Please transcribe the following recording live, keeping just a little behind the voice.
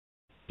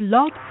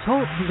Blog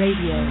Talk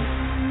Radio.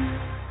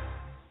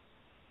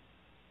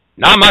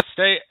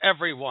 Namaste,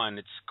 everyone.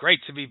 It's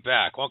great to be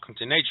back. Welcome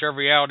to Nature of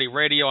Reality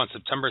Radio on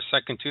September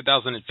 2nd,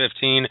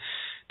 2015.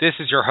 This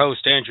is your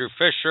host, Andrew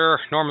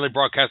Fisher, normally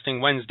broadcasting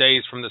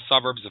Wednesdays from the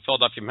suburbs of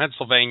Philadelphia,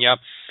 Pennsylvania,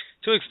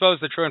 to expose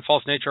the true and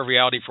false nature of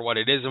reality for what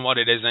it is and what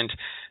it isn't.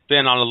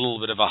 Been on a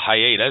little bit of a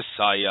hiatus.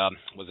 I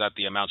was at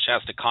the Mount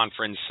Shasta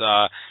conference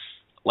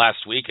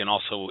last week and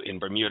also in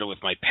Bermuda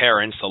with my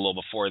parents a little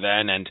before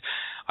then, and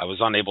I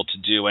was unable to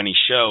do any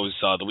shows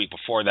the week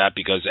before that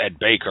because Ed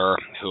Baker,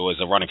 who was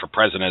running for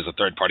president as a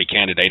third-party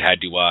candidate,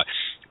 had to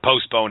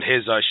postpone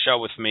his show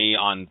with me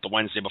on the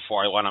Wednesday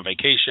before I went on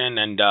vacation,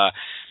 and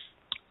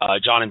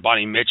John and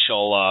Bonnie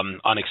Mitchell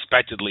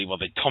unexpectedly,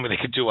 they told me they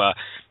could do a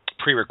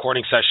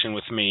pre-recording session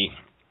with me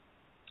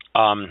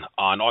on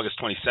August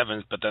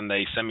 27th, but then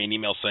they sent me an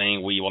email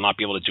saying we will not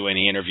be able to do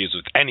any interviews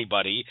with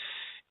anybody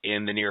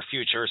in the near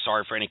future.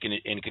 Sorry for any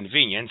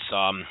inconvenience.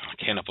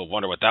 Can't help but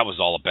wonder what that was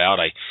all about.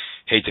 I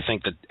hate to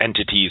think that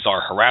entities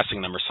are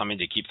harassing them or something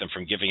to keep them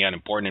from giving out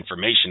important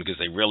information, because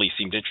they really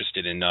seemed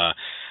interested in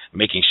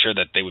making sure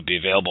that they would be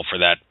available for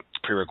that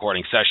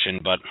pre-recording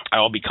session. But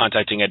I will be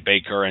contacting Ed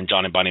Baker and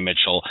John and Bonnie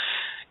Mitchell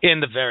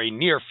in the very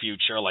near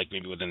future, like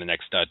maybe within the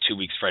next 2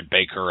 weeks for Ed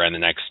Baker and the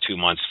next 2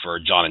 months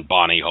for John and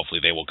Bonnie. Hopefully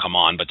they will come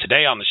on. But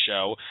today on the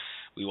show,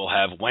 we will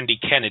have Wendy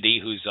Kennedy,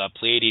 who's a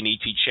Pleiadian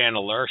ET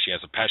channeler. She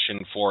has a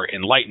passion for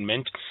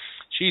enlightenment.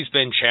 She's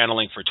been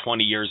channeling for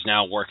 20 years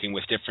now, working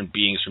with different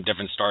beings from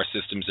different star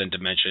systems and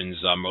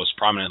dimensions, most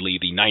prominently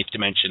the ninth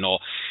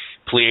dimensional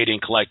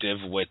Pleiadian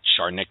collective, which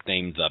are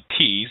nicknamed the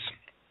P's.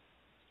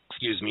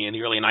 In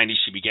the early 90s,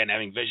 she began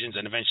having visions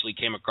and eventually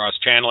came across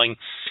channeling.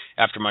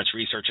 After much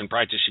research and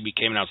practice, she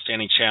became an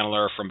outstanding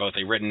channeler from both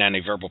a written and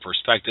a verbal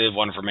perspective.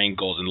 One of her main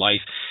goals in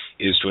life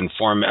is to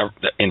inform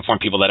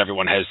people that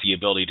everyone has the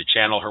ability to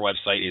channel. Her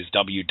website is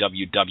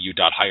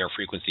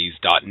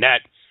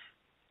www.higherfrequencies.net.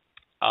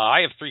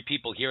 I have 3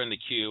 people here in the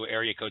queue,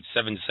 area code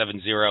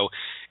 770,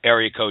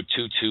 area code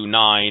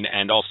 229,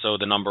 and also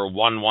the number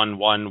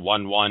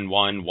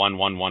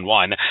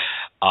 111-111-1111.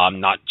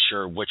 I'm not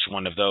sure which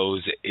one of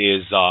those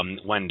is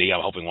Wendy.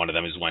 I'm hoping one of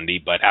them is Wendy,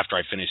 but after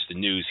I finish the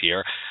news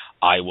here,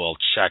 I will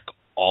check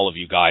all of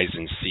you guys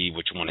and see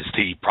which one is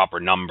the proper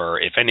number.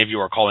 If any of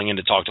you are calling in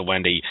to talk to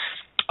Wendy,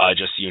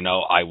 just so you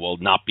know, I will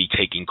not be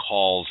taking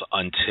calls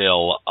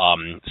until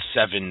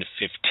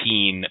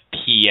 7:15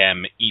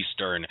 p.m.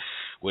 Eastern,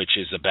 which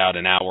is about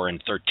an hour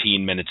and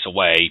 13 minutes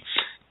away.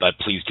 But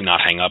please do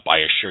not hang up. I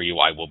assure you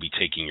I will be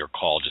taking your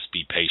call. Just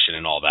be patient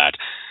and all that.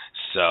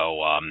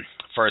 So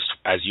first,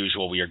 as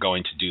usual, we are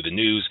going to do the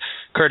news,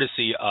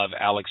 courtesy of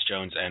Alex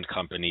Jones and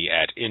Company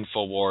at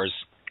InfoWars.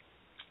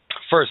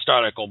 First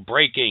article,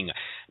 breaking.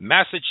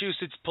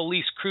 Massachusetts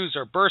police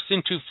cruiser bursts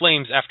into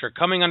flames after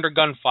coming under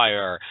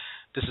gunfire.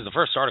 This is the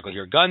first article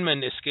here.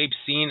 Gunman escapes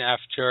scene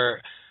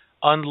after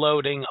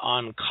unloading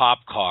on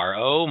cop car.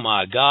 Oh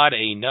my God,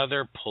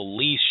 another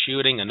police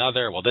shooting,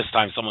 this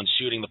time someone's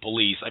shooting the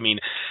police. I mean,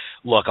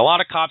 look, a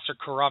lot of cops are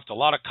corrupt. A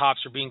lot of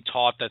cops are being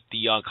taught that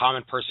the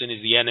common person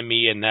is the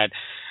enemy, and that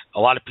a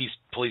lot of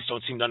police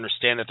don't seem to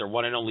understand that their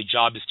one and only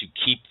job is to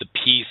keep the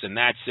peace, and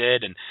that's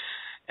it.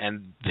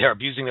 And they're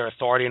abusing their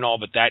authority and all,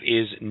 but that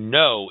is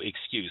no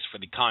excuse for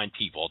the kind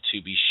people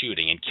to be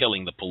shooting and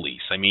killing the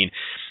police. I mean,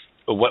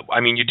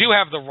 you do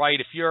have the right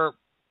if you're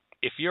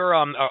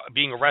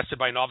being arrested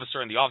by an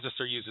officer and the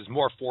officer uses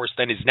more force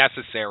than is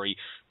necessary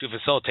to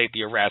facilitate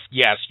the arrest,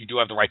 yes, you do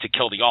have the right to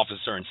kill the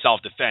officer in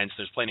self-defense.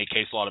 There's plenty of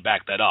case law to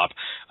back that up.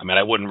 I mean,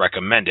 I wouldn't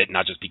recommend it,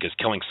 not just because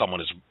killing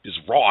someone is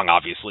wrong,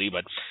 obviously,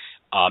 but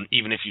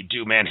even if you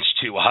do manage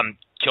to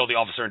kill the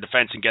officer in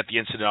defense and get the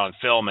incident on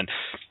film and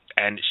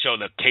show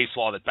the case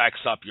law that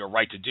backs up your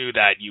right to do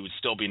that, you would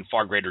still be in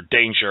far greater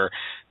danger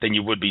than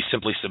you would be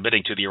simply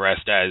submitting to the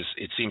arrest, as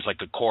it seems like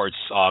the courts,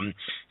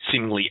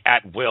 seemingly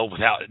at will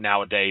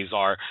nowadays,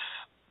 are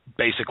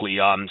basically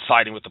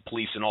siding with the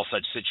police in all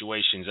such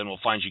situations and will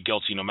find you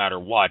guilty no matter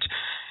what.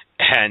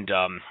 And,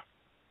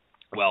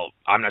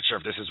 I'm not sure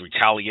if this is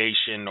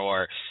retaliation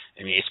or,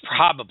 it's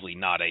probably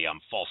not a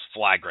false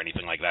flag or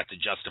anything like that to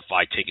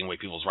justify taking away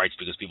people's rights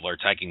because people are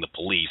attacking the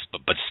police,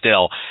 but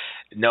still,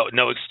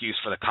 no excuse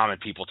for the common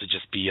people to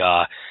just be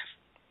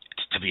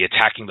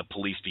attacking the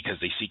police because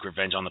they seek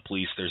revenge on the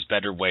police. There's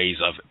better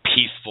ways of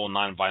peaceful,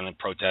 nonviolent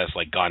protest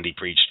like Gandhi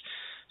preached.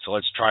 So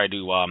let's try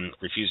to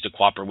refuse to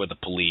cooperate with the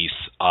police.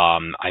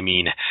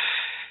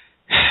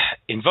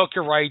 Invoke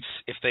your rights.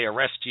 If they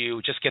arrest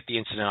you, just get the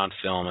incident on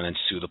film and then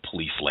sue the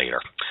police later.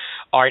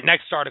 All right,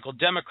 next article.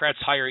 Democrats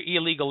hire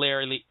illegal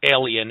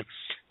alien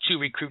to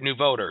recruit new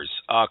voters.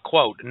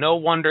 Quote, no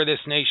wonder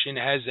this nation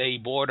has a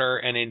border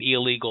and an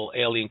illegal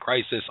alien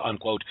crisis,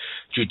 unquote,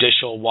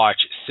 Judicial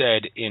Watch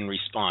said in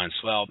response.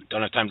 Well,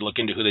 don't have time to look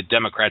into who the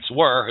Democrats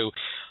were who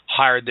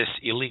hired this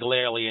illegal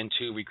alien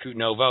to recruit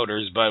no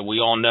voters, but we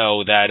all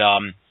know that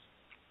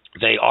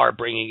they are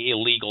bringing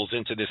illegals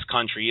into this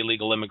country,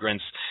 illegal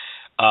immigrants,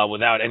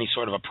 without any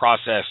sort of a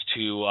process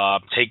to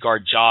take our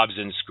jobs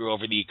and screw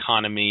over the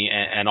economy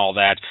and all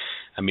that.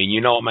 I mean,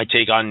 you know what my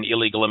take on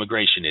illegal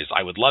immigration is.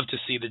 I would love to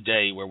see the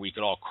day where we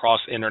could all cross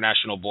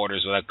international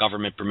borders without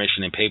government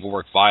permission and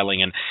paperwork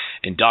filing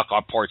and dock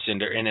our ports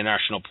into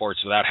international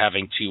ports without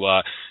having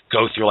to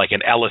go through like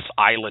an Ellis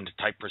Island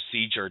type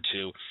procedure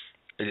to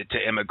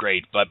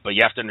immigrate. But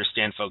you have to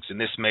understand, folks, in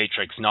this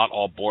matrix, not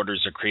all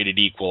borders are created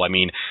equal. I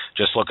mean,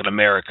 just look at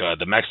America.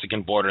 The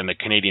Mexican border and the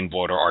Canadian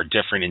border are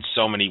different in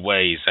so many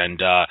ways,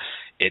 and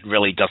it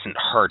really doesn't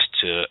hurt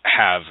to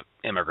have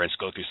immigrants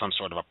go through some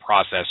sort of a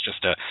process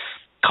just to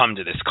come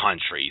to this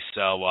country.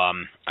 So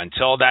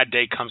until that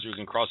day comes where we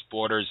can cross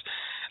borders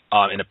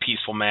in a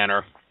peaceful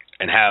manner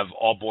and have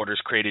all borders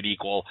created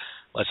equal,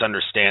 let's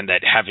understand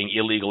that having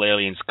illegal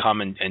aliens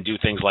come and do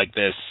things like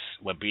this,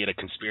 be it a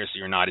conspiracy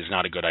or not, is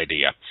not a good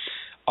idea.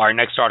 Our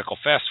next article,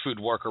 fast food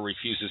worker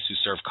refuses to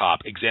serve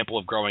cop. Example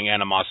of growing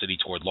animosity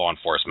toward law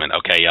enforcement.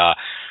 Okay,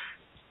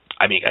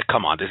 I mean,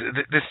 come on,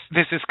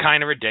 this is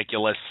kind of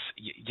ridiculous.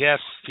 Yes,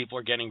 people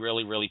are getting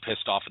really, really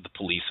pissed off at the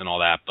police and all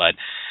that, but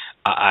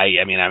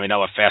I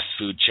know a fast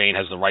food chain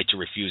has the right to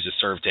refuse to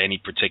serve to any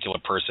particular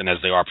person as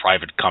they are a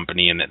private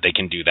company, and that they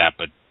can do that,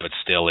 but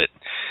still it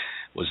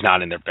was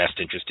not in their best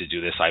interest to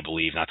do this, I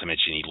believe, not to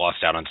mention he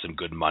lost out on some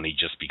good money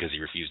just because he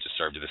refused to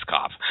serve to this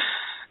cop.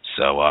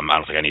 So I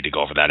don't think I need to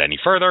go over that any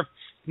further.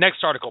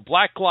 Next article,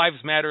 Black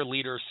Lives Matter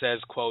leader says,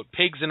 quote,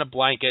 pigs in a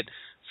blanket,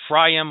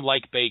 fry 'em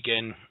like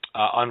bacon,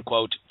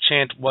 unquote,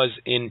 chant was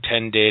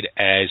intended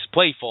as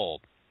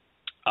playful.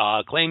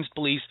 Claims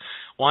police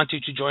want you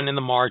to join in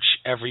the march.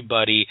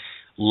 Everybody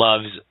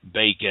loves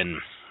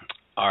bacon.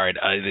 All right,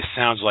 this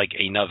sounds like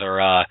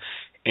another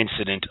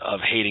incident of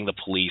hating the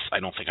police. I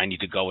don't think I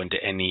need to go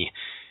into any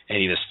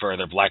of this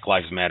further. Black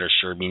Lives Matter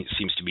sure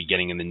seems to be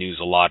getting in the news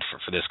a lot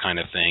for this kind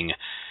of thing.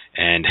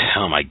 And,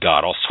 oh, my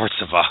God, all sorts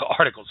of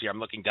articles here. I'm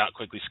looking down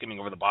quickly, skimming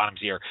over the bottoms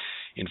here.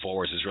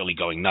 InfoWars is really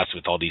going nuts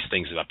with all these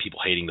things about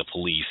people hating the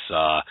police.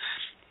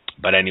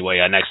 But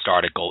anyway, next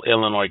article,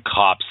 Illinois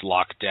cops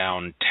lock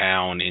down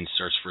town in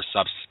search for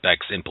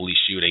suspects in police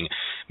shooting.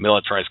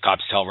 Militarized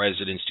cops tell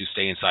residents to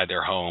stay inside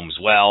their homes.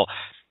 Well,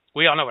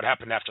 we all know what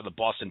happened after the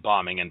Boston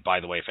bombing, and by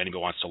the way, if anybody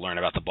wants to learn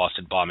about the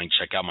Boston bombing,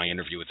 check out my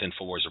interview with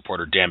InfoWars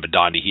reporter Dan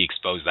Badandi. He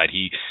exposed that.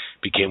 He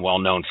became well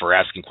known for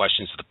asking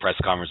questions to the press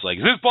conference like,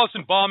 is this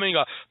Boston bombing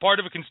part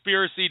of a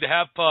conspiracy to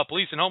have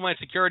police and Homeland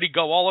Security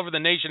go all over the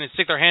nation and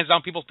stick their hands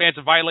down people's pants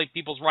and violate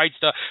people's rights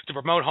to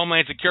promote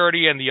Homeland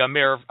Security? And the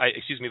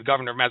the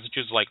governor of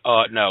Massachusetts was like,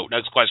 no,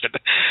 next question.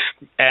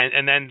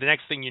 And then the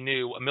next thing you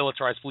knew,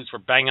 militarized police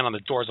were banging on the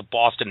doors of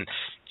Boston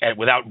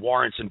without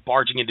warrants and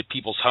barging into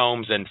people's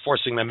homes and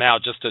forcing them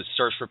out just to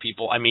search for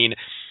people. I mean,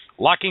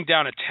 locking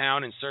down a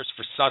town and search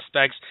for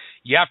suspects,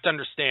 you have to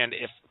understand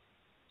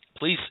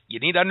you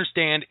need to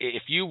understand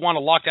if you want to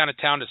lock down a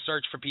town to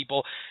search for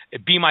people,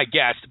 be my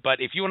guest. But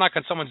if you knock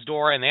on someone's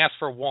door and they ask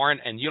for a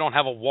warrant and you don't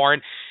have a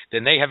warrant,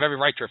 then they have every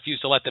right to refuse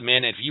to let them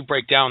in. If you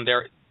break down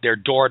their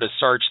door to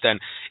search, then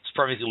it's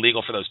perfectly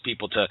legal for those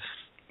people to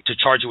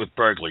charge you with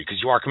burglary,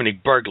 because you are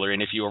committing burglary,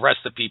 and if you arrest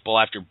the people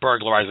after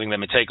burglarizing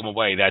them and take them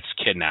away, that's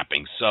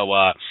kidnapping.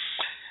 So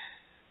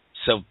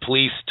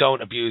police,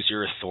 don't abuse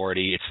your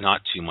authority. It's not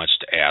too much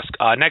to ask.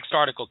 Next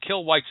article,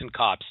 kill whites and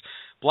cops.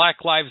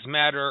 Black Lives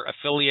Matter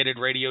affiliated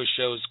radio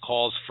shows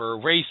calls for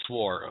race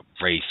war.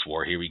 Race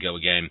war, here we go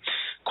again.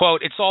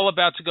 Quote, it's all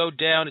about to go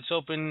down. It's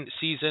open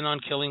season on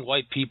killing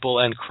white people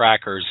and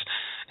crackers.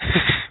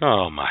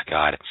 Oh, my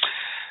God.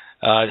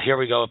 Here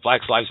we go with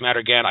Black Lives Matter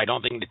again. I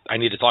don't think I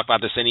need to talk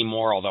about this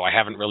anymore, although I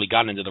haven't really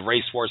gotten into the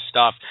race war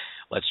stuff.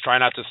 Let's try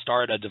not to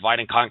start a divide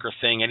and conquer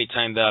thing.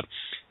 Anytime the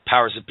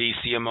powers that be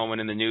see a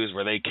moment in the news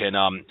where they can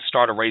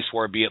start a race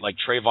war, be it like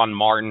Trayvon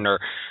Martin or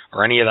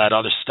any of that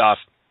other stuff,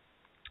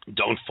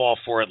 don't fall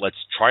for it. Let's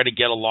try to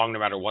get along no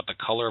matter what the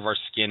color of our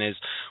skin is.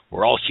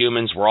 We're all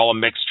humans. We're all a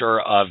mixture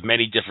of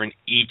many different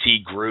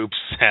ET groups.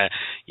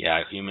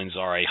 Yeah, humans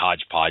are a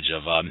hodgepodge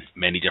of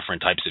many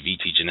different types of ET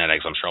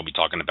genetics. I'm sure I'll be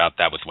talking about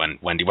that with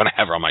Wendy when I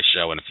have her on my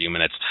show in a few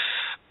minutes,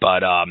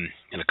 but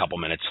in a couple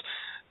minutes.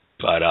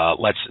 But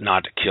let's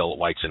not kill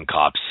whites and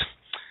cops.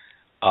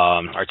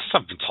 All right, since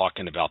I've been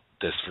talking about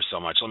this for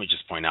so much, let me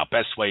just point out,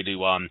 best way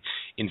to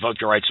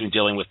invoke your rights when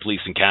dealing with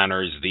police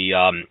encounters,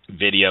 the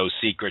video,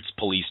 Secrets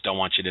Police Don't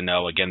Want You to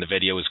Know. Again, the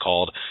video is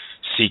called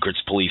Secrets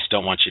Police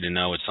Don't Want You to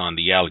Know. It's on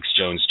the Alex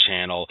Jones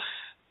channel.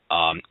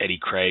 Eddie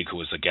Craig, who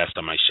was a guest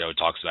on my show,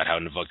 talks about how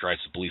to invoke your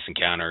rights to police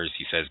encounters.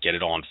 He says get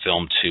it all on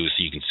film, too,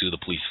 so you can sue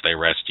the police if they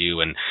arrest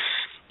you and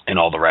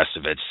all the rest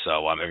of it.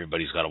 So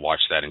everybody's got to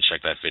watch that and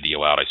check that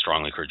video out. I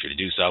strongly encourage you to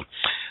do so.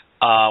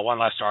 One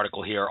last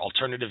article here.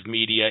 Alternative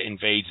media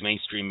invades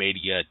mainstream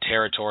media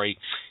territory.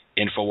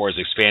 InfoWars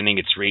expanding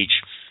its reach.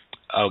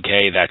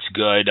 Okay, that's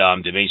good.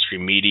 The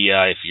mainstream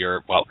media,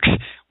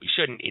 we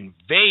shouldn't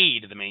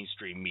invade the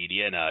mainstream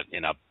media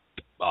in a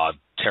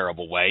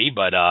terrible way,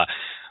 but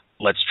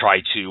let's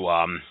try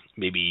to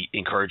maybe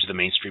encourage the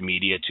mainstream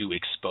media to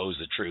expose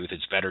the truth.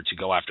 It's better to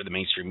go after the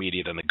mainstream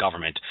media than the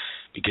government,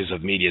 because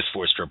if media is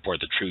forced to report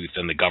the truth,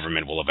 then the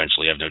government will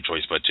eventually have no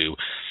choice but to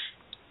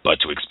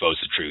expose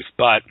the truth.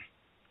 But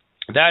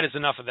that is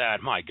enough of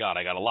that. My God,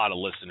 I got a lot of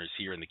listeners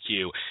here in the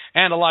queue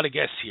and a lot of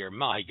guests here.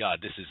 My God,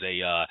 this is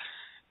a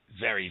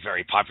very,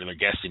 very popular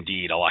guest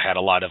indeed. I had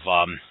a lot of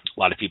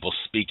people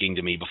speaking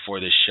to me before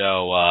this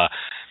show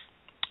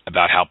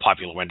about how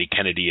popular Wendy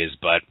Kennedy is.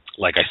 But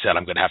like I said,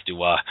 I'm going to have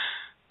to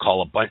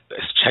call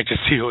check to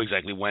see who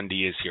exactly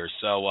Wendy is here.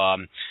 So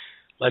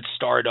let's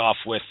start off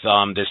with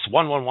this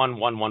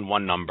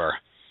 111111 number.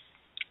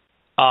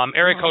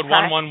 Area code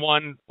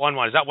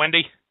 11111. Is that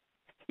Wendy?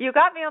 You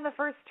got me on the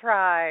first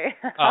try.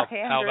 Oh,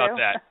 Hi, how about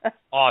that?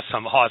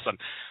 Awesome.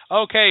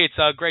 Okay,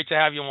 it's great to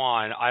have you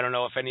on. I don't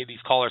know if any of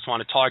these callers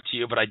want to talk to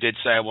you, but I did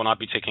say I will not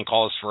be taking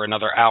calls for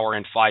another hour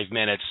and 5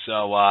 minutes.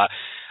 So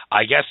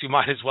I guess we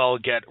might as well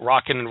get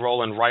rocking and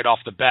rolling right off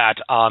the bat.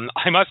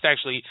 I must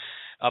actually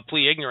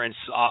plead ignorance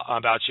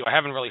about you. I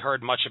haven't really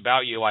heard much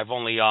about you. I've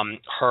only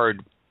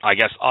heard, I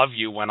guess, of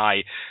you when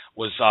I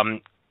was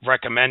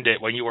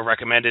when you were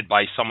recommended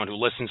by someone who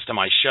listens to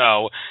my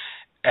show.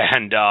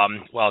 And,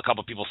 well, a couple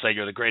of people say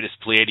you're the greatest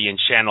Pleiadian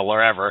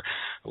channeler ever.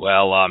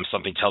 Well,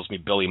 something tells me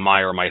Billy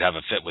Meyer might have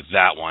a fit with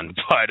that one.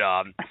 But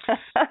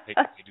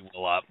maybe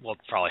we'll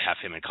probably have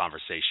him in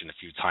conversation a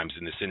few times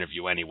in this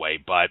interview anyway.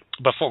 But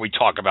before we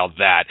talk about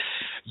that,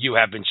 you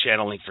have been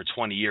channeling for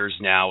 20 years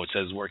now. It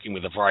says working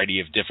with a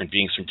variety of different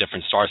beings from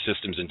different star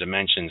systems and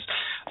dimensions.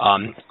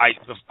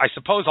 I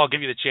suppose I'll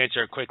give you the chance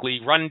here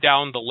quickly. Run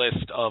down the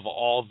list of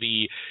all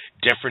the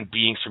different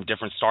beings from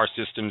different star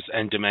systems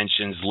and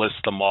dimensions, list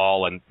them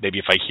all, and maybe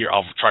if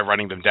I'll try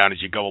running them down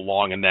as you go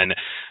along, and then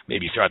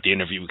maybe throughout the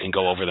interview we can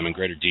go over them in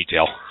greater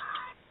detail.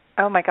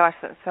 Oh my gosh,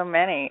 that's so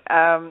many.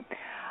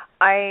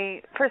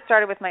 I first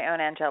started with my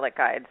own angelic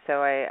guides,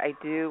 so I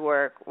do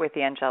work with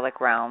the angelic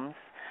realms,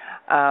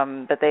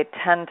 but they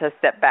tend to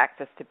step back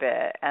just a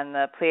bit. And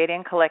the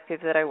Pleiadian collective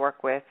that I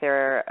work with,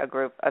 they're a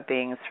group of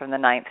beings from the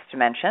 9th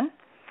dimension,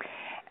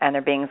 and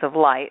they're beings of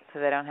light,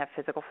 so they don't have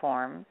physical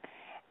form.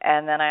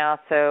 And then I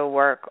also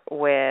work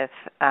with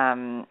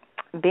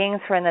beings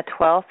who are in the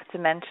 12th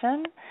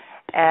dimension,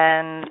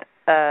 and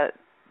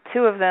 2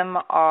 of them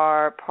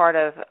are part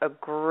of a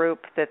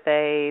group that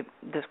they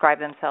describe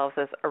themselves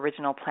as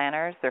original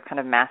planners. They're kind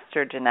of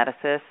master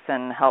geneticists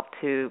and help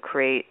to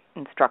create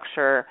and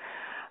structure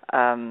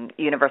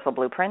universal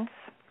blueprints.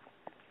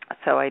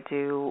 So I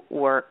do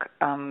work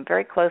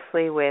very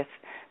closely with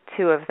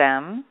 2 of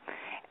them.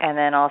 And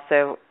then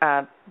also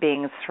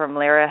beings from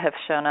Lyra have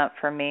shown up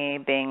for me,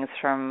 beings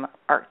from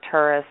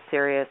Arcturus,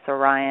 Sirius,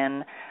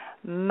 Orion.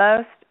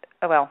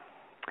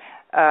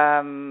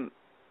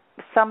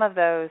 Some of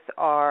those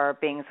are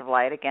beings of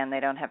light. Again, they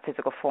don't have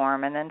physical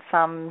form, and then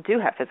some do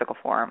have physical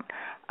form.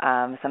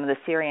 Some of the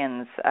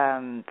Syrians,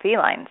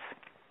 felines,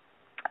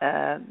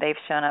 they've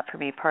shown up for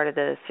me, part of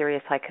the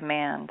Sirius High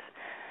Command.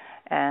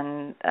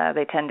 And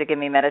they tend to give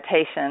me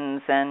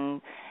meditations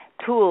and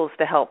tools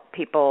to help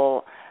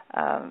people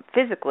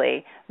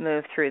physically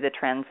move through the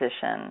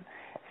transition.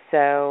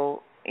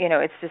 So,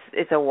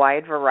 it's a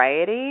wide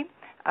variety.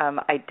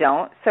 I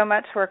don't so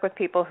much work with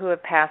people who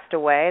have passed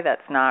away.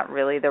 That's not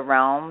really the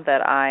realm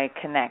that I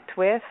connect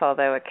with,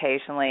 although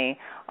occasionally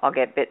I'll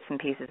get bits and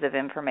pieces of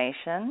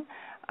information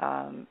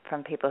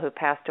from people who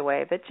passed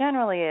away. But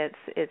generally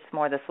it's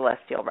more the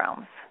celestial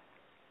realms.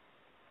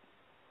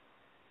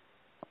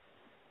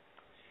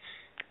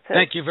 So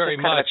thank you very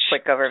much. Kind of a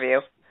quick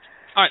overview.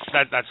 All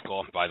right, that's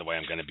cool. By the way,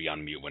 I'm going to be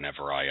on mute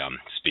whenever I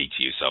speak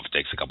to you, so if it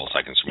takes a couple of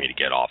seconds for me to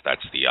get off,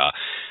 that's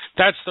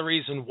the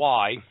reason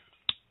why.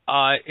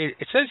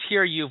 It says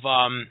here you've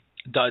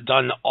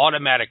done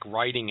automatic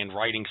writing, and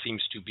writing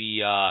seems to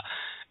be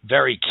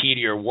very key to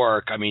your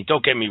work. I mean,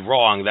 don't get me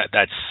wrong,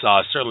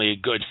 that's certainly a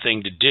good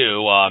thing to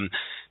do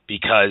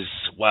because,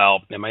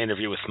 well, in my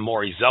interview with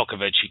Maury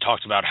Zelkovich, he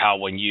talked about how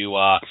when you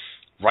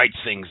write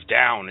things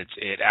down,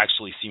 it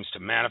actually seems to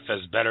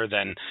manifest better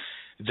than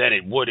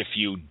it would if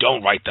you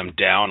don't write them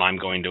down. I'm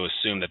going to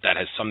assume that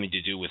has something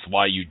to do with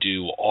why you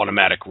do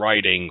automatic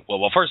writing.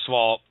 Well, first of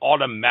all,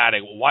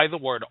 automatic. Why the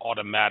word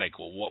automatic?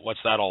 What's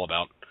that all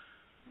about?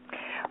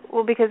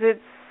 Well, because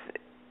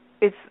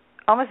it's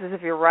almost as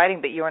if you're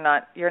writing, but you're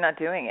not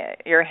doing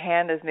it. Your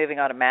hand is moving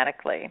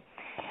automatically.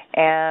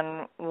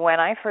 And when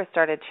I first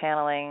started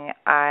channeling,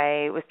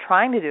 I was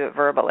trying to do it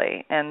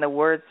verbally, and the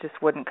words just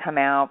wouldn't come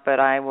out, but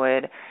I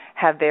would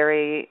have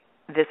very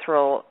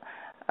visceral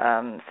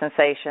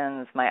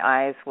sensations. My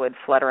eyes would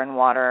flutter in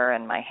water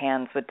and my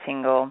hands would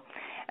tingle.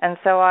 And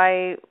so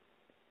I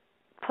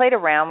played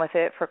around with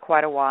it for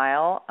quite a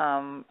while,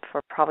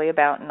 for probably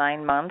about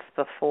 9 months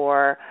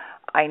before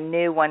I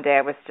knew one day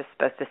I was just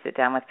supposed to sit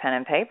down with pen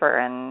and paper,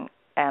 and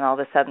all of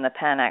a sudden the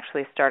pen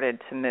actually started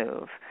to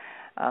move.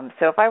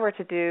 So if I were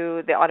to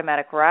do the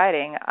automatic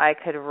writing, I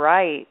could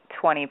write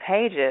 20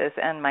 pages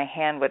and my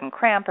hand wouldn't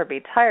cramp or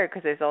be tired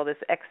because there's all this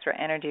extra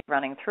energy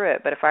running through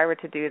it. But if I were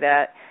to do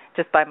that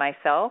just by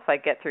myself,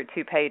 I'd get through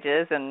 2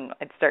 pages and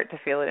I'd start to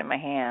feel it in my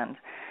hand.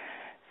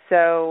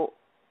 So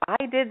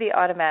I did the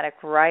automatic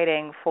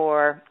writing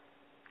for,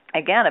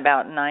 again,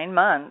 about 9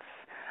 months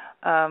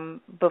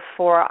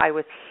before I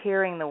was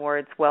hearing the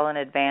words well in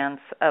advance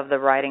of the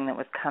writing that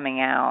was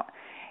coming out.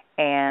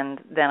 and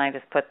then I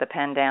just put the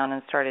pen down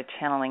and started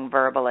channeling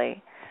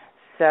verbally.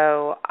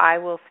 So I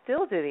will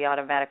still do the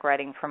automatic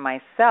writing for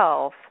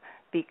myself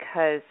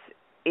because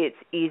it's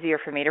easier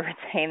for me to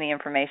retain the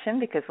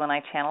information, because when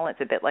I channel, it's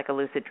a bit like a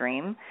lucid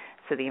dream.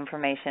 So the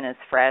information is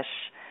fresh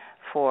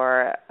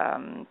for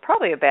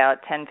probably about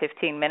 10,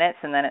 15 minutes,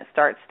 and then it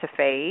starts to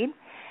fade.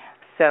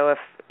 So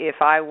if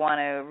I want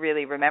to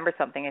really remember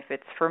something, if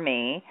it's for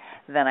me,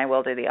 then I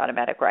will do the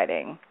automatic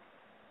writing.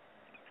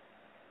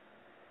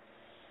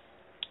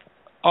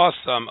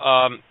 Awesome.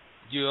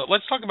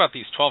 Let's talk about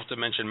these 12th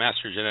dimension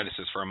master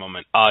geneticists for a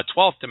moment.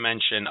 12th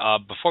dimension,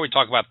 before we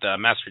talk about the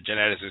master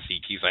geneticist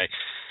ETs,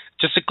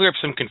 just to clear up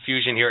some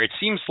confusion here, it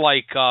seems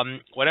like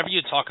whenever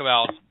you talk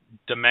about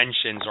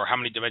dimensions or how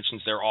many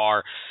dimensions there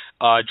are,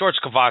 George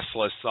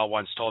Kavaslis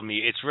once told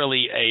me it's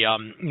really a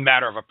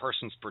matter of a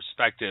person's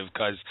perspective,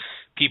 because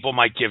people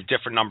might give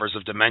different numbers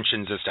of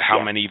dimensions as to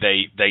how many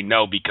they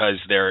know,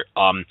 because their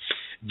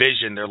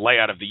vision, their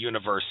layout of the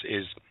universe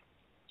is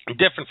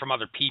different from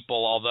other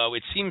people, although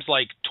it seems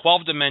like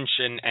 12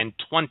 dimension and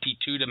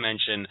 22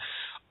 dimension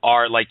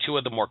are like two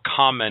of the more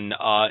common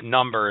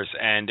numbers.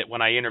 And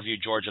when I interviewed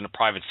George in a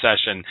private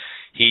session,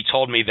 he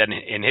told me that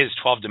in his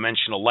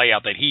 12-dimensional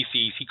layout that he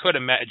sees, he could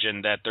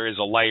imagine that there is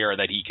a layer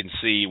that he can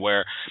see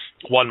where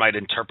one might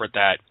interpret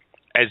that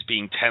as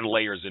being 10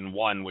 layers in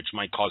one, which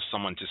might cause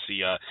someone to see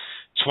a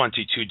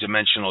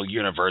 22-dimensional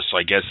universe. So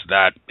I guess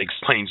that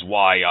explains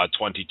why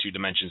 22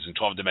 dimensions and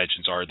 12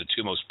 dimensions are the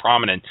two most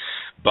prominent.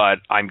 But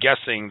I'm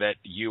guessing that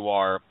you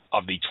are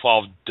of the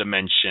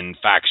 12-dimension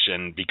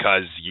faction,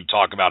 because you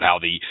talk about how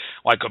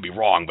I could be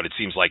wrong, but it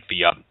seems like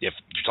if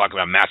you're talking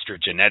about master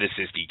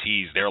geneticist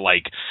ETs, they're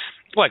like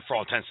for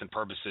all intents and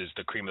purposes,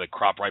 the cream of the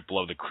crop, right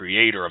below the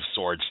creator of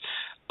sorts.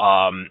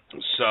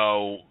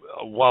 So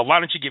why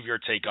don't you give your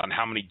take on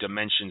how many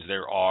dimensions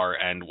there are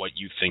and what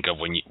you think of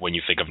when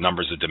you think of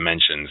numbers of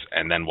dimensions,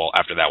 and then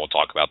after that we'll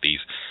talk about these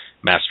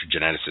master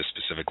geneticists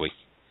specifically.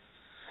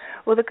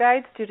 Well, the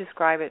guides do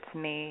describe it to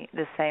me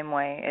the same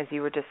way as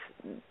you were just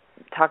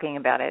talking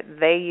about it.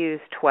 They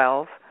use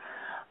 12,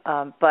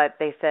 but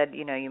they said,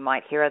 you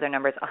might hear other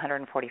numbers.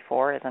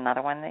 144 is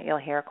another one that you'll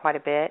hear quite a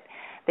bit.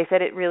 They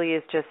said it really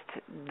is just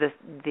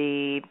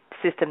the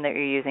system that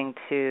you're using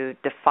to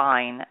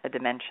define a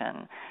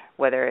dimension,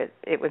 whether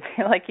it would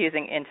be like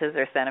using inches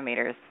or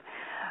centimeters.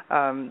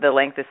 The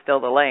length is still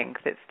the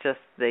length. It's just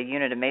the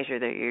unit of measure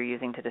that you're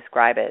using to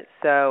describe it.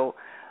 So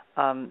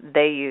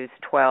they use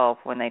 12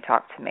 when they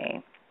talk to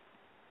me.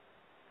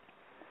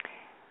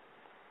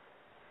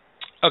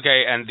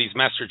 Okay, and these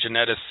master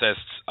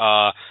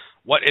geneticists,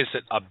 what is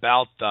it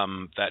about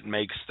them that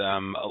makes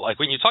them, like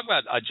when you talk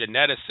about a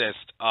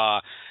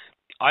geneticist,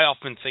 I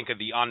often think of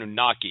the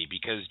Anunnaki,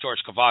 because George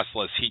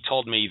Kavaslis, he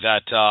told me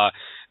that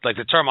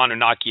the term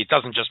Anunnaki, it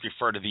doesn't just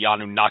refer to the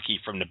Anunnaki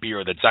from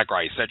Nibiru that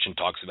Zechariah Sitchin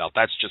talks about.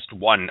 That's just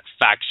one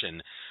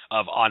faction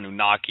of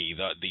Anunnaki.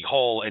 The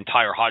whole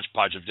entire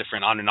hodgepodge of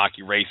different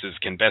Anunnaki races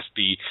can best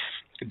be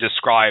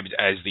described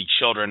as the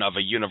children of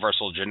a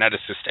universal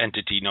geneticist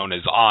entity known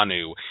as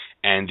Anu,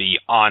 and the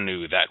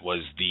Anu that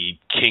was the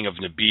king of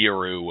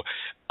Nibiru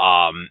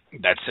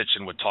that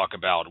Sitchin would talk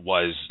about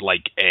was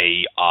like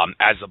a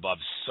as above,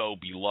 so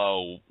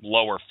below,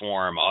 lower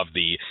form of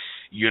the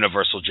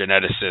universal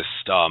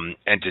geneticist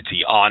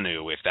entity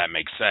Anu, if that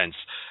makes sense.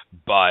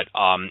 But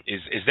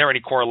is there any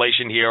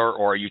correlation here,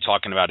 or are you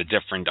talking about a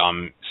different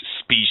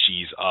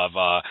species of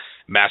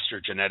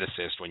master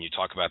geneticist when you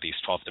talk about these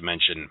 12th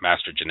dimension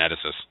master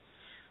geneticists?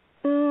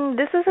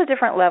 This is a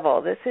different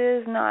level. This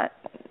is not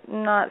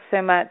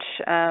so much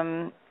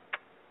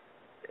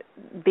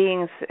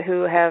beings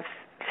who have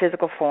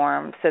physical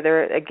form. So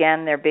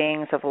they're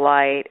beings of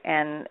light,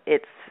 and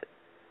it's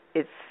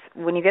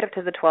when you get up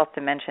to the 12th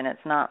dimension, it's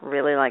not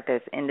really like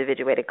there's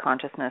individuated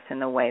consciousness in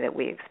the way that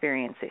we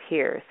experience it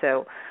here.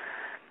 So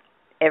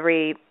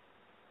every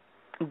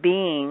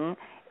being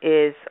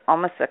is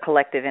almost a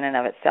collective in and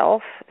of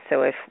itself.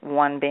 So if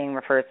one being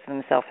refers to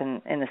themselves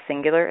in the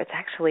singular, it's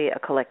actually a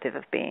collective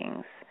of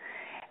beings.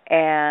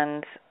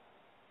 And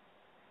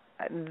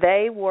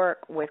they work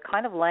with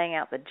kind of laying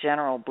out the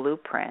general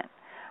blueprint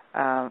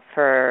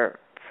for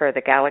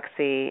the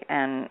galaxy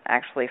and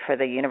actually for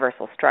the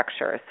universal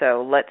structure.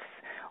 So let's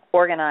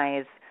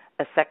organize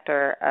a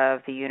sector of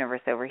the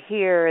universe over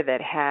here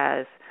that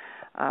has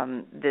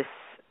this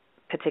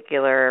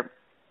particular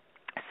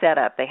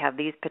setup. They have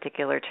these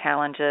particular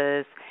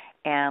challenges,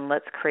 and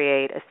let's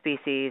create a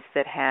species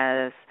that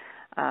has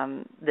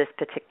this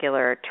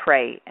particular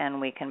trait, and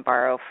we can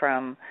borrow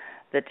from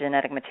the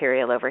genetic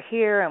material over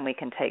here, and we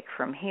can take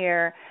from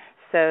here.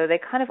 So they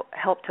kind of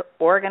help to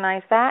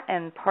organize that,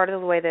 and part of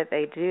the way that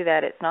they do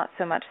that, it's not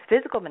so much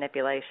physical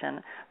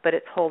manipulation, but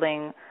it's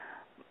holding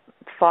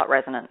thought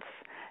resonance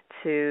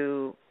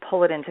to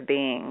pull it into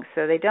being.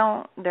 So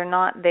they're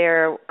not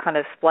there kind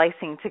of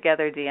splicing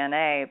together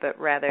DNA, but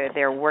rather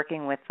they're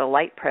working with the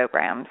light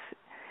programs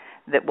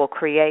that will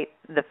create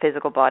the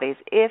physical bodies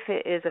if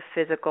it is a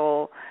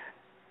physical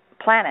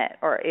planet,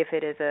 or if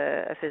it is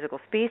a physical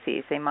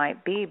species, they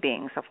might be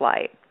beings of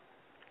light.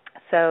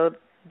 So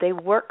they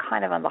work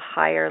kind of on the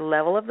higher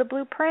level of the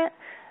blueprint,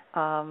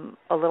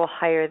 a little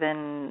higher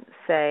than,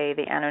 say,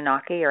 the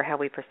Anunnaki or how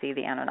we perceive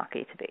the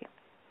Anunnaki to be.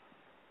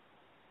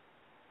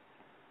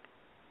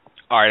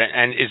 All right,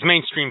 and is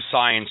mainstream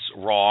science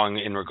wrong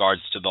in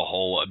regards to the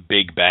whole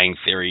Big Bang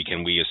theory?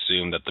 Can we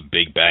assume that the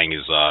Big Bang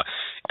is,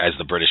 as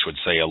the British would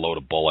say, a load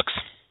of bullocks?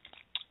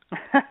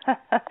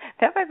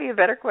 That might be a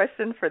better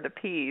question for the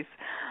P's.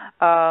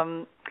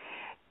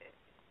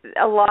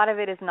 A lot of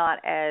it is not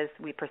as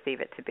we perceive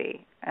it to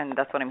be, and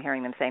that's what I'm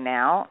hearing them say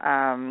now.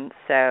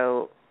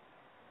 So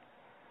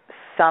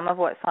some of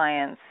what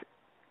science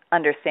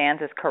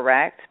understands is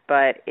correct,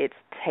 but it's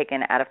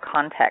taken out of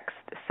context,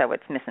 so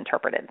it's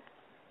misinterpreted.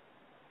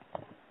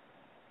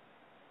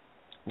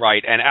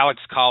 Right, and Alex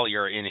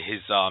Collier in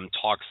his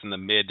talks in the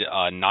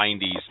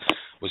mid-90s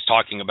was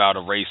talking about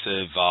a race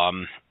of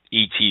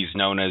ETs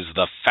known as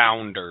the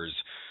Founders,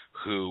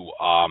 who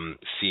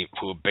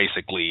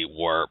basically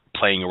were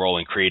playing a role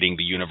in creating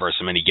the universe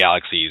and many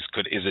galaxies.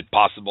 Is it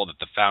possible that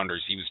the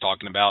Founders he was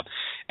talking about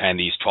and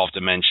these 12th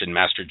dimension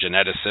master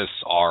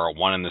geneticists are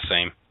one and the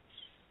same?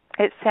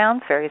 It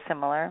sounds very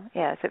similar.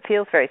 Yes, it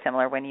feels very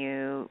similar when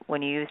you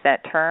use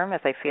that term.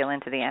 As I feel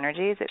into the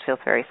energies, it feels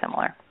very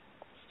similar.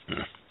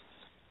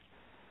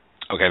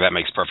 Okay, that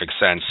makes perfect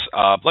sense.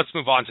 Let's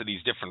move on to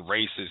these different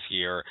races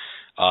here.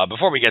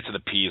 Before we get to the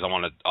P's, I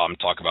want to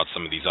talk about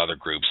some of these other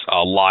groups.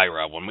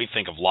 Lyra. When we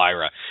think of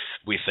Lyra,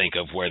 we think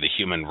of where the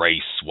human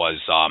race was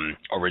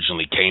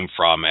originally came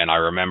from. And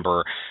I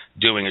remember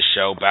doing a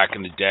show back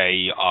in the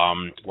day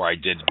where I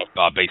did,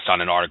 based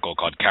on an article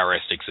called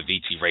Characteristics of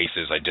ET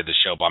Races, I did the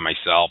show by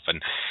myself.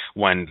 And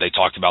when they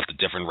talked about the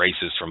different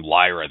races from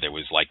Lyra, there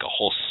was like a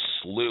whole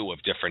slew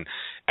of different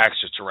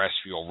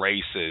extraterrestrial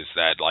races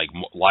that, like,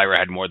 Lyra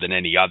had more than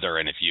any other.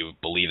 And if you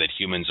believe that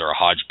humans are a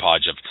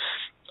hodgepodge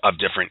of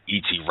different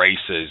ET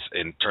races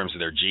in terms of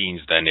their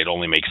genes, then it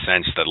only makes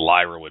sense that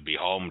Lyra would be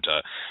home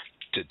to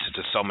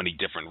so many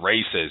different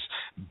races.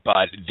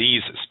 But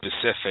these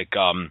specific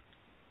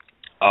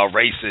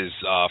races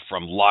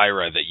from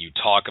Lyra that you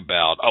talk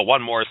about. Oh,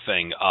 one more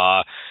thing.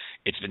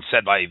 It's been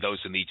said by those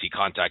in the ET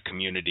contact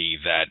community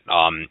that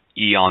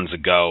eons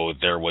ago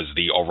there was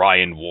the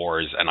Orion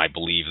Wars, and I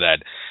believe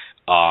that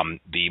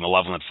the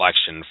malevolent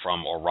faction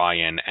from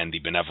Orion and the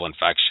benevolent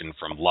faction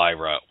from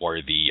Lyra,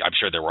 I'm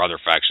sure there were other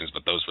factions,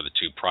 but those were the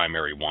two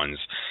primary ones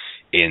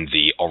in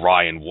the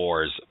Orion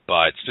Wars.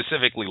 But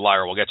specifically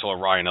Lyra, we'll get to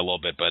Orion a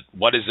little bit, but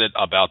what is it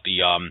about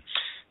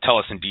tell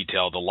us in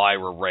detail, the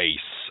Lyra race?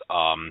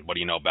 What do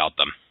you know about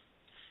them?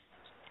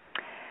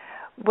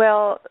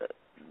 Well,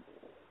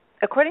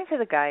 according to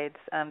the guides,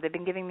 they've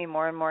been giving me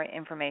more and more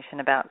information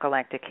about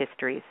galactic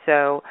history.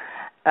 So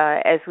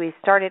as we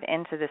started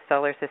into the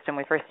solar system,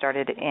 we first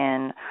started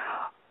in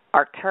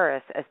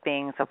Arcturus as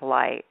beings of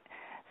light.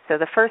 So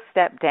the first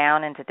step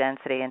down into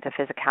density, into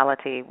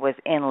physicality, was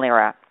in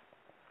Lyra.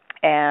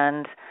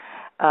 And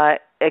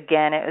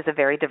again, it was a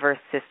very diverse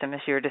system, as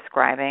you were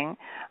describing.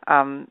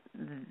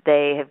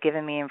 They have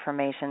given me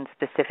information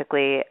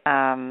specifically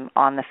on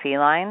the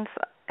felines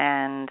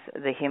and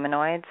the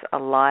humanoids, a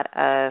lot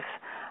of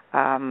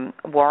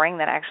warring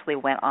that actually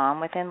went on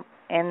within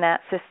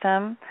that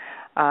system.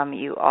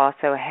 You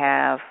also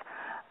have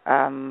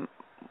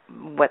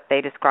what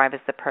they describe as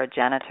the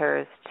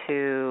progenitors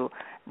to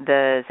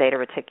the Zeta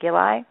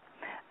Reticuli,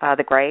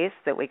 the Greys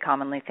that we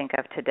commonly think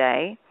of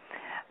today,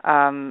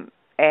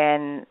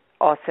 and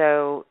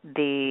also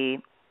the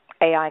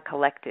AI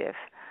collective.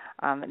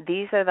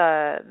 These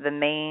are the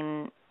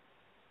main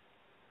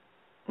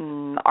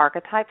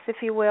archetypes, if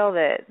you will,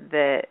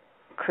 that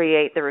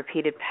create the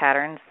repeated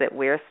patterns that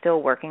we're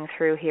still working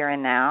through here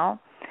and now.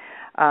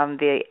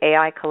 The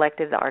AI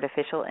collective, the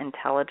artificial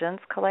intelligence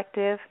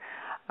collective,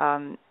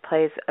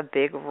 plays a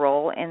big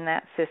role in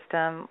that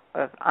system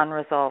of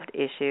unresolved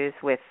issues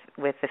with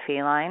the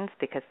felines,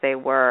 because they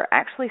were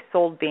actually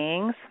soul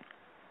beings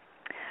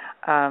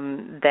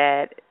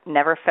that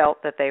never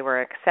felt that they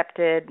were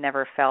accepted,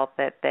 never felt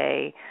that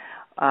they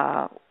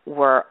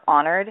were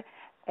honored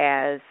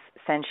as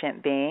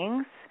sentient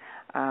beings.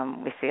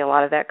 We see a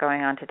lot of that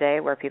going on today,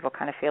 where people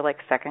kind of feel like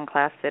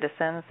second-class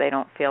citizens. They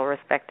don't feel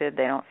respected.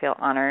 They don't feel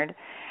honored.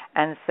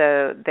 And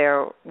so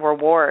there were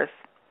wars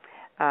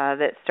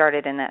that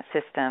started in that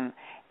system,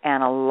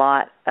 and a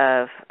lot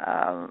of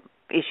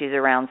issues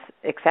around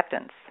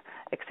acceptance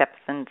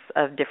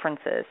of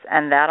differences.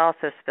 And that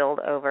also spilled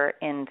over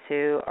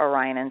into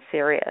Orion and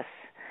Sirius.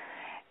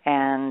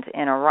 And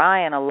in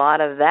Orion, a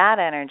lot of that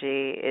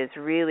energy is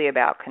really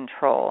about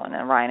control. And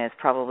Orion is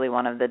probably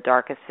one of the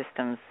darkest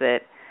systems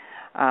that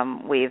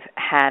we've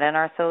had in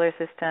our solar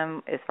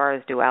system as far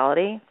as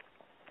duality.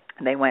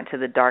 They went to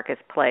the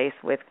darkest place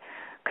with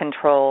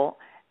control,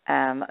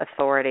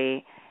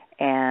 authority,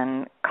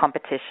 and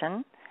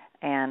competition.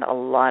 And a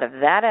lot of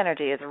that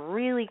energy is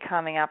really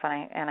coming up,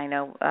 and I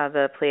know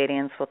the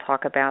Pleiadians will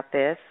talk about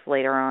this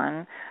later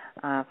on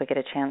if we get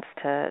a chance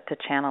to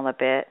channel a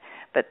bit.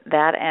 But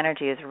that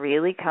energy is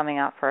really coming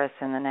up for us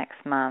in the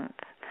next month.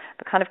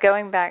 But kind of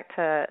going back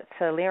to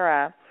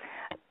Lyra,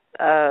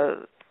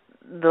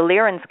 the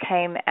Lyrans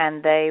came,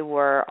 and they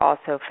were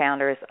also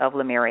founders of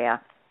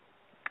Lemuria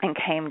and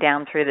came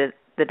down through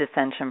the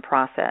descension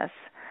process.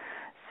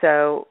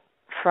 So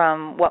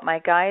from what my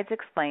guides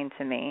explained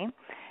to me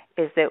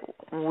is that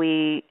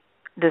we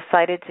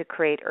decided to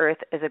create Earth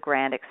as a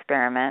grand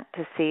experiment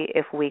to see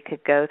if we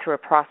could go through a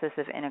process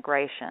of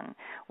integration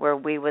where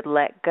we would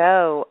let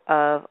go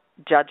of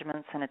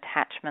judgments and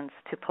attachments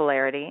to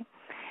polarity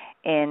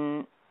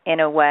in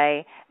a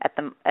way at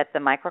the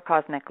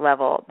microcosmic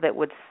level that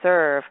would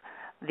serve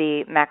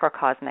the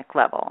macrocosmic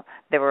level.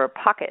 There were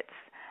pockets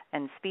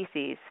and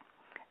species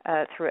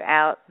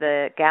throughout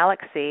the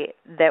galaxy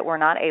that were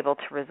not able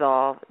to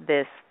resolve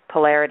this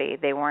polarity.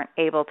 They weren't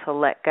able to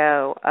let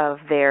go of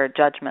their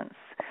judgments.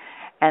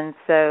 And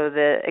so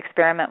the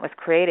experiment was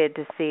created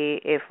to see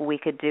if we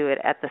could do it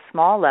at the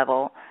small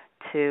level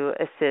to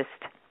assist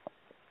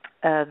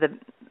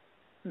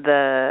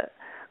the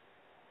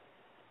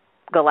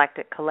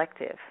galactic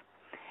collective.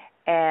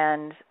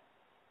 And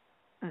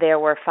there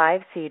were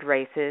 5 seed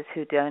races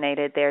who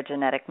donated their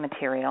genetic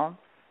material.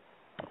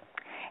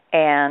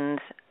 And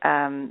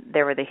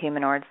there were the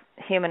humanoids,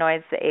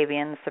 the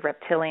avians, the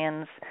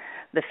reptilians,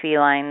 the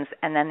felines,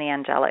 and then the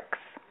angelics.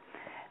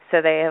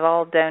 So they have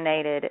all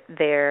donated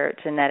their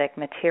genetic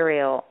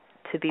material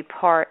to be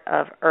part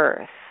of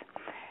Earth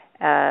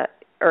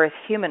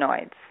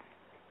humanoids.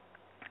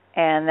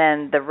 And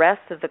then the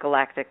rest of the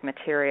galactic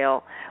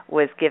material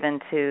was given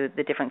to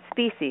the different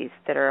species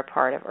that are a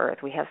part of Earth.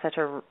 We have such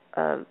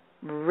a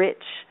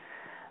rich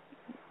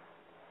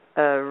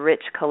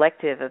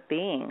collective of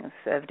beings,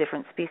 of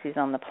different species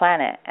on the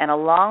planet. And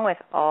along with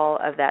all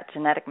of that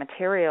genetic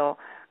material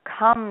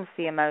comes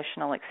the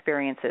emotional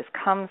experiences,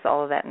 comes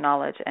all of that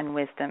knowledge and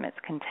wisdom. It's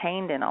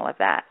contained in all of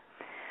that.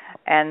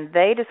 And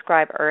they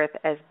describe Earth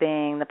as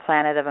being the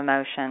planet of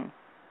emotion.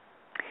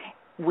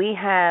 We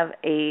have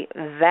a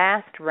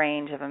vast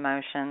range of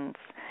emotions,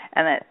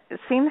 and it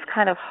seems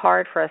kind of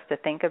hard for us to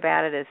think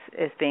about it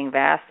as being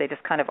vast. They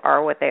just kind of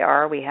are what they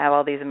are. We have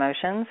all these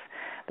emotions.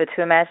 But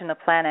to imagine a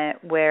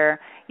planet where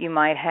you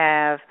might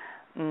have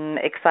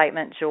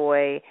excitement,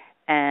 joy,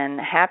 and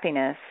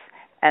happiness,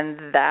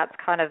 and that's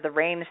kind of the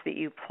range that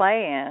you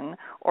play in,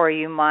 or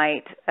you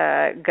might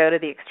go to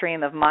the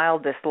extreme of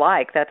mild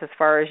dislike. That's as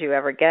far as you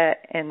ever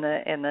get in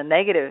the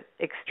negative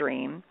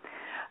extreme.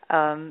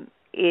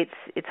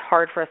 It's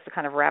hard for us to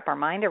kind of wrap our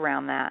mind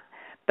around that.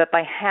 But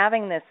by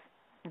having this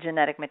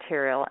genetic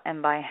material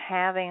and by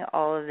having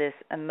all of this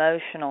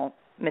emotional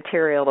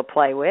material to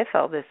play with,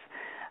 all this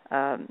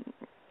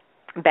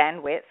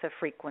bandwidth of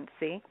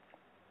frequency,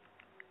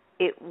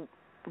 it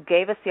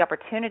gave us the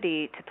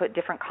opportunity to put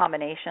different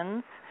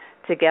combinations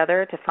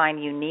together to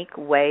find unique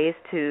ways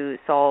to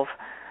solve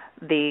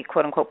the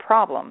quote-unquote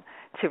problem,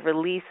 to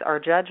release our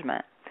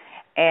judgment.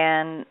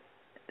 And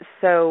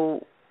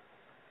so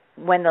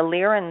when the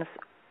Lyrans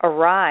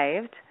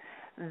arrived,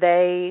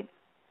 they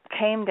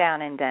came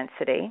down in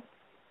density.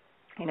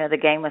 You know, the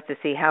game was to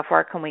see how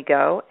far can we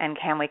go and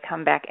can we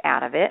come back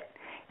out of it?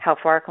 How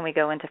far can we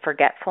go into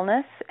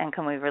forgetfulness and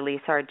can we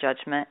release our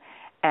judgment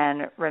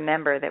and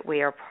remember that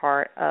we are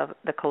part of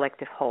the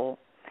collective whole?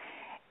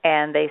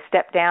 And they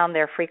stepped down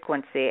their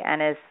frequency,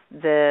 and as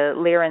the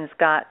Lyrans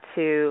got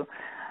to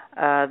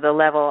the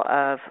level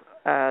of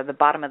the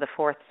bottom of the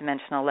 4th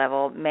dimensional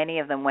level, many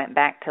of them went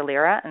back to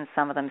Lyra, and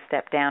some of them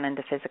stepped down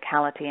into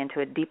physicality,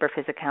 into a deeper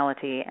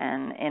physicality,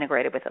 and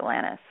integrated with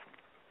Atlantis.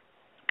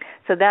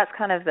 So that's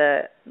kind of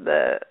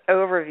the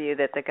overview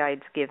that the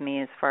guides give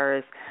me as far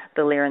as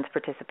the Lyrans'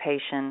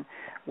 participation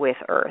with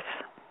Earth.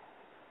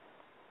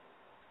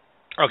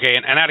 Okay,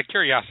 and out of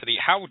curiosity,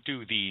 how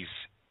do these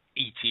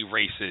ET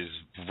races,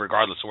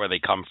 regardless of where they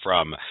come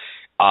from,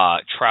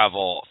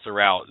 travel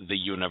throughout the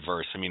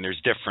universe? I mean,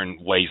 there's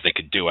different ways they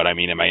could do it. I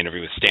mean, in my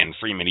interview with Stanton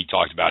Freeman, he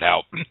talked about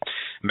how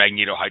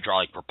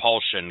magneto-hydraulic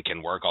propulsion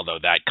can work, although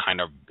that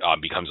kind of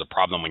becomes a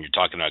problem when you're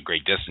talking about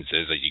great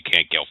distances, as you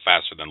can't go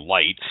faster than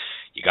light.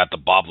 You got the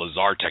Bob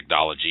Lazar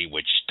technology,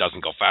 which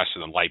doesn't go faster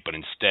than light, but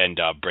instead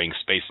brings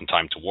space and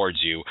time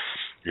towards you.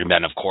 And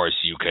then, of course,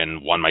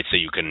 one might say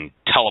you can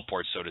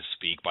teleport, so to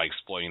speak, by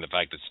exploiting the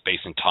fact that space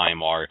and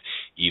time are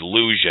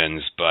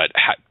illusions. But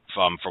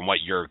from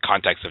what your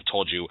contacts have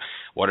told you,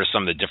 what are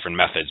some of the different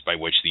methods by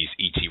which these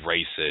ET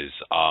races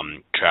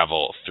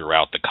travel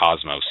throughout the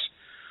cosmos?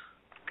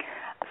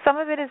 Some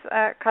of it is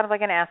kind of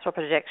like an astral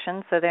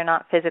projection, so they're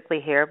not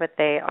physically here, but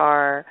they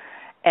are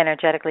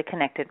energetically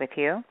connected with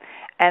you.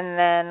 And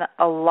then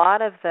a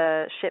lot of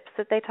the ships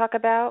that they talk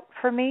about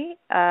for me,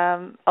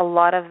 a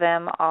lot of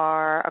them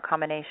are a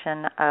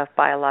combination of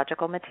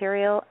biological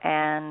material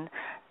and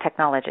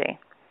technology.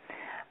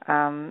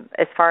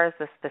 As far as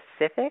the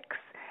specifics,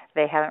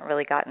 they haven't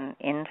really gotten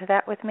into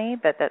that with me,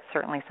 but that's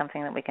certainly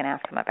something that we can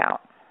ask them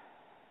about.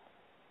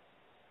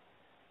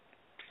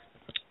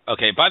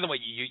 Okay, by the way,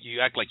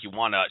 you act like you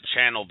want to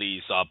channel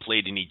these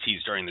Pleiadian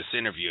ETs during this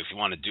interview. If you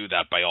want to do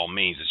that, by all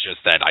means. It's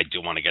just that I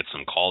do want to get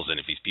some calls in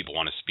if these people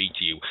want to speak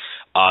to you.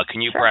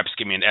 Can you perhaps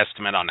give me an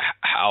estimate on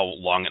how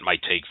long it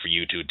might take for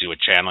you to do a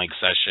channeling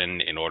session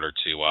in order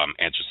to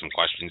answer some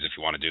questions if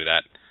you want to do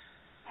that?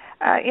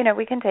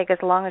 We can take as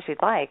long as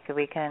you'd like.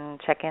 We can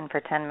check in for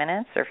 10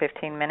 minutes or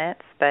 15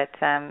 minutes. But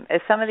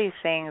as some of these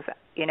things,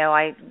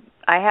 I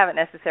haven't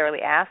necessarily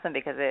asked them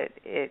because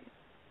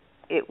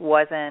it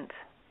wasn't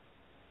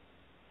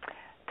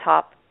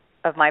top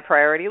of my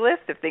priority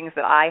list of things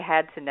that I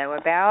had to know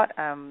about.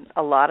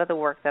 A lot of the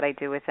work that I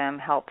do with them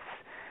helps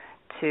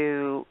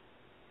to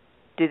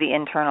do the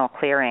internal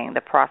clearing,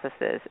 the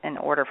processes, in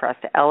order for us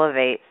to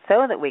elevate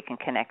so that we can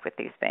connect with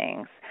these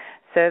beings,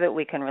 so that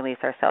we can release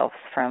ourselves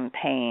from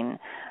pain.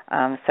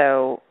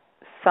 So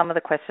some of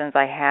the questions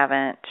I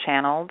haven't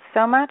channeled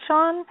so much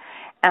on,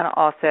 and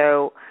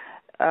also,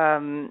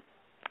 I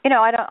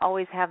don't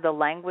always have the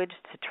language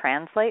to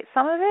translate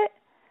some of it.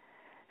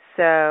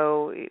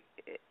 So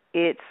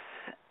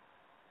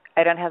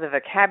I don't have the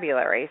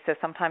vocabulary, so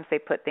sometimes they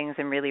put things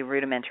in really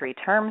rudimentary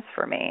terms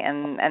for me,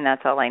 and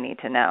that's all I need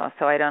to know.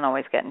 So I don't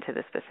always get into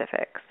the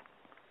specifics.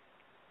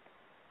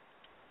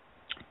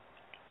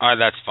 All right,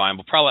 that's fine.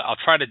 I'll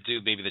try to do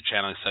maybe the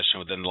channeling session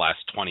within the last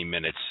 20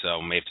 minutes, so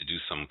we may have to do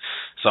some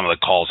of the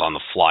calls on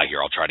the fly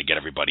here. I'll try to get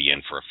everybody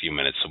in for a few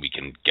minutes so we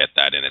can get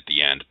that in at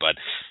the end. But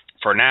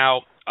for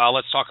now,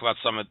 let's talk about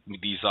some of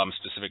these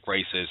specific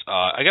races.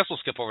 I guess we'll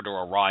skip over to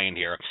Orion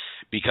here,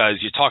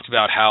 because you talked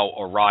about how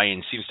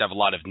Orion seems to have a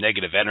lot of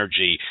negative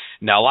energy.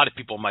 Now, a lot of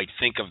people might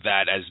think of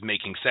that as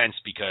making sense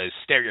because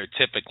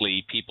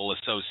stereotypically people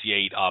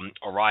associate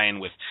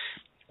Orion with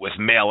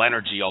male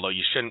energy, although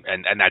you shouldn't,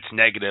 and that's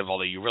negative,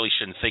 although you really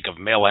shouldn't think of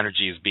male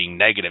energy as being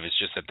negative. It's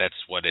just that that's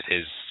what it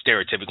has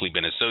stereotypically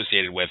been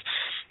associated with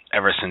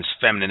ever since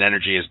feminine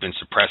energy has been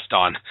suppressed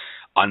on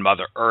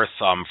Mother Earth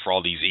for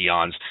all these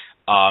eons.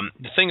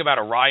 The thing about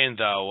Orion,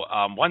 though,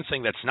 one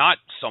thing that's not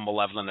so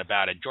malevolent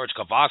about it, George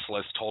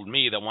Kavasilis told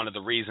me that one of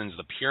the reasons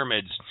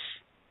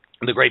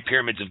the Great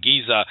Pyramids of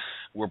Giza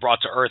were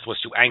brought to Earth was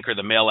to anchor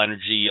the male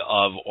energy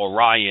of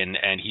Orion,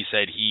 and he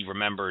said he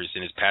remembers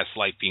in his past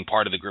life being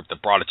part of the group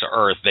that brought it to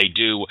Earth. They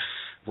do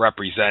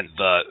represent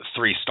the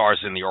 3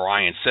 stars in the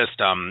Orion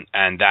system,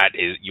 and that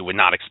is, you would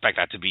not expect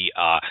that to be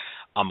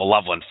a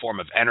malevolent form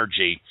of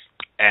energy.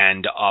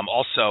 And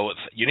also,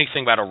 the unique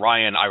thing about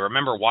Orion, I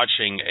remember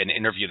watching an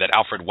interview that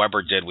Alfred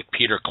Weber did with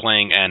Peter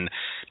Kling and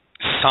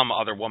some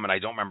other woman, I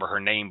don't remember her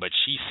name, but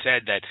she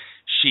said that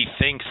she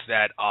thinks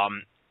that the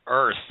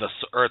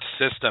Earth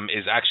system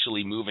is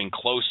actually moving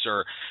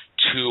closer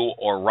to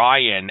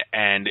Orion,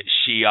 and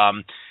she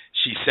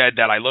said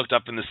that I looked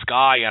up in the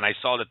sky and I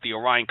saw that the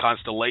Orion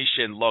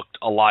constellation looked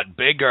a lot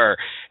bigger.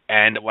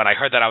 And when I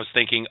heard that, I was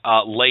thinking,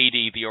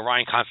 lady, the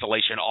Orion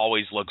constellation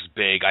always looks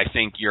big. I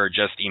think you're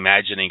just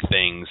imagining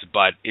things.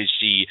 But is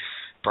she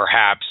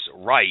perhaps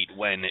right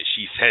when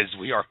she says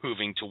we are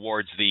moving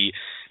towards the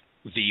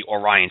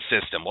Orion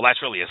system? Well,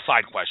 that's really a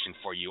side question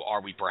for you.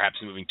 Are we perhaps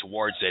moving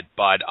towards it?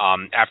 But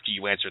after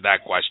you answer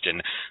that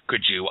question,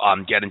 could you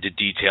get into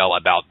detail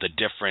about the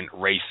different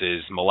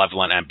races,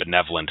 malevolent and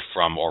benevolent,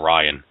 from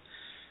Orion?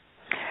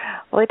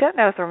 Well, I don't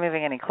know if we're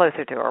moving any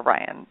closer to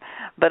Orion,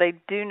 but I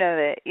do know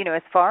that,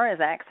 as far as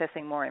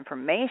accessing more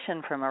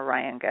information from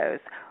Orion goes,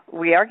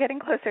 we are getting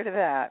closer to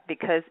that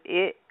because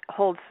it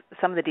holds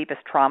some of the deepest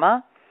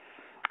trauma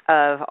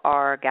of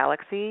our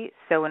galaxy.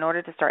 So in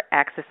order to start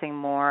accessing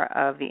more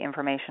of the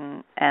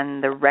information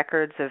and the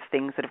records of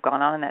things that have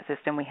gone on in that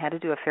system, we had to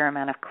do a fair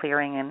amount of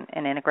clearing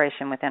and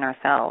integration within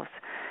ourselves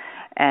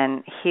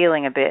and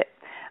healing a bit.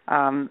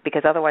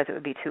 Because otherwise it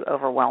would be too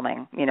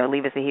overwhelming,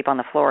 leave us a heap on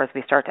the floor as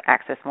we start to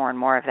access more and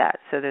more of that.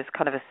 So there's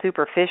kind of a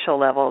superficial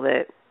level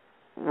that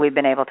we've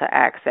been able to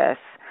access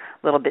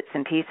little bits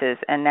and pieces,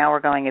 and now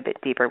we're going a bit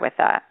deeper with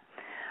that.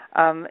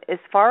 As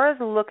far as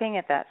looking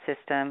at that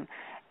system,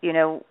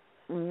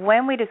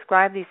 when we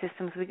describe these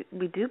systems,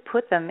 we do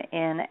put them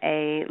in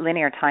a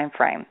linear time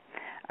frame.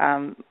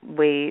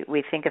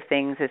 We think of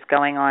things as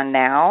going on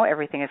now.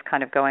 Everything is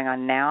kind of going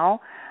on now.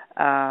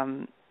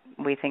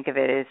 We think of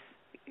it as,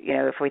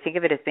 if we think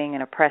of it as being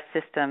an oppressed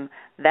system,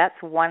 that's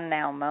one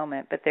now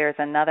moment, but there's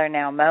another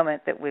now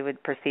moment that we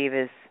would perceive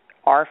as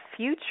our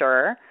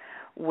future,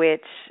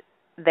 which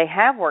they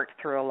have worked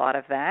through a lot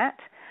of that.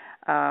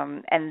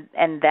 And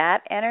that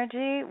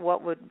energy,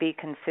 what would be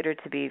considered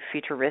to be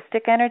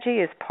futuristic energy,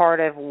 is part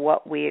of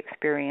what we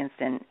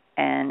experienced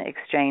and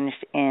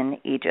exchanged in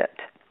Egypt.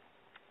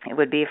 It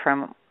would be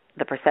from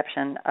the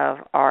perception of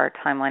our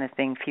timeline as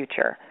being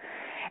future.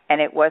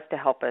 And it was to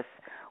help us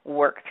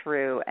work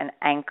through and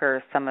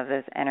anchor some of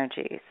those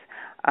energies.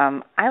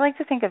 I like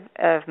to think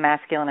of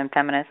masculine and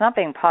feminine as not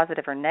being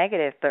positive or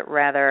negative, but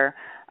rather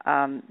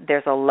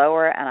there's a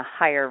lower and a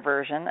higher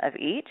version of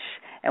each,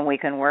 and we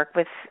can work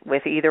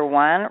with either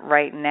one.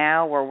 Right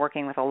now, we're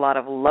working with a lot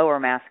of lower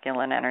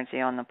masculine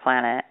energy on the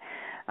planet,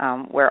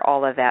 where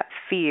all of that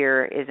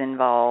fear is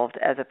involved,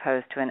 as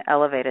opposed to an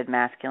elevated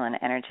masculine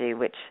energy,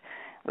 which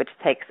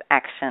takes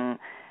action,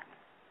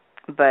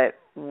 but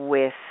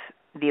with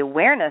the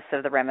awareness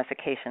of the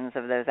ramifications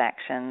of those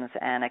actions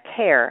and a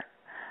care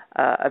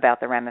about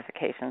the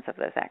ramifications of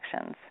those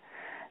actions.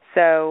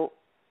 So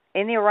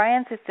in the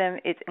Orion system,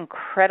 it's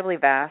incredibly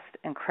vast,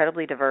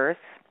 incredibly diverse.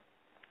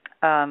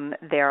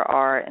 There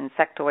are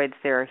insectoids,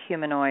 there are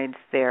humanoids,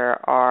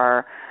 there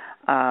are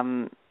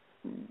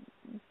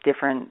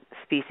different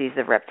species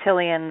of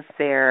reptilians.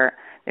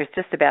 There's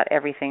just about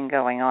everything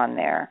going on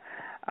there.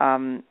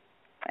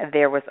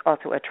 There was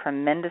also a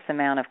tremendous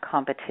amount of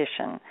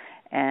competition,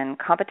 and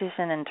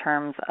competition in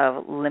terms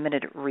of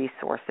limited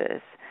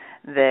resources.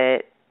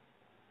 That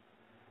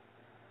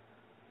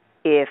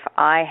if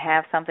I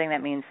have something,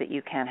 that means that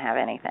you can't have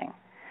anything,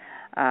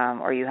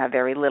 or you have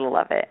very little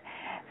of it.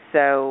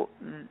 So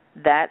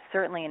that's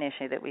certainly an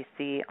issue that we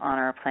see on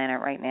our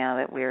planet right now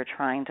that we're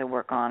trying to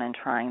work on and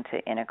trying to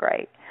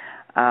integrate.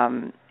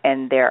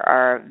 And there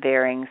are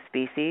varying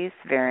species,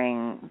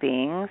 varying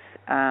beings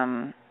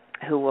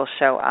who will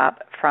show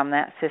up from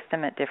that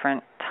system at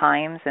different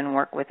times and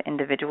work with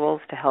individuals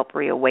to help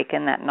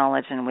reawaken that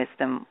knowledge and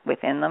wisdom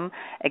within them.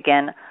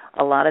 Again,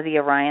 a lot of the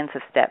Orions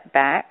have stepped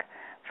back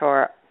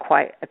for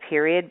quite a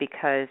period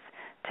because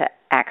to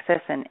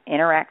access and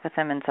interact with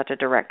them in such a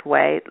direct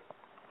way,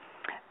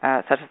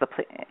 such as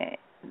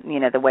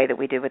the way that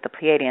we do with the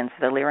Pleiadians,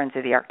 the Lyrans,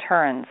 or the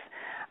Arcturans,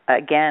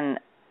 again,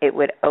 it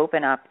would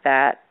open up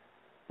that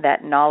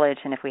knowledge,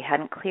 and if we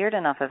hadn't cleared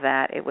enough of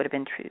that, it would have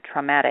been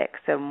traumatic.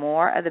 So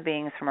more of the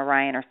beings from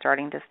Orion are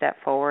starting to step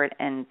forward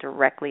and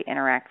directly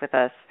interact with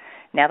us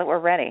now that we're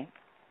ready.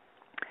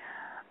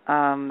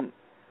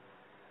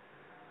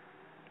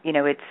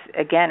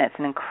 It's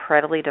an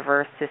incredibly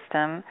diverse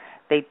system.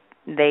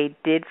 They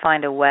did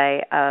find a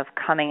way of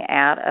coming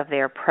out of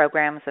their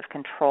programs of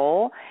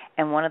control,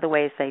 and one of the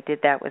ways they did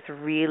that was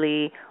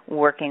really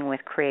working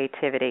with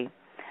creativity.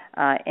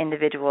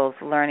 Individuals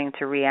learning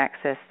to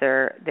reaccess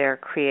their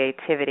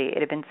creativity. It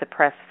had been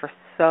suppressed for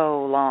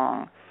so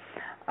long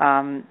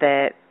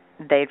that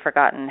they'd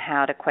forgotten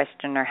how to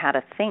question or how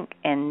to think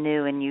in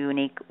new and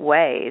unique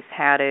ways,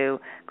 how to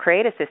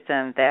create a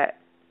system that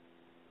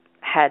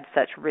had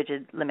such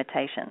rigid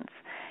limitations.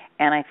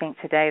 And I think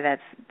today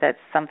that's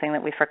something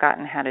that we've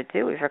forgotten how to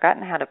do. We've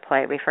forgotten how to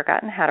play. We've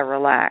forgotten how to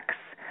relax.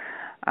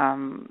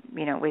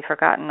 We've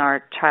forgotten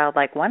our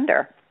childlike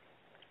wonder.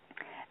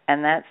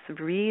 And that's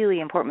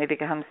really important. We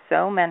become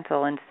so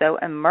mental and so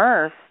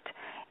immersed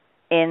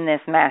in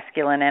this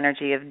masculine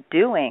energy of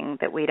doing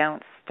that we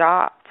don't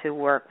stop to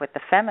work with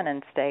the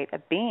feminine state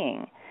of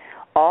being.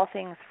 All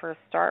things first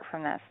start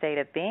from that state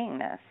of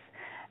beingness.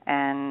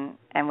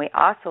 And we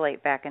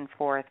oscillate back and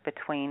forth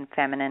between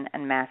feminine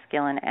and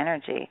masculine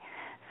energy.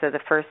 So the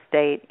first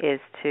state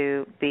is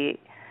to be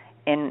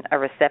in a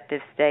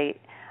receptive state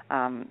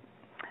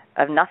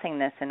of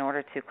nothingness in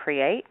order to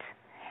create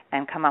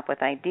and come up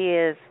with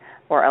ideas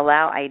or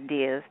allow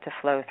ideas to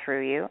flow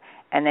through you.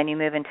 And then you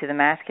move into the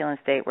masculine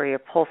state where you're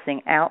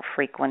pulsing out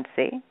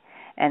frequency.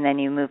 And then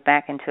you move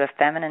back into a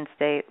feminine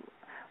state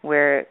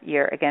where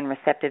you're, again,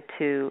 receptive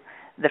to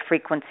the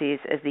frequencies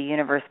as the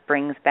universe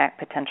brings back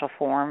potential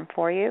form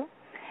for you.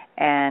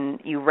 And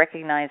you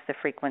recognize the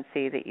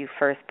frequency that you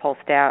first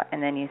pulsed out,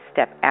 and then you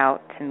step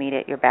out to meet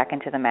it. You're back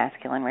into the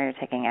masculine where you're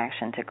taking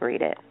action to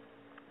greet it.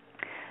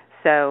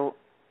 So,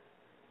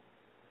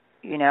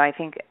 I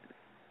think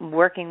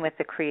working with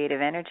the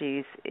creative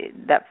energies,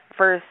 that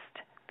first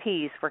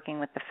piece, working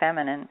with the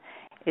feminine,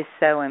 is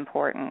so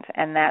important.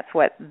 And that's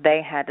what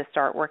they had to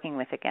start working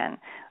with again,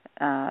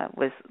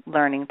 was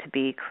learning to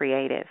be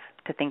creative,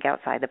 to think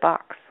outside the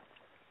box.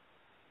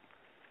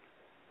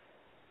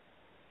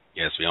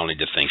 Yes, we all need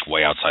to think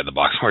way outside the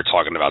box when we're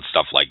talking about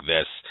stuff like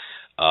this.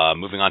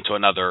 Moving on to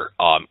another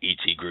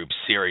ET group,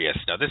 Sirius.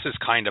 Now, this is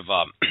kind of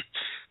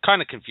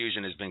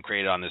confusion has been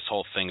created on this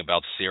whole thing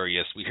about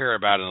Sirius. We hear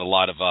about it in a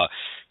lot of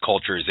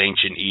cultures.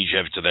 Ancient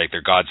Egypt,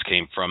 their gods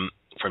came from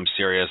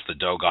Sirius. The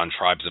Dogon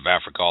tribes of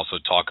Africa also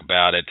talk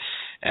about it.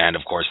 And,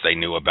 of course, they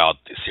knew about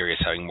Sirius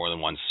having more than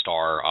one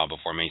star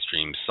before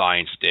mainstream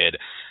science did.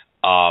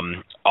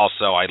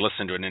 Also, I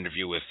listened to an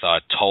interview with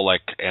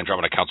Tolek,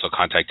 Andromeda Council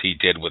contactee,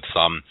 did with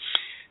some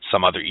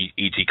other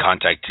ET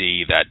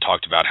contactee that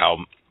talked about how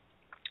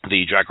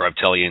the Draco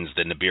Reptilians,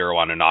 the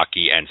Nibiru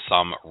Anunnaki, and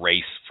some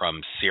race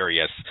from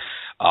Sirius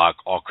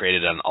all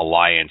created an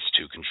alliance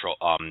to control,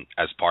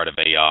 as part of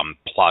a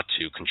plot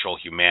to control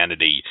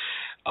humanity.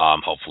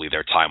 Hopefully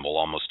their time will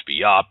almost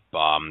be up.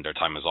 Their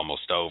time is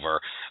almost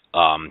over.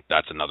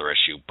 That's another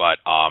issue. But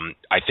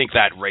I think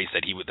that race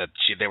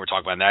they were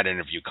talking about in that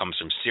interview comes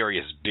from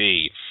Sirius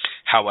B.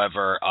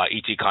 However,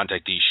 ET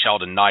contactee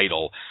Sheldon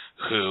Neidl,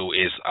 who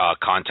is a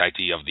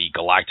contactee of the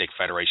Galactic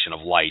Federation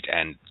of Light,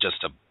 and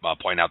just to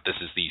point out, this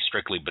is the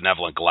strictly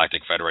benevolent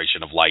Galactic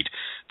Federation of Light.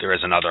 There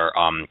is another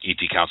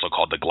ET council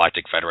called the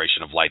Galactic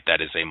Federation of Light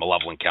that is a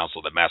malevolent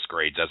council that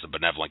masquerades as a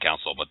benevolent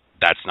council, but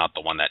that's not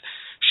the one that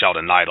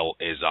Sheldon Neidl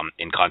is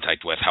in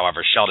contact with.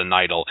 However, Sheldon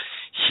Neidl,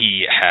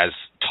 he has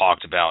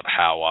talked about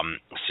how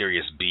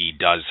Sirius B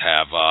does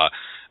have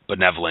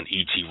benevolent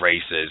ET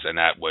races, and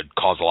that would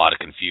cause a lot of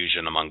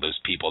confusion among those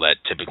people that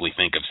typically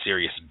think of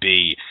Sirius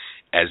B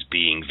as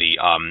being the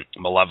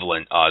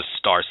malevolent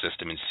star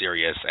system in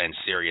Sirius, and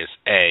Sirius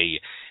A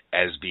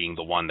as being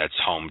the one that's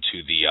home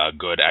to the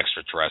good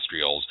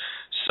extraterrestrials.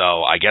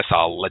 So I guess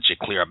I'll let you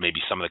clear up maybe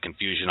some of the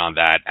confusion on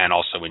that, and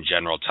also in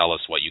general tell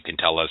us what you can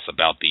tell us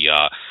about the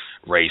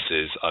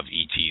races of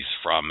ETs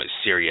from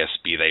Sirius,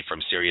 be they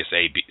from Sirius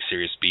A,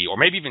 Sirius B, or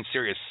maybe even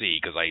Sirius C,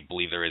 because I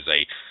believe there is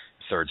a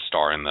third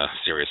star in the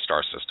Sirius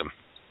star system.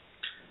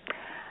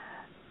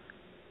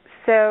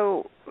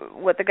 So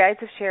what the guides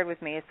have shared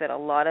with me is that a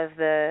lot of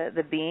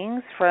the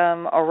beings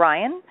from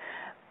Orion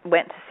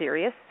went to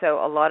Sirius.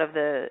 So a lot of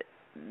the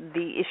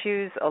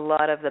issues, a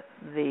lot of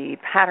the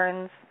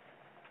patterns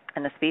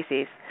and the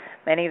species,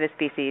 many of the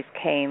species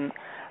came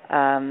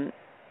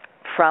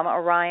from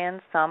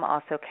Orion. Some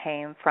also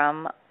came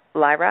from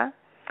Lyra,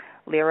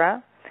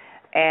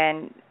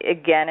 and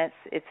again,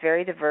 it's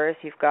very diverse.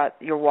 You've got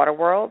your water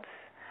worlds.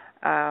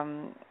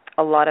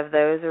 A lot of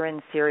those are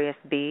in Sirius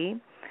B,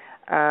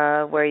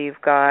 where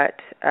you've got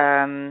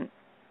the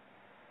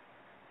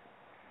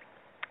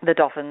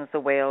dolphins, the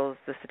whales,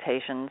 the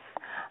cetaceans,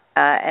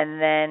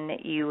 and then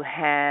you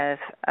have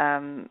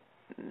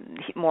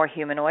more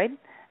humanoid.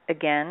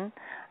 Again,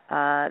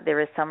 there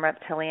is some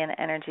reptilian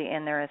energy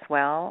in there as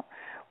well.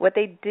 What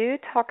they do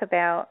talk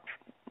about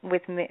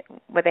with me,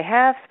 what they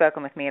have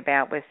spoken with me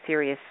about with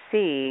Sirius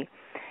C,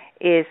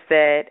 is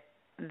that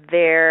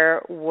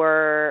there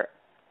were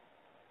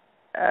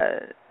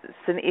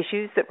some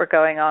issues that were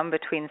going on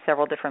between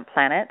several different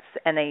planets,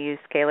 and they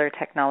used scalar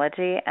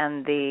technology,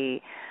 and the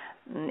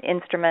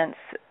instruments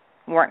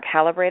weren't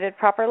calibrated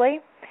properly,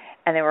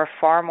 and they were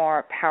far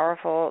more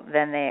powerful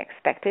than they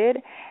expected,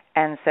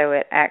 and so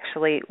it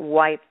actually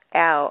wiped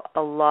out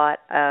a lot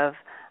of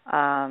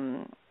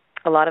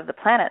the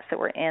planets that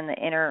were in the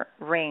inner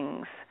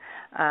rings,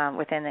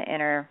 within the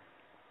inner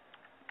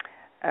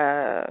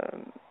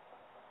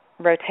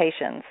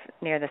rotations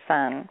near the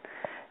sun.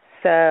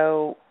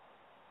 So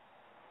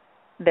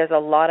there's a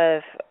lot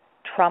of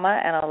trauma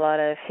and a lot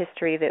of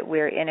history that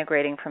we're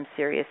integrating from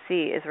Sirius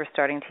C as we're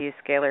starting to use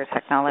scalar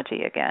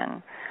technology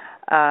again.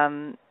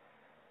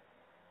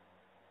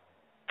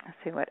 Let's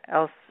see what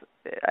else.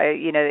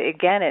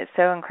 Again, it's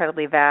so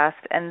incredibly vast,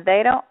 and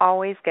they don't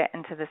always get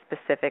into the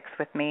specifics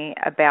with me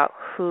about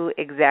who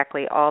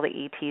exactly all the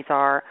ETs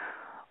are,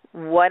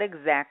 what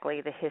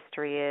exactly the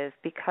history is,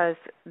 because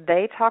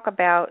they talk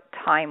about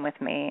time with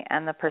me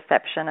and the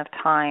perception of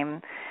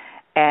time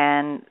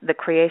and the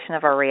creation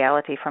of our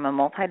reality from a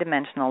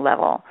multidimensional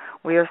level.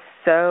 We are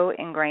so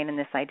ingrained in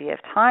this idea of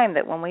time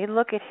that when we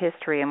look at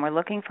history and we're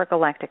looking for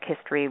galactic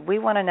history, we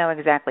want to know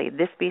exactly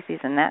this species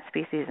and that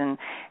species and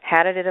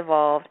how did it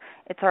evolve.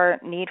 It's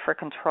our need for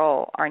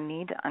control, our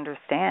need to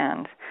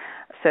understand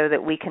so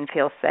that we can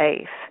feel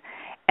safe.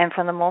 And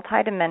from the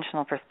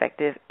multidimensional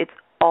perspective, it's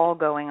all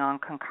going on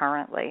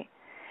concurrently.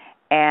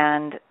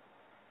 And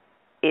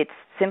it's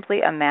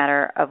simply a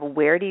matter of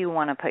where do you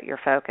want to put your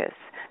focus,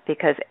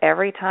 because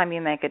every time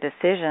you make a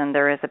decision,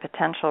 there is a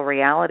potential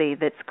reality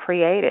that's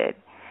created,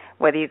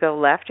 whether you go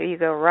left or you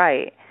go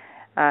right.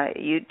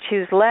 You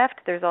choose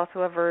left, there's also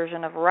a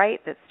version of right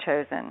that's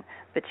chosen,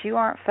 but you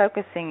aren't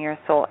focusing your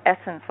soul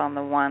essence on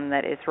the one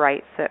that is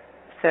right.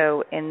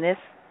 So in this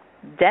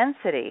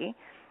density,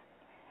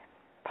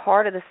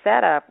 part of the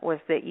setup was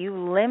that you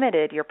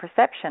limited your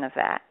perception of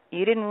that.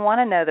 You didn't want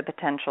to know the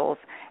potentials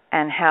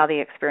and how the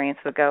experience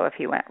would go if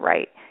you went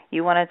right.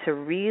 You wanted to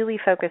really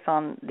focus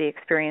on the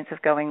experience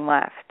of going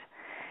left.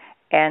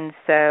 And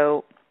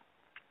so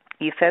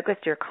you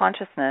focused your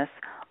consciousness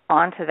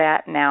onto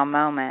that now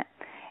moment.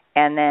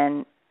 And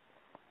then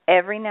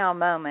every now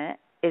moment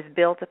is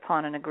built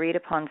upon an agreed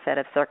upon set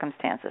of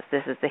circumstances.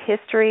 This is the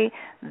history,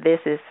 this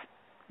is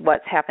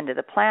what's happened to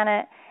the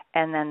planet,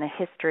 and then the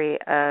history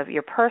of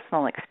your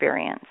personal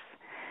experience.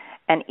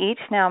 And each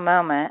now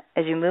moment,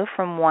 as you move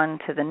from one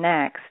to the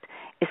next,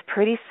 is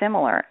pretty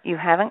similar. You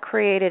haven't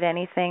created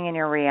anything in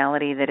your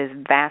reality that is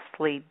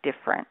vastly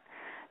different.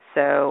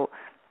 So,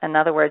 in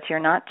other words, you're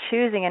not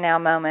choosing a now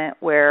moment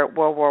where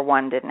World War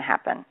I didn't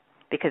happen,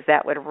 because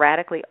that would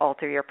radically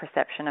alter your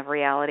perception of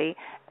reality,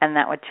 and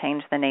that would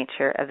change the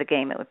nature of the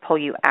game. It would pull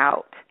you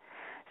out.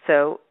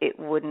 So it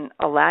wouldn't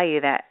allow you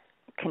that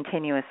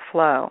continuous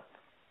flow.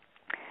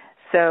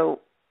 So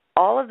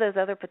all of those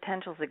other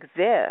potentials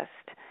exist,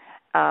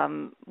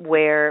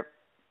 where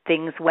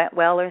things went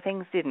well or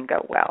things didn't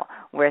go well,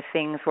 where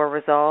things were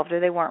resolved or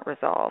they weren't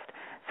resolved.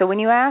 So when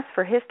you ask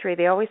for history,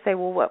 they always say,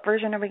 well, what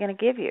version are we going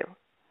to give you?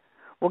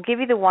 We'll give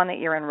you the one that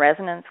you're in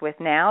resonance with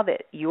now,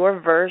 that your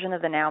version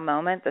of the now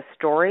moment, the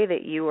story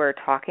that you are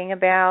talking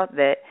about,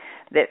 that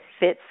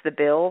fits the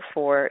bill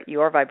for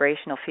your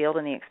vibrational field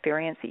and the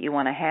experience that you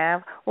want to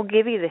have. We'll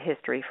give you the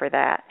history for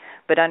that.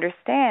 But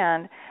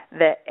understand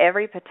that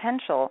every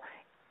potential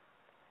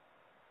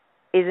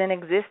is in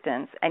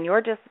existence, and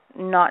you're just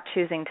not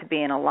choosing to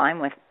be in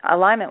alignment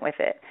with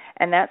it.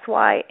 And that's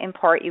why, in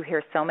part, you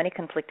hear so many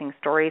conflicting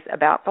stories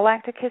about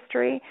galactic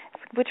history.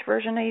 Which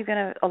version are you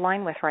going to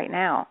align with right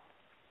now?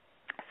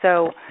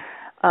 So,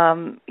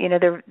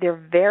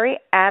 they're very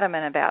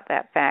adamant about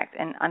that fact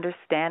and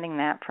understanding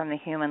that from the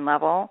human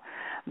level,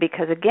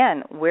 because,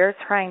 again, we're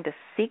trying to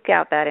seek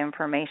out that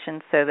information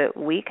so that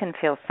we can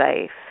feel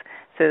safe,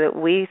 so that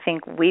we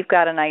think we've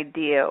got an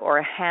idea or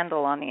a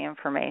handle on the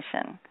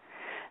information.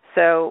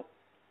 So,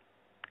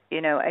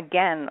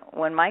 again,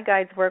 when my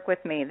guides work with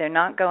me, they're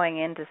not going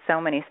into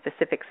so many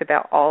specifics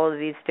about all of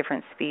these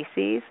different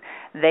species.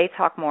 They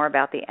talk more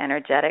about the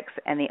energetics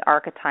and the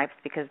archetypes,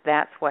 because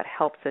that's what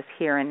helps us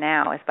here and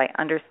now, is by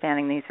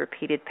understanding these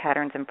repeated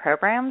patterns and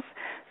programs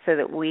so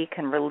that we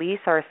can release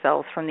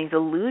ourselves from these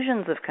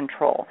illusions of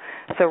control.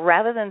 So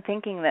rather than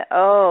thinking that,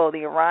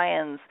 the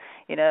Orions,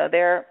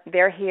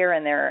 they're here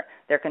and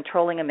they're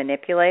controlling and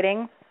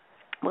manipulating,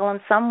 well, in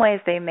some ways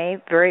they may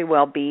very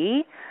well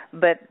be,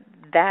 but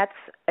that's,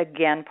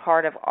 again,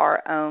 part of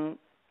our own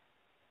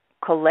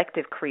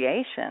collective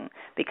creation,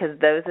 because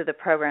those are the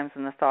programs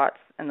and the thoughts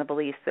and the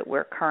beliefs that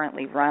we're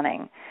currently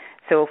running.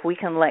 So if we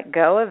can let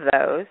go of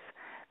those,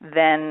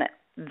 then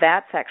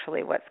that's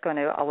actually what's going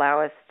to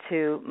allow us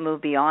to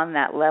move beyond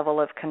that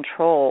level of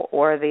control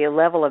or the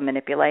level of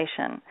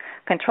manipulation.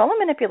 Control and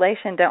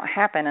manipulation don't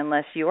happen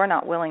unless you are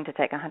not willing to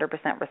take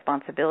 100%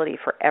 responsibility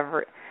for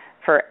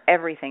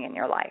everything in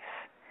your life.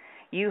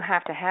 You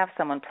have to have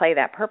someone play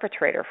that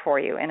perpetrator for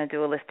you in a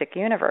dualistic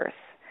universe.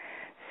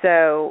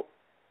 So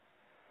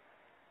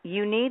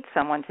you need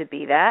someone to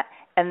be that,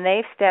 and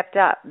they've stepped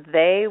up.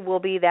 They will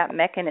be that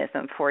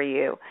mechanism for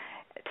you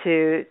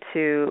to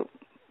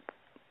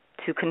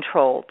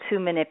control, to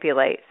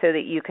manipulate, so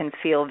that you can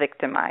feel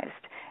victimized.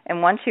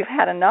 And once you've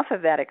had enough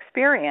of that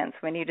experience,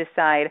 when you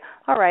decide,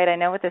 all right, I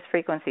know what this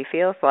frequency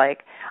feels like,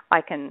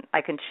 I can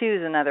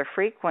choose another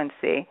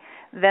frequency,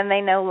 then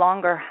they no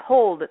longer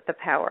hold the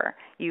power.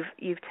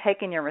 You've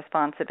taken your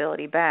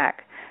responsibility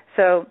back.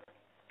 So,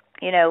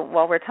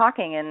 while we're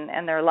talking,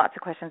 and there are lots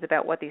of questions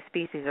about what these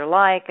species are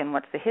like and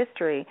what's the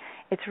history,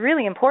 it's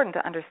really important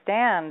to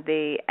understand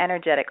the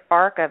energetic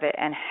arc of it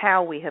and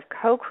how we have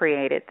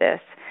co-created this.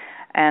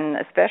 And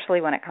especially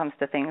when it comes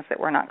to things that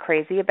we're not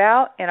crazy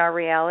about in our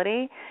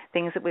reality,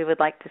 things that we would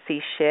like to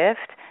see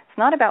shift. It's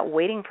not about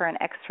waiting for an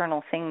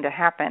external thing to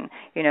happen.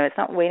 It's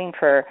not waiting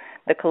for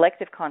the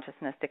collective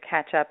consciousness to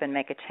catch up and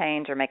make a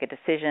change or make a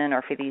decision,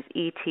 or for these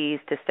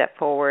ETs to step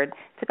forward.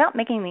 It's about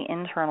making the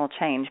internal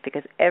change,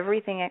 because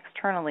everything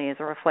externally is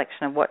a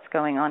reflection of what's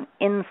going on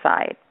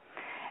inside.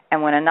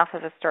 And when enough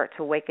of us start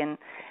to awaken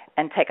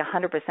and take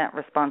 100%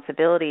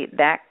 responsibility,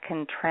 that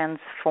can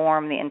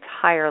transform the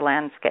entire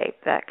landscape.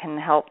 That can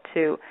help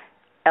to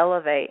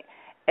elevate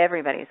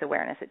everybody's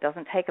awareness. It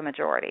doesn't take a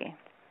majority.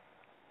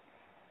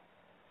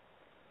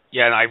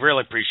 Yeah, and I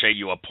really appreciate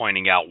you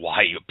pointing out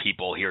why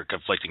people hear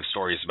conflicting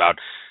stories about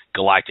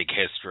galactic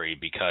history,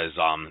 because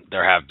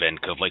there have been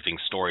conflicting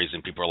stories,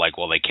 and people are like,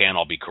 well, they can't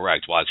all be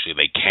correct. Well, actually,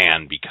 they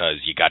can, because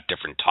you got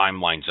different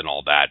timelines and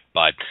all that.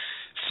 But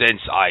since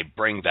I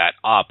bring that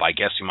up, I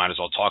guess we might as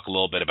well talk a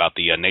little bit about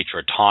the nature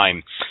of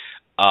time.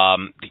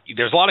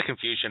 There's a lot of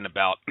confusion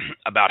about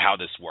how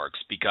this works,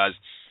 because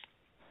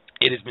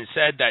it has been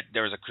said that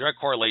there is a direct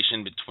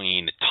correlation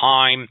between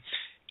time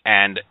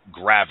and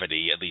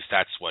gravity. At least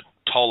that's what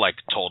Tolek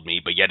told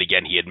me, but yet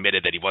again, he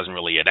admitted that he wasn't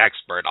really an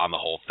expert on the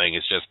whole thing.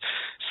 It's just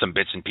some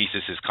bits and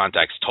pieces his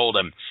contacts told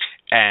him.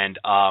 And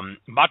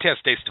Matias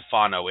de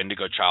Stefano,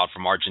 Indigo Child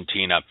from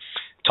Argentina,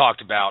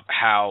 talked about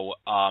how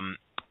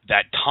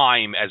that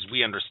time, as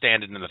we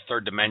understand it in the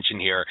third dimension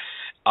here,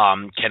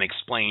 can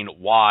explain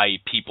why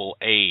people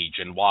age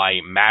and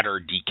why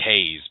matter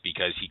decays,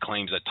 because he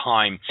claims that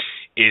time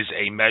is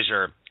a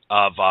measure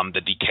of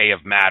the decay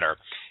of matter.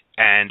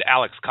 And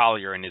Alex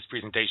Collier, in his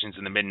presentations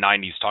in the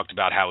mid-'90s, talked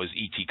about how his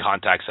ET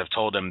contacts have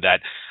told him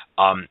that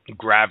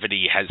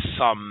gravity has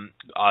some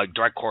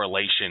direct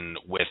correlation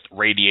with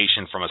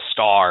radiation from a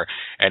star.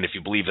 And if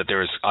you believe that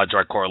there is a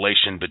direct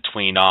correlation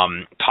between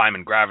time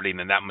and gravity,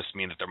 then that must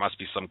mean that there must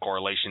be some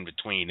correlation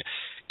between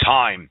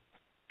time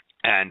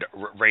and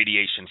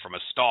radiation from a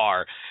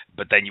star.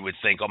 But then you would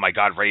think, oh my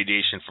God,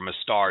 radiation from a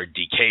star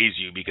decays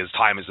you, because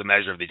time is a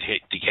measure of the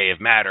decay of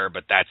matter.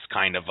 But that's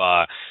kind of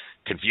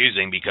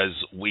confusing, because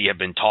we have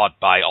been taught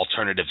by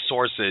alternative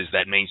sources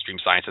that mainstream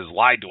science has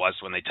lied to us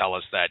when they tell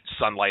us that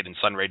sunlight and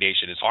sun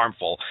radiation is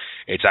harmful.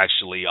 It's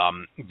actually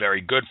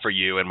very good for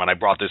you. And when I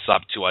brought this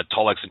up to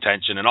Tolek's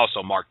attention, and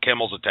also Mark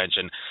Kimmel's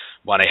attention,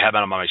 when I had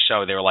them on my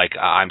show, they were like,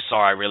 I'm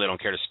sorry, I really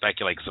don't care to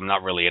speculate, because I'm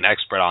not really an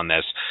expert on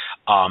this.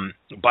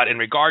 But in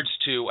regards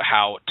to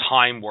how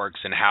time works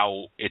and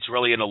how it's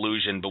really an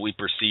illusion, but we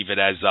perceive it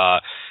as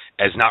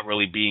not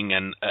really being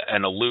an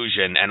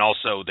illusion. And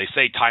also, they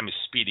say time is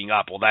speeding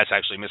up. Well, that's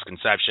actually a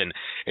misconception.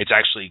 It's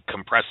actually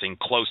compressing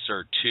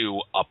closer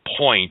to a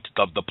point,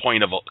 the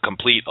point of a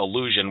complete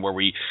illusion, where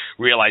we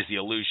realize the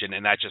illusion,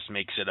 and that just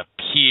makes it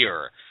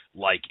appear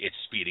like it's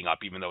speeding up,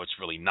 even though it's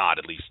really not.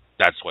 At least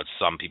that's what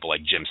some people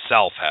like Jim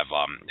Self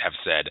have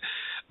said.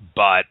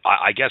 But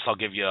I guess I'll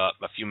give you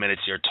a few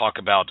minutes here to talk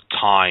about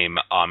time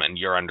and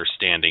your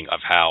understanding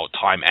of how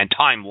time and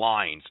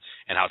timelines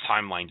and how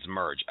timelines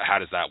merge. How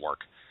does that work?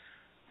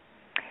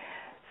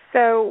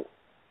 So,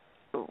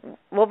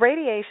 well,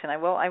 radiation. I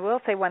will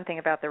say one thing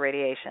about the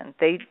radiation.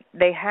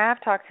 They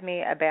have talked to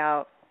me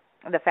about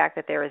the fact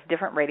that there is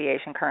different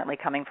radiation currently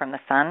coming from the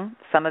sun.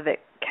 Some of it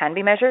can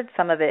be measured,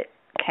 some of it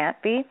can't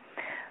be.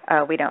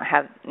 We don't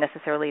have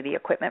necessarily the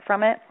equipment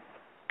from it.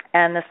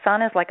 And the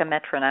sun is like a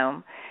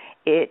metronome.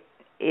 It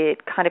it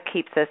kind of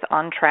keeps us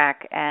on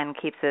track and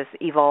keeps us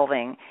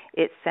evolving.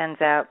 It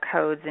sends out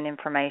codes and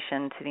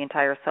information to the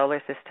entire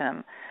solar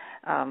system,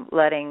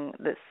 letting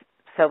the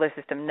solar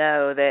system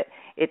know that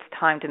it's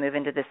time to move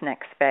into this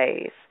next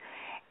phase.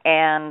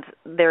 And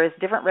there is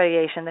different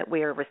radiation that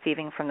we are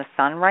receiving from the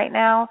sun right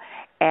now,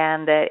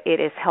 and that it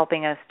is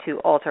helping us to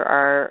alter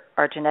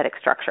our genetic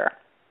structure.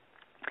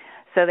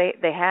 So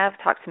they have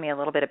talked to me a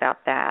little bit about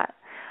that.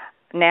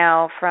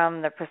 Now,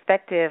 from the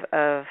perspective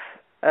of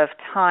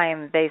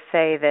time, they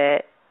say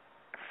that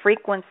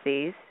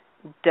frequencies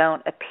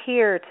don't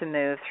appear to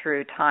move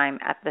through time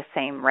at the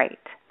same rate.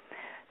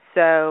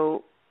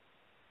 So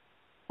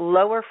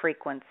lower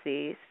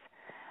frequencies,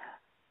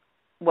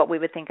 what we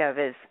would think of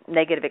as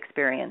negative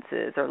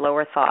experiences or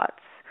lower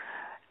thoughts,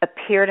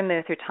 appear to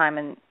move through time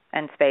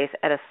and space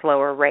at a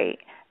slower rate,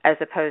 as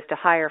opposed to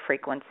higher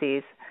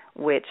frequencies,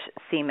 which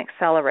seem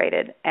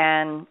accelerated.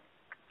 And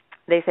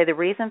they say the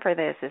reason for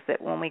this is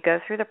that when we go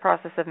through the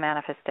process of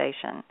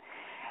manifestation,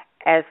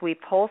 as we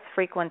pulse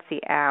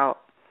frequency out,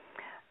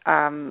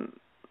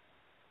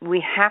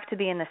 we have to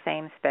be in the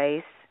same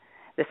space,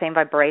 the same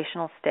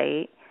vibrational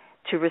state,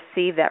 to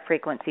receive that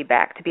frequency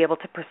back, to be able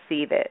to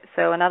perceive it.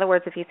 So in other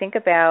words, if you think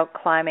about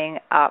climbing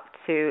up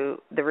to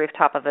the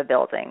rooftop of a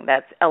building,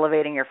 that's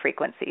elevating your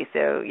frequency.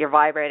 So you're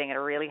vibrating at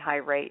a really high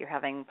rate, you're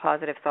having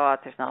positive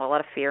thoughts, there's not a lot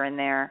of fear in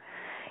there.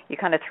 You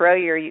kind of throw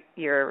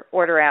your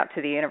order out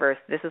to the universe,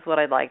 this is what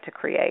I'd like to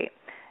create.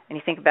 And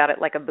you think about it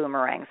like a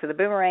boomerang. So the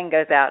boomerang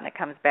goes out and it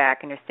comes back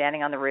and you're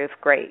standing on the roof,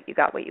 great, you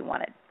got what you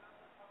wanted.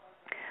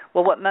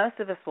 Well, what most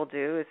of us will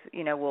do is,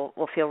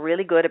 we'll feel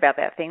really good about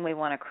that thing we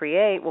want to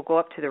create. We'll go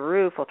up to the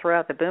roof, we'll throw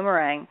out the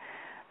boomerang,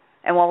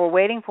 and while we're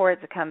waiting for it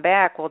to come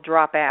back, we'll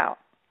drop out.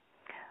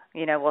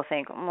 We'll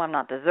think, I'm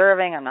not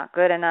deserving, I'm not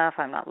good enough,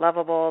 I'm not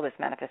lovable, this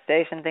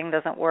manifestation thing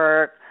doesn't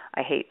work,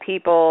 I hate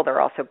people,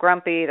 they're also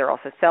grumpy, they're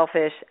also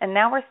selfish. And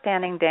now we're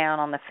standing down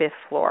on the 5th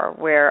floor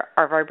where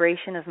our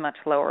vibration is much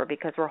lower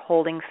because we're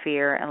holding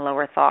fear and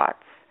lower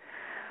thoughts.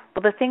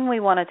 Well, the thing we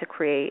wanted to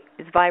create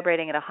is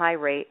vibrating at a high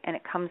rate, and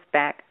it comes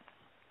back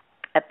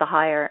at the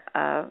higher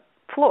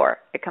floor.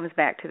 It comes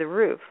back to the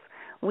roof.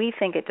 We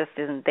think it just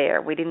isn't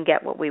there. We didn't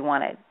get what we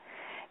wanted.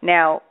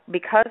 Now,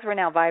 because we're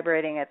now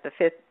vibrating at the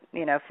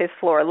 5th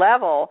floor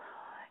level,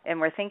 and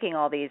we're thinking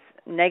all these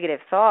negative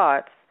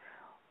thoughts,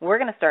 we're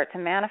going to start to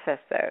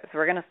manifest those.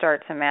 We're going to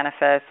start to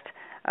manifest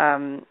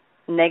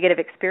negative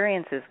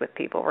experiences with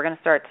people. We're going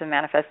to start to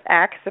manifest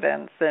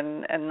accidents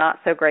and not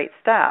so great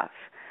stuff.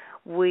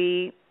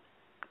 We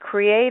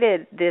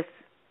created this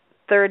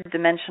third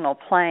dimensional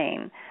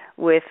plane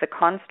with the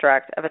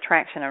construct of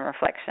attraction and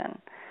reflection.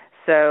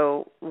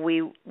 So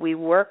we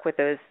work with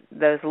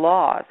those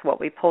laws. What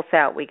we pulse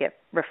out, we get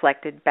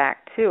reflected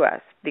back to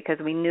us, because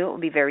we knew it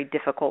would be very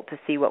difficult to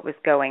see what was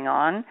going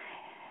on,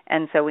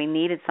 and so we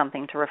needed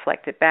something to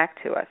reflect it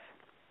back to us.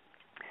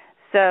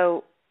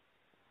 So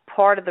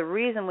part of the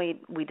reason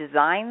we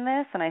designed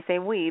this, and I say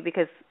we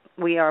because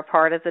we are a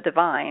part of the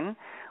divine,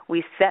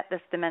 we set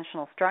this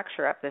dimensional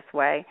structure up this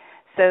way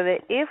so that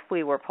if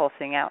we were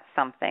pulsing out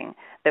something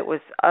that was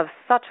of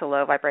such a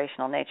low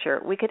vibrational nature,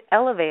 we could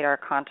elevate our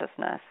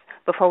consciousness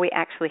before we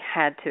actually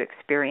had to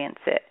experience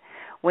it.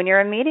 When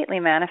you're immediately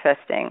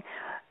manifesting,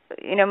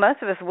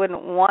 most of us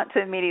wouldn't want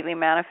to immediately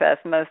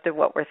manifest most of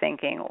what we're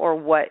thinking or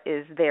what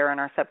is there in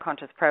our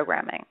subconscious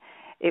programming.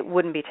 It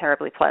wouldn't be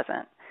terribly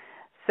pleasant.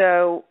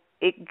 So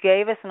it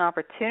gave us an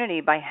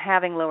opportunity, by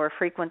having lower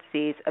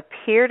frequencies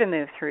appear to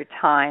move through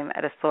time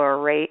at a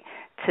slower rate,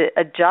 to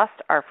adjust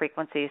our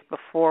frequencies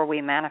before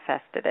we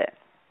manifested it.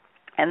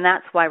 And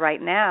that's why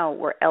right now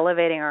we're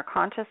elevating our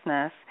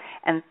consciousness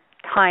and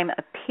time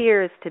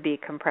appears to be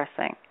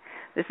compressing.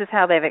 This is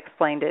how they've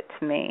explained it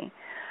to me.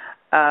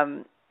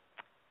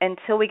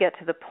 Until we get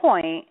to the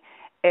point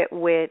at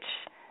which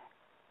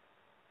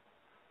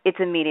it's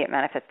immediate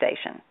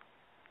manifestation.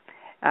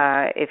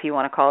 If you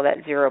want to call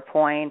that 0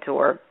 point,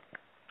 or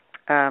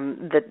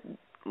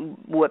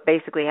what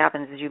basically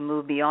happens is you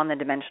move beyond the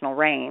dimensional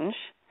range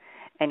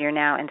and you're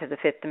now into the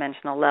 5th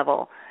dimensional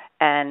level,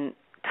 and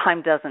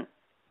time doesn't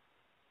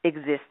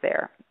exist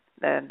there.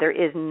 There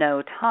is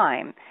no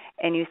time,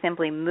 and you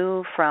simply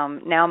move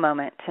from now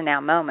moment to now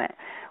moment.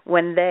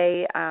 When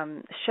they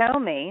show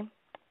me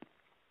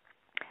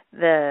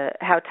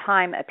how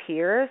time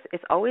appears,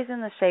 it's always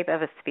in the shape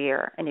of a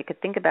sphere, and you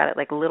could think about it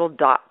like little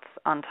dots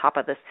on top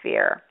of the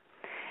sphere,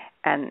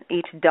 and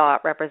each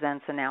dot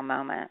represents a now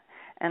moment.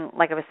 And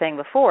like I was saying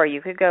before,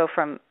 you could go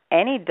from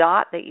any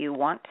dot that you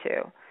want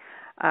to,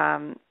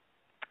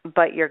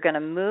 but you're going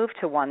to move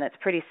to one that's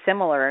pretty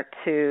similar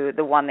to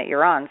the one that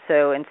you're on.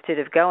 So instead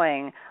of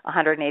going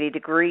 180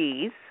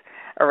 degrees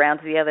around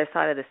to the other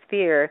side of the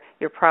sphere,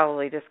 you're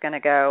probably just going to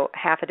go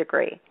half a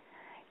degree.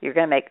 You're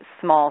going to make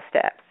small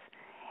steps.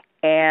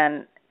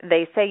 And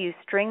they say you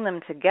string them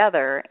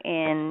together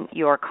in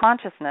your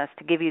consciousness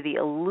to give you the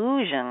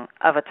illusion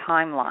of a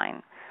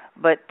timeline.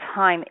 But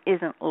time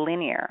isn't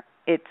linear.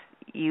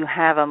 You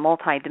have a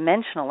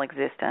multidimensional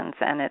existence,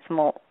 and it's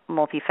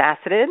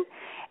multifaceted,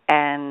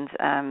 and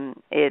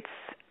it's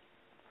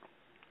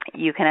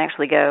you can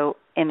actually go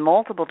in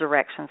multiple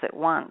directions at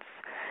once.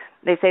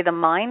 They say the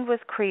mind was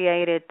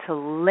created to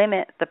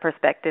limit the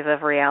perspective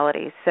of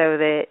reality so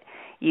that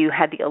you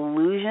had the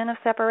illusion of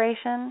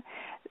separation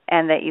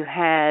and that you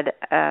had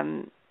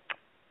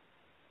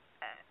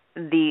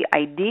the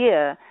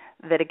idea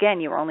that,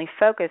 again, you were only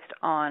focused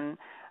on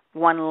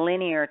one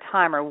linear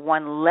time or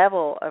one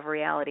level of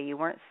reality. You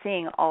weren't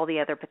seeing all the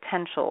other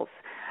potentials.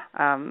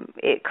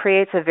 It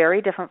creates a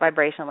very different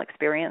vibrational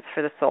experience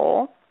for the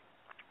soul,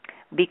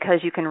 because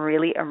you can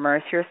really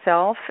immerse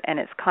yourself, and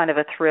it's kind of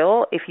a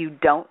thrill. If you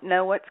don't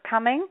know what's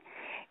coming,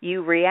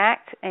 you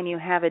react and you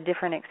have a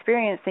different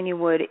experience than you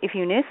would if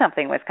you knew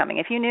something was coming.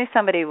 If you knew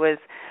somebody was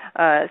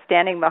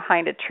standing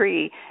behind a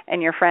tree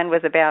and your friend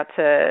was about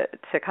to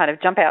kind of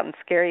jump out and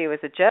scare you as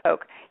a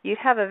joke, you'd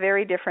have a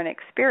very different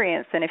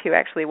experience than if you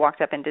actually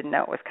walked up and didn't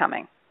know it was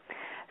coming.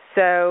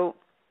 So,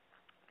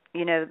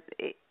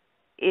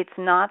 it's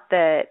not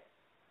that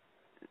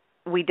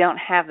we don't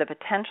have the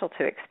potential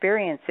to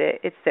experience it,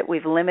 it's that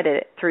we've limited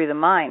it through the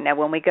mind. Now,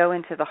 when we go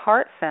into the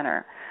heart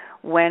center,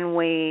 when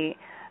we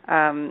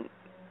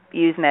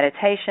use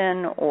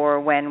meditation, or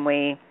when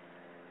we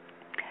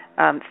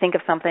think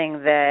of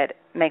something that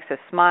makes us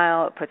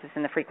smile, it puts us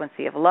in the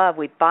frequency of love,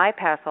 we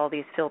bypass all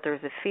these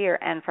filters of fear,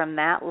 and from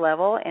that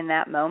level, in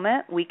that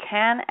moment, we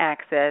can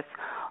access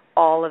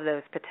all of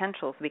those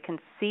potentials. We can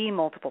see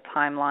multiple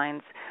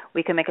timelines.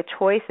 We can make a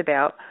choice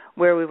about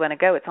where we want to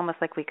go. It's almost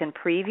like we can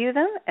preview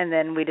them, and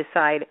then we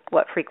decide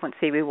what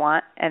frequency we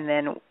want, and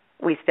then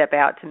we step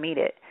out to meet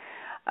it.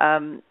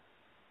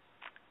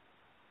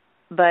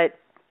 But,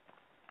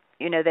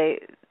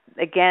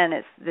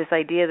 it's this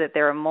idea that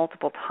there are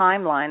multiple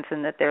timelines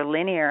and that they're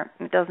linear.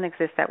 It doesn't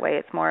exist that way.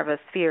 It's more of a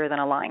sphere than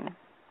a line.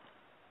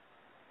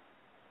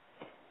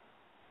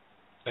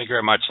 Thank you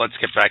very much. Let's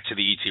get back to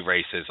the ET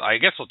races. I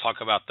guess we'll talk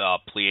about the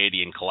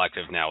Pleiadian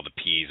collective now, the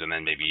Ps, and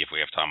then maybe if we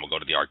have time, we'll go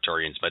to the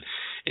Arcturians. But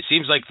it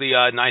seems like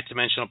the ninth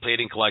dimensional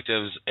Pleiadian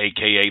collectives,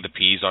 a.k.a. the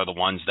Ps, are the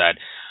ones that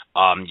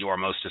you are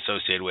most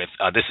associated with.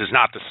 This is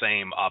not the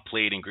same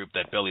Pleiadian group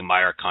that Billy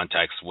Meyer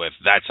contacts with.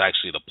 That's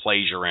actually the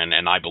Pleiadian,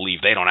 and I believe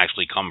they don't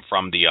actually come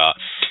from the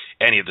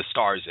any of the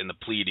stars in the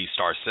Pleiades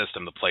star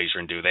system. The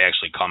Pleiadian do. They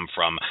actually come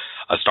from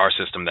a star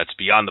system that's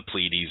beyond the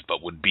Pleiades,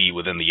 but would be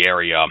within the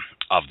area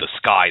of the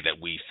sky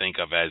that we think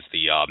of as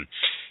the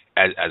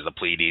as the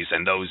Pleiades,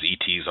 and those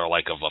ETs are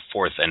like of a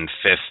fourth and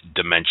fifth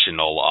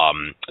dimensional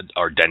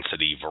or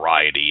density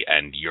variety,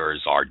 and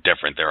yours are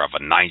different. They're of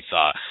a ninth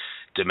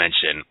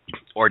dimension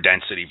or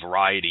density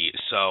variety.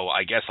 So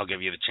I guess I'll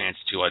give you the chance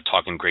to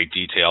talk in great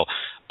detail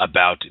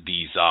about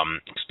these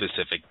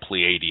specific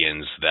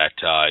Pleiadians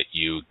that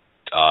you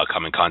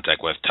come in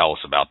contact with. Tell us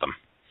about them.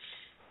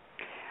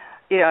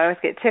 I always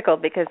get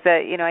tickled because,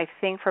 I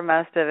think for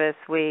most of us,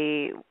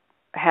 we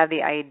have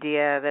the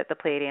idea that the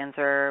Pleiadians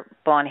are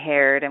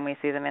blonde-haired and we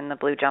see them in the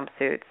blue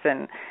jumpsuits,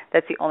 and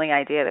that's the only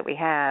idea that we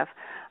have.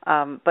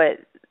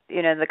 But,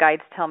 the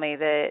guides tell me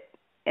that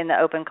in the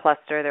open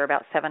cluster, there are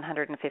about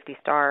 750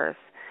 stars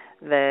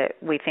that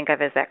we think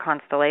of as that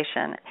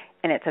constellation,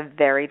 and it's a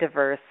very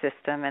diverse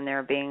system, and there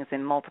are beings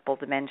in multiple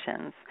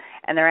dimensions.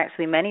 And there are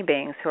actually many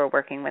beings who are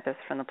working with us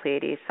from the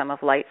Pleiades, some of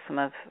light, some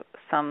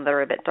that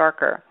are a bit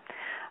darker.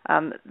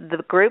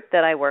 The group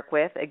that I work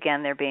with,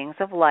 again, they're beings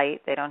of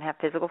light. They don't have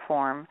physical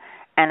form,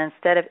 and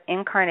instead of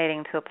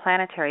incarnating to a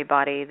planetary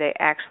body, they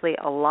actually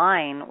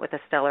align with a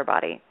stellar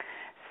body.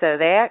 So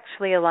they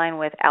actually align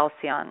with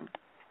Alcyon,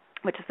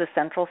 which is the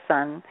central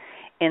sun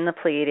in the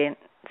Pleiadian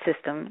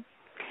system.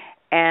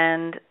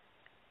 And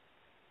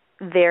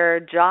their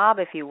job,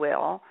 if you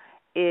will,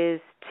 is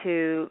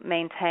to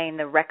maintain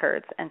the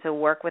records and to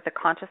work with the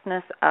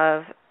consciousness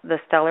of the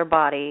stellar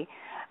body,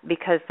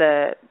 because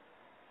the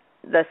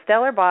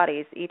stellar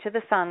bodies, each of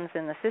the suns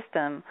in the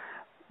system,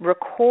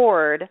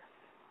 record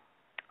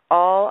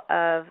all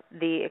of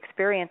the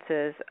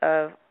experiences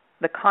of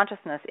the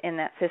consciousness in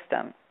that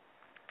system.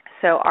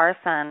 So our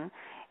sun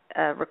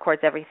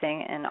records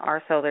everything in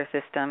our solar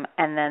system,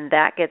 and then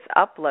that gets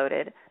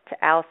uploaded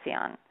to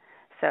Alcyon.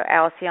 So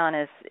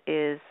Alcyon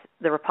is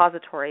the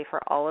repository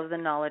for all of the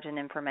knowledge and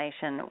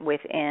information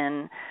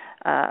within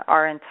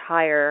our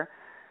entire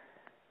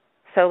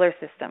solar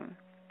system,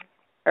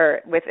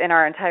 or within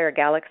our entire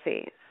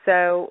galaxy.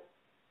 So,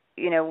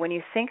 when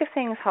you think of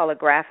things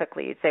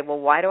holographically, you'd say, well,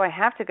 why do I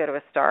have to go to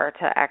a star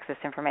to access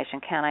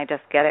information? Can't I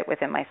just get it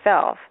within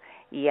myself?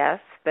 Yes,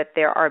 but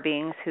there are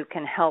beings who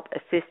can help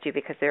assist you,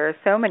 because there are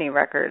so many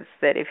records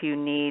that if you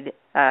need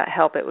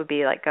help, it would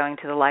be like going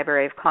to the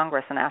Library of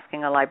Congress and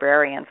asking a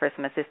librarian for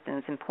some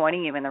assistance and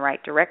pointing you in the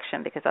right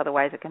direction, because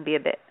otherwise it can be a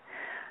bit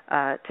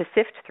to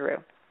sift through.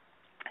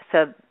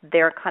 So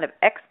they're kind of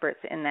experts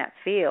in that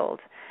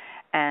field,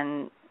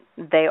 and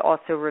they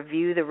also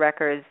review the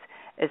records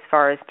as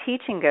far as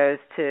teaching goes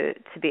to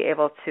be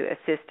able to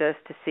assist us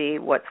to see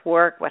what's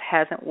worked, what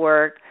hasn't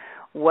worked,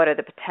 what are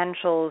the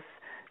potentials.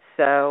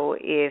 So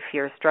if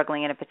you're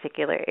struggling in a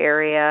particular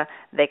area,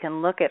 they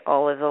can look at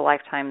all of the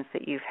lifetimes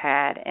that you've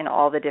had in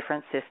all the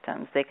different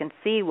systems. They can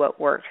see what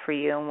worked for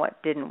you and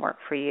what didn't work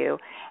for you.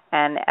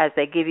 And as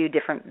they give you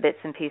different bits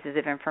and pieces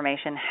of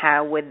information,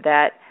 how would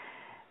that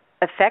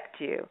affect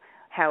you?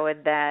 How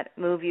would that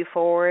move you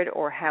forward,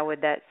 or how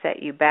would that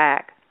set you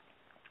back?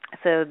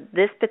 So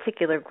this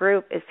particular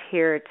group is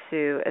here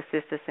to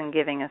assist us in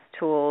giving us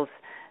tools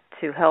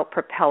to help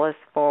propel us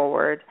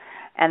forward.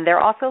 And they're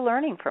also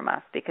learning from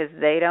us because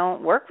they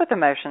don't work with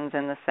emotions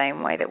in the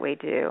same way that we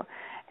do.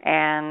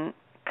 And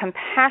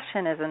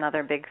compassion is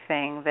another big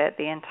thing that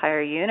the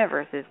entire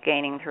universe is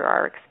gaining through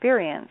our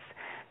experience,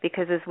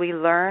 because as we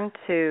learn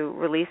to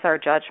release our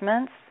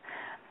judgments,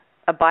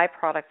 a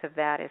byproduct of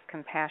that is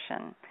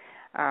compassion.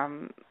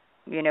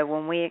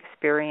 When we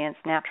experience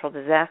natural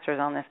disasters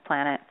on this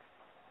planet,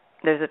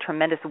 there's a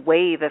tremendous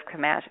wave of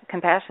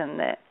compassion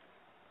that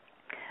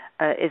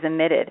is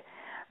emitted.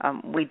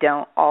 We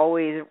don't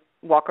always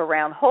walk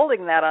around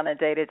holding that on a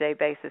day-to-day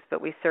basis,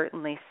 but we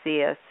certainly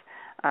see us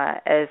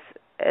as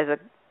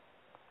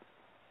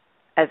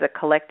a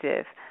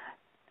collective,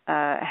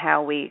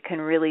 how we can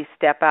really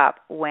step up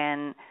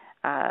when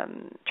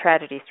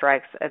tragedy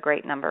strikes a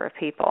great number of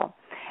people.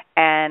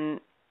 And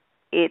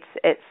it's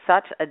at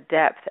such a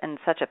depth and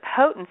such a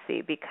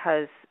potency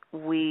because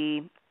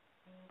we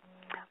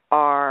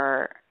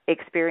are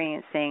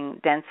experiencing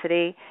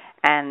density,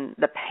 and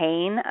the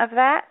pain of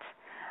that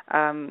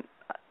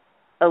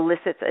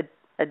elicits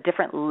a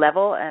different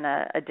level and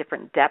a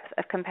different depth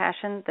of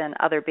compassion than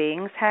other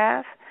beings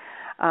have.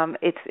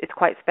 It's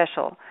quite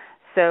special.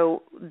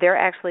 So they're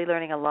actually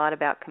learning a lot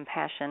about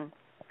compassion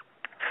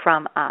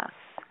from us.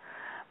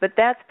 But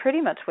that's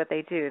pretty much what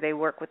they do. They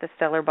work with the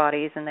stellar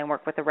bodies, and they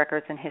work with the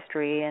records and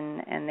history,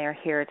 and they're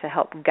here to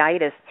help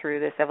guide us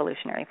through this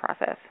evolutionary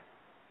process.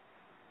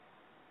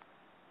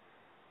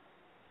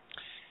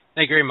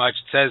 Thank you very much.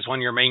 It says one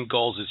of your main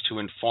goals is to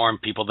inform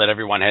people that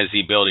everyone has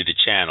the ability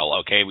to channel.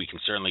 Okay, we can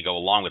certainly go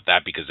along with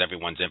that because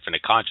everyone's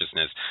infinite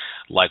consciousness.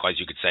 Likewise,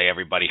 you could say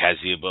everybody has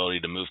the ability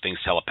to move things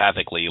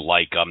telepathically,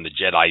 like the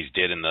Jedis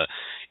did in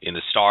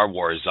the Star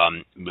Wars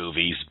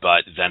movies.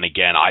 But then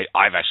again,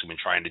 I've actually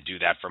been trying to do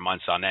that for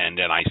months on end,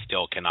 and I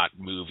still cannot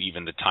move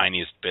even the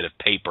tiniest bit of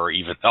paper,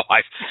 even though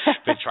I've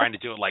been trying to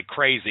do it like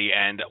crazy.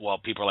 And, well,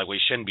 people are like, well,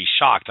 you shouldn't be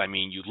shocked. I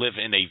mean, you live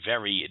in a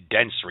very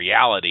dense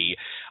reality.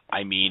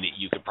 I mean,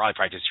 you could probably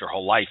practice your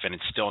whole life and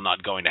it's still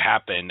not going to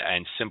happen.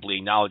 And simply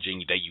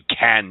acknowledging that you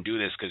can do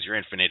this because you're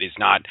infinite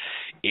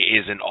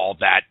isn't all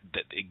that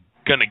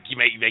gonna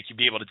make you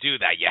be able to do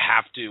that. You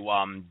have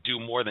to do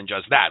more than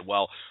just that.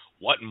 Well,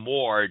 what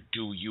more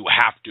do you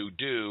have to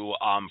do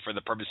for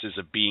the purposes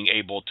of being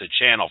able to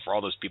channel? For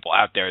all those people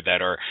out there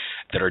that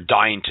are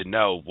dying to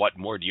know, what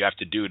more do you have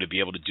to do to be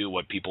able to do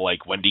what people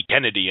like Wendy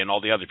Kennedy and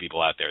all the other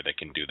people out there that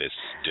can do this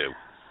do?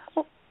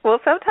 Well,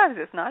 sometimes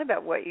it's not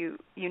about what you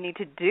need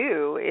to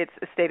do. It's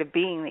a state of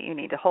being that you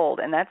need to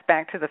hold, and that's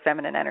back to the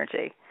feminine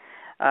energy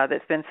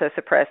that's been so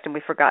suppressed, and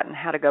we've forgotten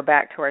how to go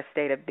back to our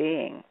state of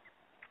being.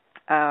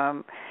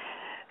 And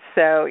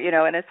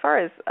as far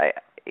as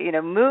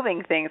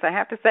moving things, I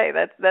have to say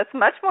that's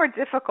much more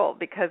difficult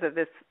because of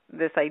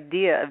this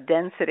idea of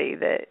density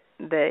that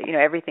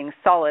everything's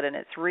solid and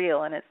it's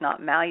real and it's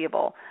not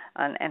malleable,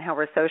 and how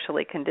we're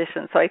socially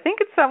conditioned. So I think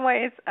in some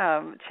ways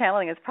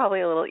channeling is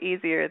probably a little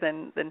easier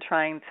than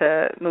trying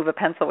to move a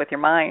pencil with your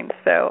mind.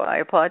 So I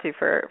applaud you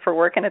for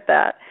working at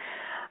that.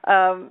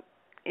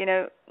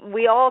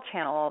 We all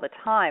channel all the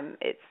time.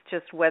 It's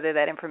just whether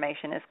that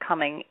information is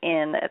coming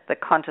in at the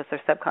conscious or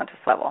subconscious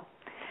level.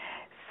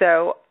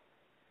 So,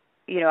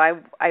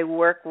 I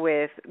work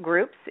with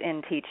groups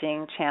in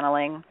teaching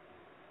channeling,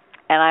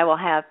 and I will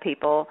have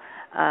people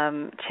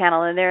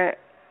channel in there,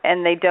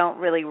 and they don't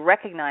really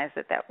recognize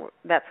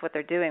that's what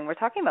they're doing. We're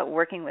talking about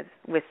working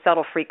with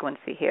subtle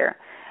frequency here.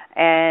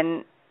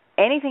 And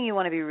anything you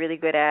want to be really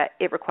good at,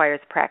 it requires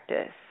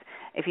practice.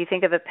 If you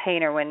think of a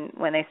painter,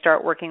 when they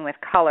start working with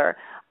color,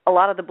 a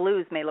lot of the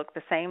blues may look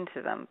the same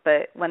to them,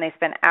 but when they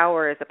spend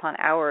hours upon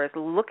hours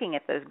looking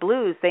at those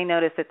blues, they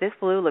notice that this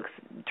blue looks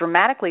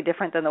dramatically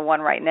different than the one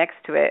right next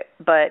to it.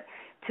 But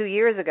 2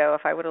 years ago,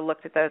 if I would have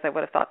looked at those, I would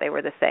have thought they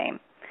were the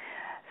same.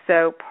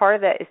 So part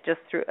of that is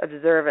just through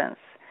observance.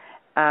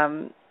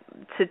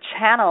 To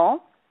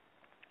channel,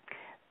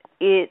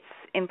 it's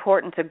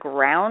important to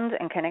ground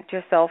and connect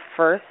yourself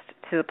first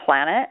to the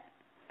planet.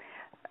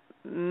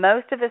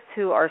 Most of us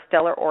who are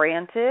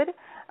stellar-oriented,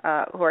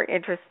 who are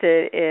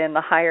interested in the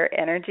higher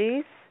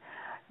energies,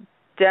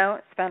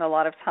 don't spend a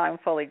lot of time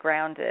fully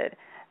grounded.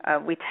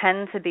 We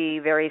tend to be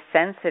very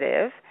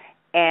sensitive,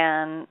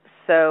 and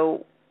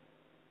so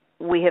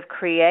we have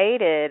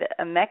created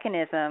a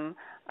mechanism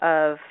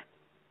of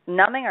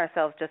numbing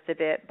ourselves just a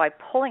bit by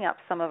pulling up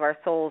some of our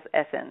soul's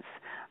essence.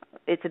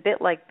 It's a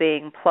bit like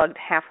being plugged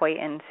halfway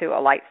into a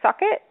light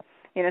socket.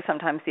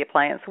 Sometimes the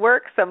appliance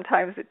works,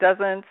 sometimes it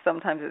doesn't,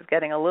 sometimes it's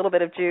getting a little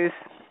bit of juice.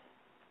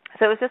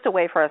 So it's just a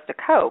way for us to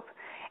cope,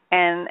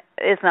 and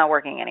it's not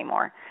working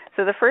anymore.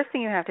 So the first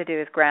thing you have to do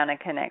is ground and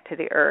connect to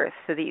the earth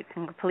so that you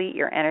can complete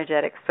your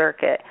energetic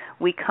circuit.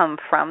 We come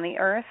from the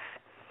earth.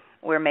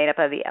 We're made up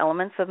of the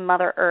elements of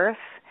Mother Earth,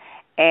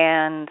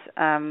 and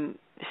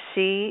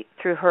she,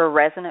 through her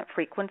resonant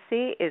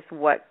frequency, is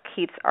what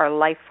keeps our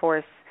life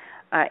force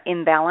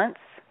in balance.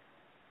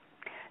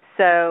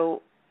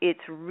 So it's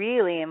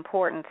really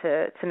important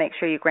to make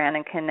sure you ground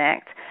and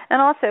connect.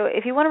 And also,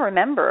 if you want to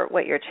remember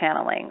what you're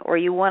channeling, or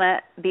you want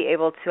to be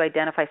able to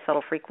identify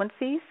subtle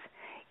frequencies,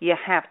 you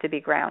have to be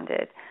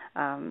grounded.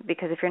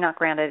 Because if you're not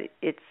grounded,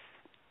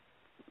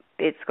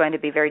 it's going to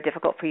be very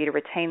difficult for you to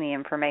retain the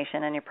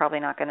information, and you're probably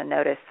not going to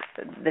notice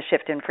the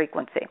shift in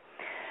frequency.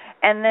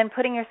 And then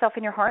putting yourself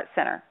in your heart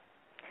center.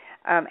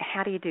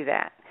 How do you do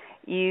that?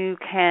 You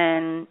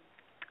can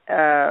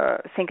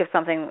think of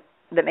something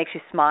that makes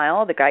you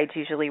smile. The guides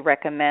usually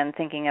recommend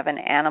thinking of an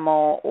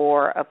animal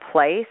or a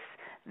place.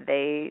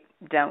 They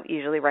don't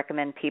usually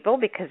recommend people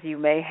because you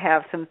may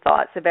have some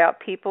thoughts about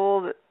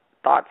people,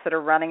 thoughts that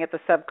are running at the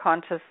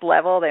subconscious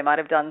level. They might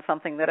have done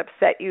something that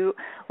upset you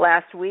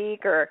last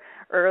week or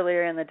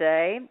earlier in the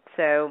day.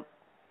 So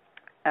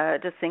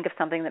just think of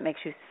something that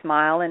makes you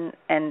smile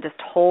and just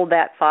hold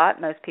that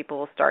thought. Most people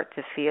will start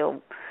to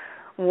feel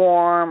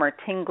warm or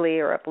tingly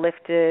or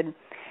uplifted.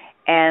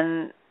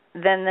 And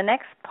then the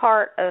next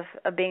part of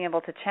being able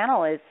to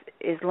channel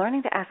is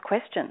learning to ask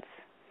questions,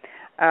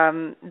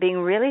 being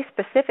really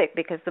specific,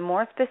 because the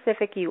more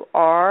specific you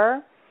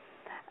are,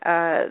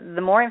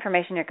 the more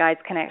information your guides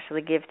can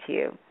actually give to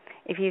you.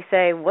 If you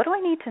say, what do I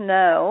need to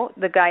know?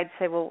 The guides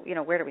say, well,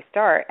 where do we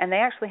start? And they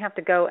actually have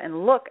to go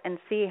and look and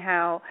see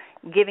how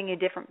giving you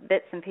different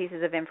bits and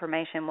pieces of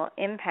information will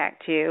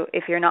impact you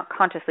if you're not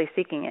consciously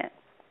seeking it.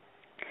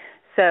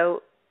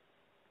 So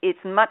it's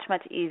much,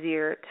 much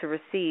easier to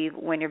receive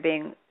when you're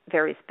being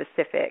very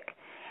specific.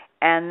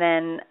 And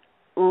then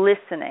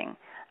listening,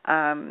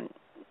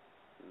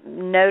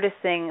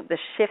 noticing the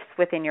shifts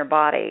within your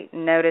body,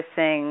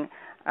 noticing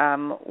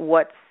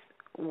what's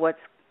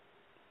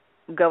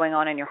going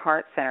on in your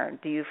heart center.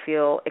 Do you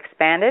feel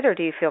expanded or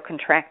do you feel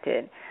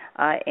contracted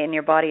in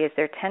your body? Is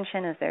there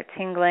tension? Is there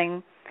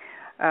tingling?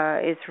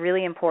 It's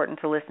really important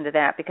to listen to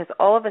that, because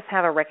all of us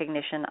have a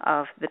recognition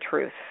of the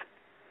truth.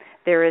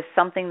 There is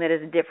something that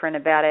is different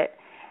about it.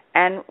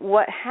 And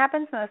what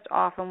happens most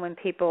often when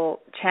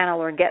people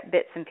channel or get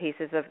bits and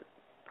pieces of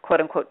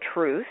quote-unquote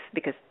truth,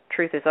 because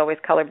truth is always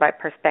colored by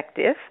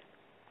perspective,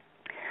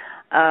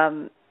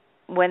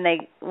 when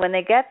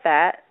they get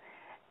that,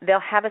 they'll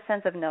have a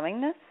sense of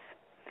knowingness,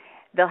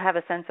 they'll have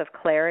a sense of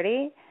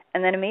clarity,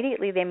 and then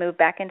immediately they move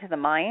back into the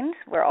mind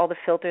where all the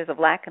filters of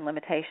lack and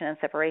limitation and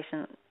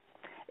separation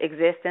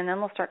exist, and then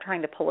they'll start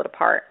trying to pull it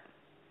apart.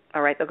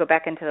 All right, they'll go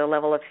back into the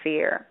level of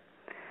fear.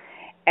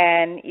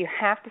 And you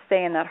have to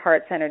stay in that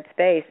heart-centered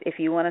space if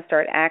you want to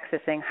start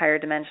accessing higher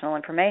dimensional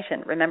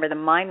information. Remember, the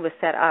mind was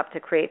set up to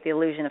create the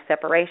illusion of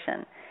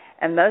separation.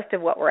 And most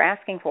of what we're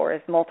asking for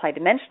is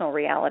multidimensional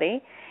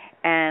reality,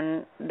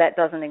 and that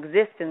doesn't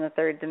exist in the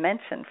third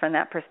dimension from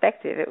that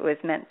perspective. It was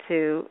meant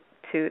to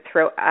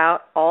throw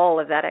out all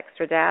of that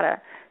extra data.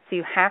 So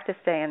you have to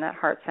stay in that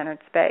heart-centered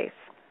space.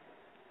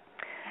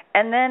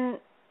 And then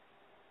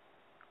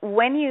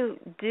when you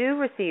do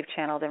receive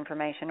channeled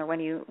information, or when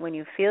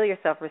you feel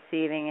yourself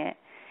receiving it,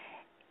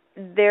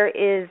 there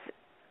is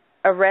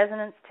a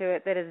resonance to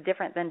it that is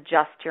different than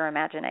just your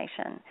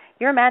imagination.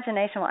 Your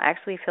imagination will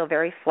actually feel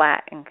very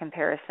flat in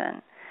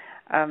comparison.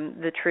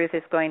 The truth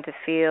is going to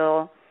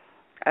feel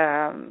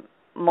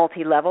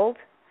multi-leveled.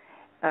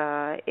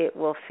 It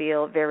will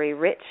feel very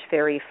rich,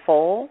 very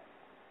full.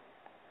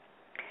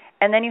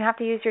 And then you have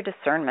to use your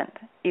discernment.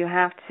 You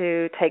have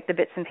to take the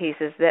bits and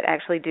pieces that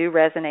actually do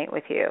resonate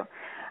with you.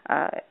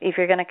 If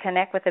you're going to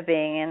connect with a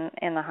being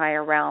in the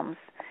higher realms,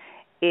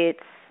 it's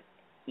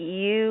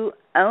you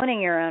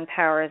owning your own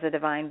power as a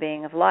divine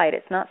being of light.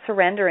 It's not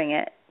surrendering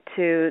it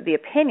to the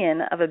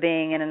opinion of a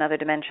being in another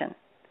dimension,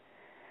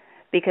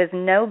 because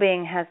no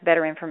being has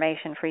better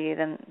information for you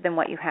than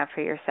what you have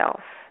for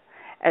yourself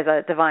as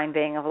a divine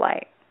being of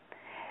light.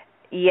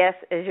 Yes,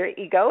 as your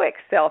egoic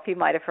self, you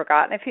might have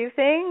forgotten a few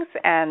things,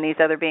 and these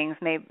other beings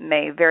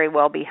may very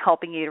well be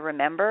helping you to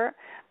remember.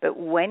 But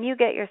when you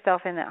get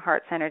yourself in that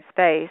heart-centered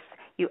space,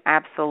 you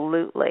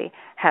absolutely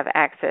have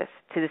access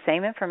to the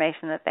same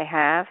information that they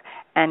have,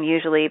 and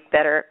usually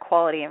better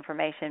quality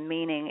information,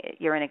 meaning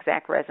you're in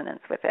exact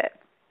resonance with it.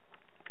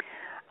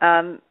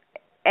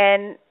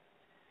 And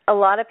a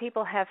lot of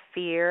people have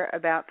fear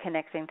about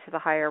connecting to the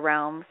higher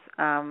realms.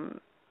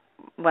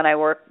 When I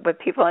work with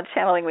people in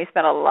channeling, we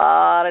spend a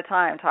lot of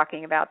time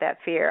talking about that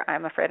fear.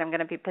 I'm afraid I'm going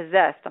to be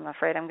possessed. I'm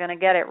afraid I'm going to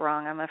get it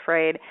wrong. I'm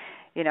afraid,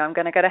 I'm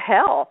going to go to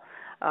hell.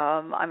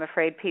 I'm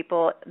afraid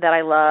people that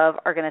I love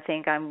are going to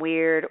think I'm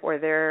weird, or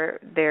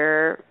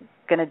they're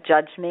going to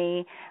judge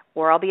me,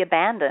 or I'll be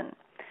abandoned.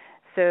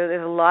 So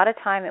there's a lot of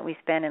time that we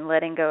spend in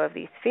letting go of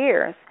these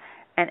fears.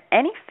 And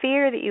any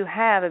fear that you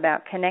have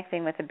about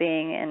connecting with a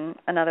being in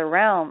another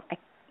realm, I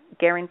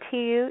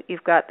guarantee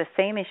you've got the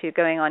same issue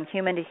going on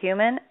human to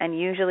human, and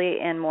usually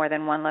in more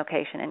than one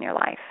location in your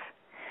life.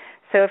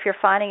 So if you're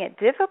finding it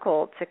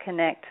difficult to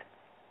connect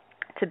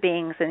to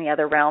beings in the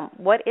other realm,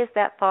 what is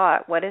that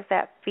thought? What is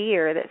that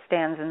fear that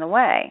stands in the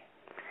way?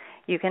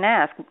 You can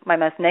ask, my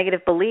most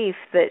negative belief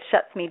that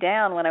shuts me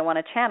down when I want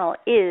to channel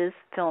is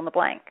fill in the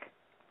blank.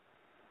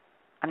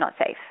 I'm not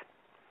safe.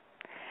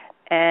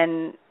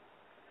 And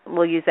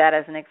we'll use that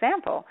as an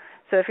example.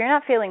 So if you're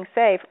not feeling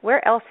safe,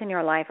 where else in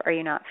your life are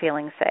you not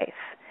feeling safe?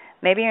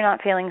 Maybe you're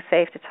not feeling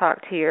safe to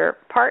talk to your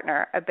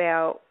partner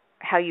about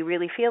how you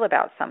really feel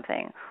about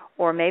something.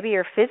 Or maybe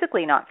you're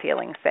physically not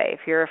feeling safe.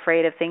 You're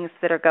afraid of things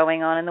that are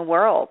going on in the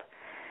world.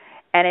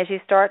 And as you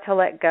start to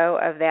let go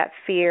of that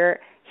fear,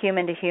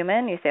 human to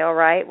human, you say, all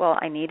right, well,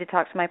 I need to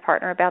talk to my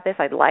partner about this.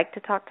 I'd like to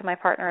talk to my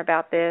partner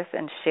about this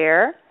and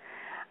share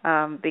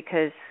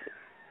because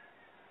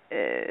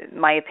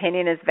my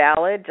opinion is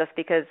valid just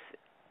because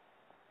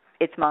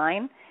it's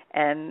mine.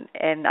 And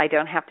I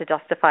don't have to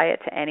justify it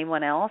to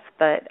anyone else,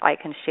 but I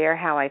can share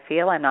how I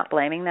feel. I'm not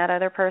blaming that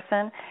other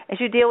person. As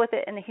you deal with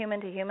it in the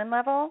human-to-human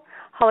level,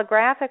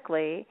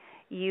 holographically,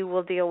 you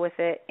will deal with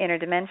it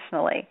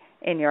interdimensionally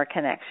in your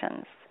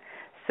connections.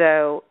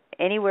 So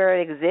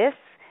anywhere it exists,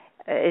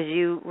 as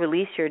you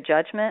release your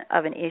judgment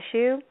of an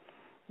issue,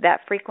 that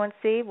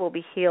frequency will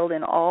be healed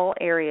in all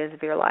areas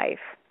of your life.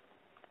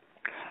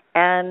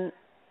 And,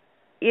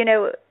 you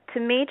know, to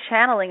me,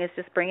 channeling is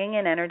just bringing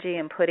in energy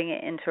and putting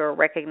it into a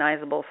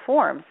recognizable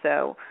form.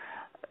 So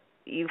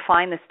you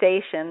find the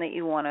station that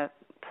you want to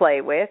play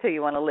with or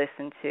you want to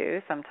listen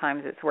to.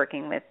 Sometimes it's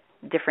working with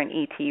different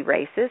ET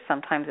races.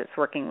 Sometimes it's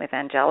working with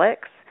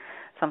angelics.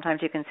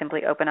 Sometimes you can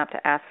simply open up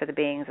to ask for the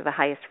beings of the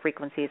highest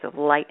frequencies of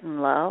light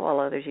and love,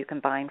 all others you can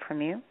bind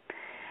from you.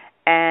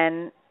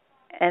 And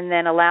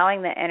then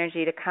allowing the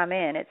energy to come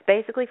in. It's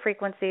basically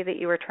frequency that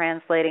you are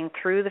translating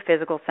through the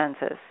physical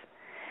senses.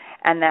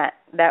 And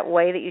that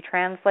way that you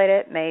translate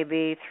it may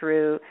be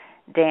through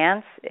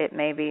dance, it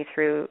may be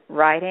through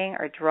writing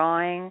or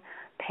drawing,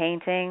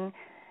 painting,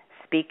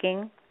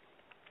 speaking.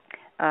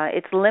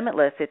 It's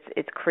limitless.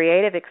 It's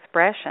creative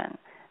expression.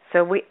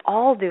 So we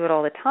all do it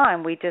all the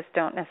time. We just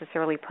don't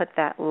necessarily put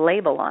that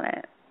label on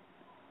it.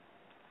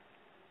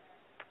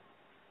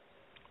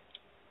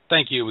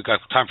 Thank you. We've got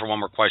time for one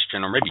more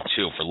question, or maybe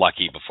two if we're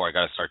lucky, before I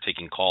got to start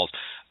taking calls.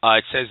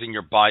 It says in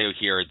your bio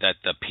here that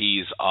the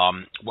Ps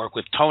work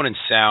with tone and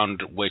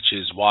sound, which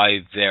is why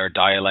their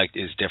dialect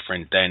is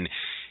different than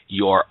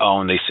your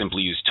own. They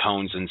simply use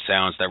tones and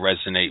sounds that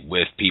resonate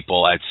with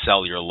people at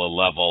cellular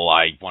level.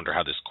 I wonder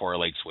how this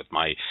correlates with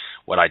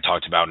what I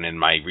talked about in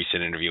my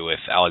recent interview with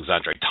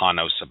Alexandre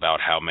Tanos about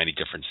how many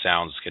different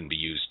sounds can be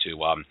used to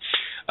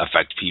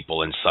affect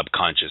people in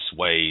subconscious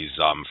ways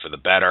for the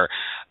better.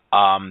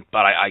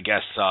 But I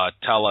guess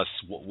tell us,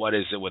 what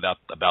is it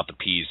about the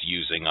Ps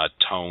using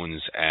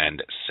tones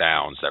and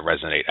sounds that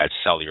resonate at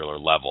cellular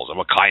levels, and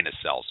what kind of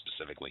cells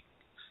specifically?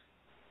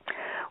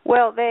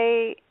 Well,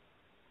 they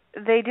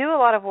do a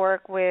lot of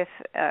work with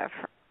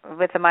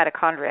the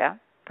mitochondria,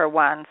 for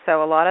one.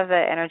 So a lot of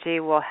the energy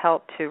will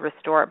help to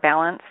restore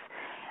balance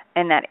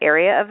in that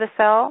area of the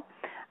cell,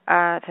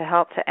 to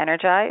help to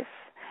energize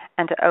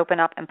and to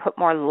open up and put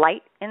more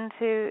light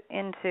into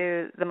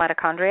the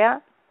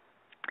mitochondria.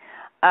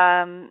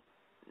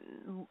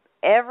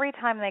 Every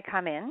time they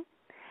come in,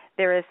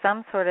 there is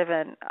some sort of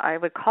I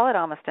would call it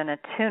almost an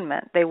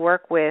attunement. They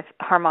work with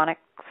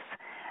harmonics,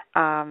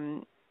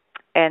 and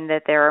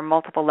that there are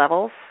multiple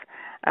levels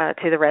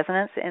to the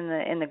resonance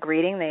in the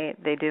greeting.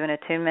 They do an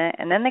attunement,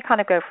 and then they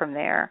kind of go from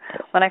there.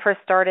 When I first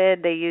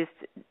started, they used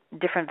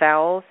different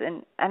vowels,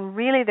 and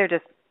really they're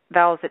just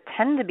vowels that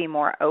tend to be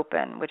more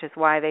open, which is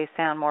why they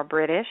sound more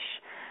British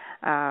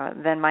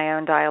than my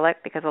own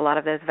dialect, because a lot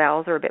of those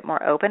vowels are a bit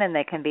more open and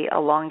they can be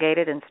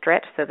elongated and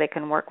stretched so they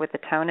can work with the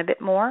tone a bit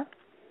more.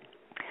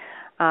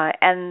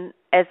 And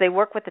as they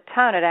work with the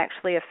tone, it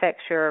actually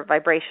affects your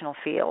vibrational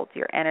field,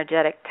 your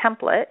energetic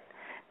template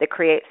that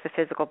creates the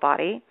physical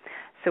body.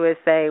 So as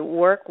they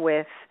work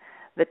with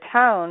the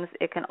tones,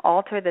 it can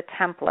alter the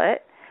template,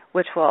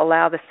 which will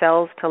allow the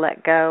cells to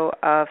let go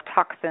of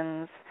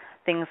toxins,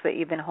 things that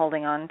you've been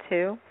holding on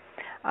to.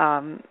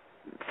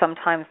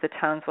 Sometimes the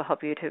tones will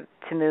help you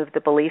to move the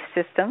belief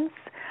systems.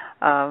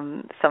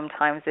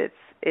 Sometimes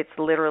it's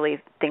literally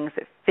things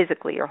that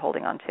physically you're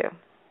holding on to.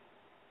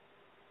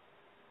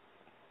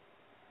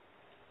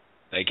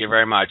 Thank you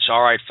very much.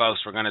 All right,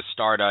 folks, we're going to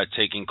start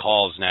taking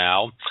calls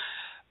now.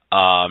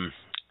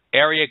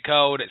 Area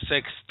code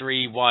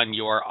 631,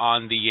 you are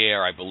on the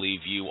air. I believe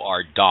you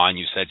are Don.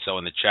 You said so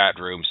in the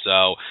chat room.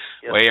 So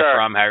yes, where sir. you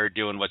from, how you're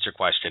doing, what's your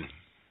question?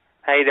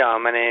 How you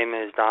doing? My name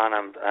is Don.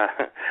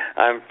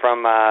 I'm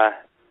from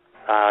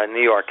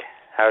New York.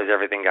 How's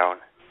everything going?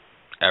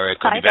 Area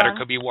could be better, Don.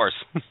 could be worse.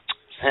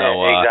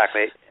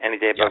 Exactly. Any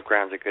day above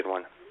ground's a good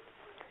one.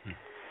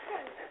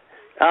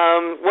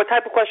 What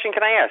type of question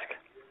can I ask?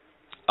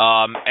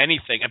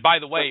 Anything. And by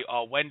the way,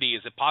 Wendy,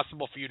 is it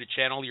possible for you to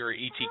channel your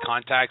ET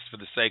contacts for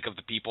the sake of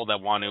the people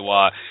that want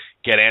to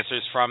get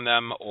answers from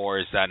them, or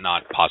is that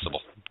not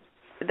possible?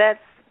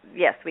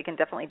 Yes, we can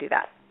definitely do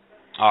that.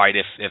 All right,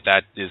 if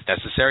that is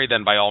necessary,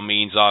 then by all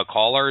means,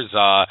 callers,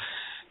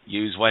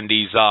 use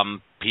Wendy's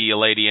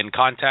Pleiadian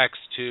contacts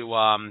to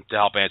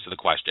help answer the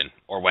question.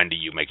 Or Wendy,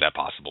 you make that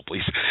possible,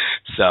 please.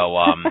 So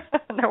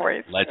no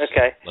worries. Let's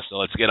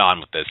get on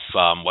with this.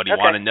 What do you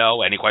want to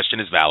know? Any question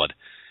is valid.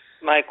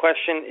 My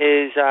question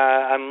is,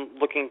 I'm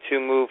looking to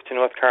move to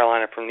North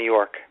Carolina from New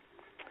York.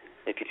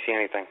 If you see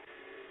anything.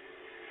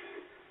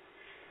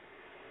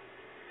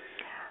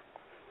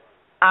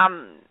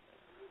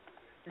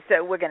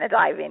 So we're going to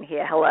dive in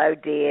here. Hello,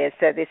 dear.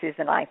 So this is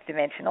the Ninth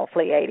Dimensional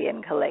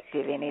Pleiadian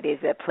Collective, and it is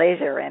a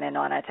pleasure and an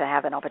honor to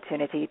have an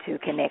opportunity to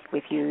connect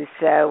with you.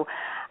 So,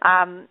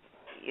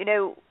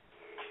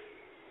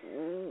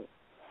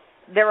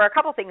 there are a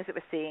couple of things that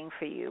we're seeing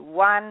for you.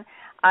 One,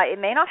 it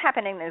may not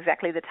happen in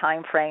exactly the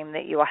time frame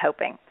that you are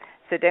hoping.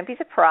 So don't be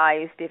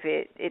surprised if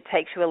it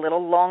takes you a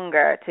little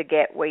longer to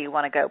get where you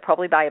want to go,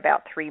 probably by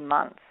about 3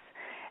 months.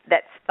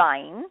 That's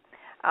fine.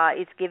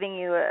 It's giving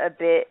you a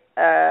bit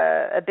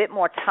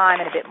more time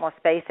and a bit more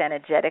space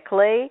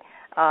energetically,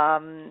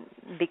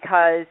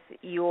 because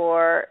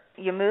you're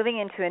moving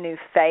into a new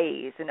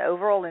phase, an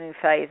new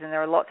phase, and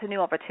there are lots of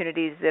new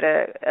opportunities that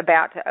are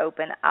about to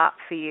open up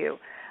for you.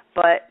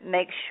 But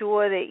make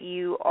sure that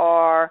you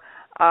are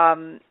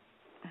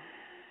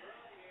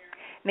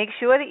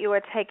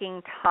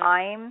taking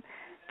time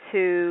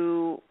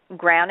to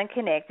ground and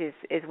connect, as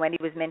Wendy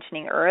was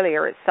mentioning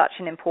earlier. It's such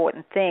an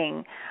important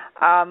thing,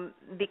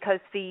 because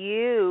for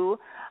you,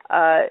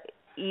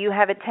 you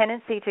have a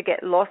tendency to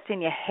get lost in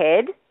your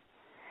head.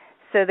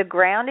 So the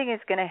grounding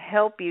is going to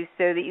help you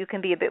so that you can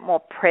be a bit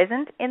more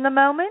present in the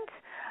moment,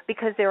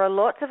 because there are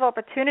lots of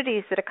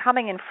opportunities that are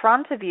coming in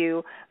front of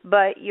you,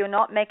 but you're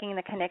not making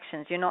the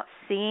connections. You're not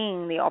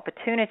seeing the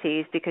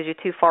opportunities because you're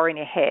too far in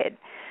your head.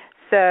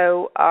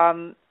 So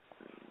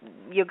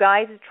your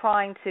guides are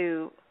trying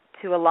to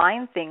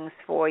align things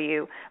for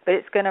you, but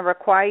it's going to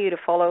require you to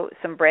follow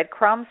some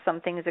breadcrumbs. Some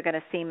things are going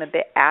to seem a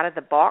bit out of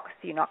the box.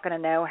 You're not going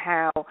to know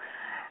how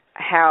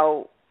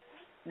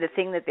the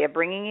thing that they're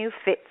bringing you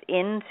fits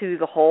into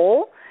the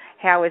whole.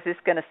 How is this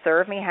going to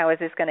serve me? How is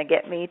this going to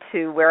get me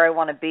to where I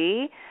want to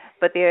be?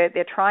 But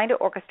they're trying to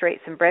orchestrate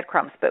some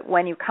breadcrumbs. But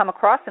when you come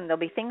across them, there'll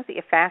be things that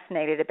you're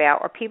fascinated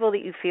about, or people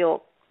that you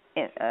feel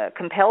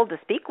compelled to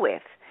speak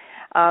with,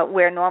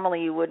 where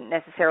normally you wouldn't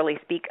necessarily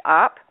speak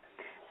up.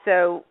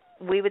 So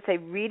we would say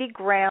really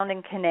ground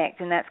and connect,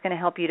 and that's going to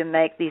help you to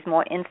make these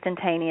more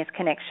instantaneous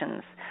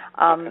connections.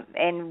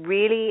 And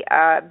really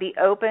be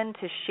open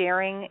to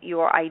sharing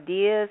your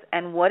ideas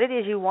and what it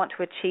is you want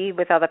to achieve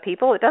with other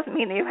people. It doesn't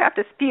mean that you have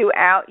to spew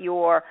out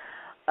your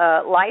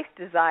life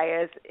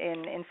desires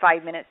in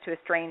 5 minutes to a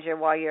stranger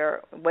while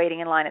you're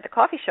waiting in line at the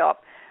coffee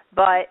shop,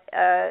 but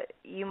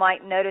you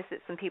might notice that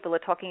some people are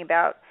talking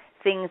about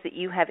things that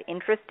you have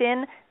interest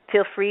in.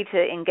 Feel free to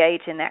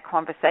engage in that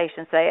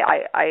conversation. Say,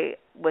 I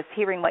was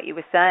hearing what you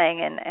were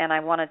saying, and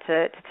I wanted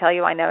to tell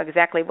you I know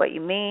exactly what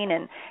you mean,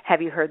 and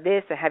have you heard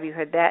this or have you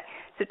heard that?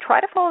 So try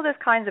to follow those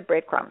kinds of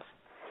breadcrumbs.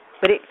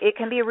 But it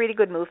can be a really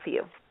good move for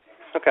you.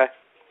 Okay.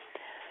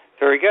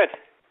 Very good.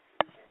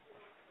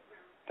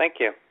 Thank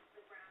you.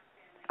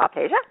 Our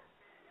pleasure.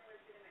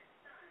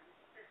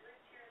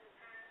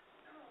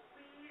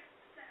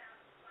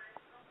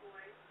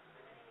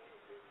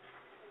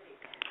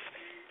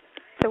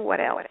 So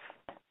what else?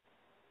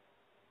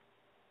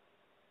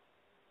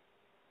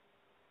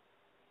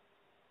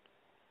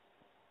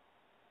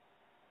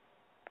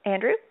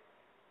 Andrew?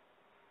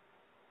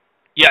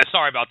 Yeah,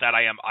 sorry about that.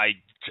 I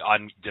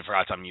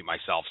forgot to unmute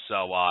myself.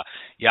 So,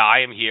 I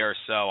am here.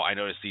 So I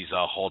noticed these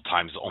hold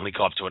times only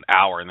go up to an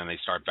hour, and then they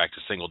start back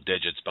to single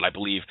digits. But I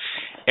believe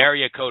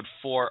area code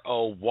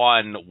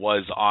 401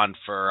 was on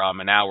for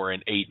an hour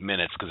and 8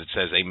 minutes, because it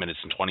says 8 minutes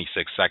and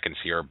 26 seconds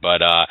here.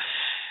 But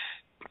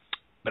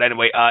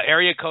anyway,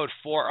 area code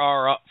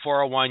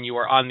 401, you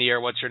are on the air.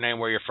 What's your name?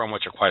 Where you're from?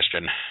 What's your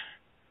question?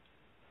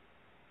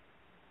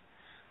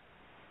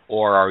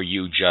 Or are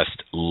you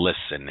just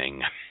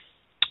listening?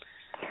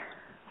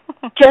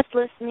 Just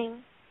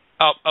listening.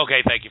 Oh,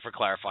 okay. Thank you for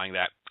clarifying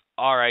that.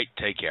 All right.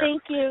 Take care.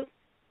 Thank you.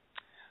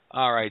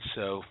 All right.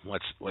 So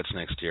what's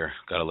next here?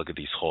 Got to look at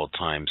these hold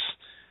times.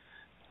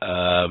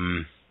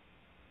 All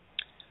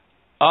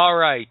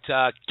right.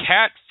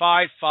 Cat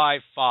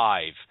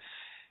 555.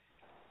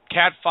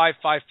 Cat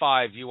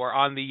 555. You are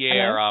on the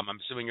air. Hello? I'm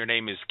assuming your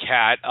name is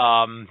Cat.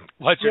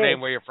 What's your name?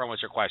 Where you're from?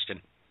 What's your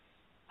question?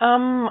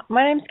 My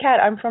name's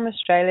Kat. I'm from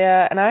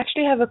Australia, and I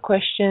actually have a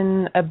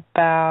question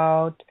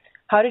about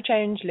how to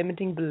change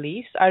limiting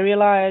beliefs. I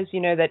realize,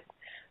 that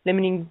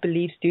limiting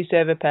beliefs do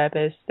serve a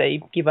purpose.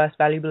 They give us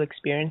valuable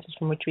experiences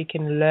from which we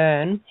can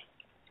learn.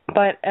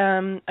 But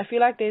I feel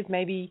like there's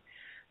maybe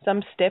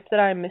some step that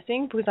I'm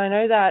missing, because I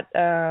know that,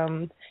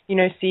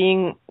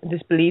 seeing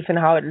this belief and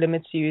how it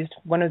limits you is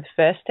one of the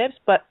first steps.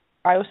 But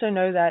I also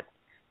know that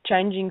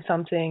changing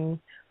something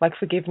like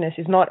forgiveness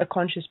is not a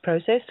conscious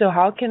process. So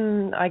how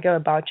can I go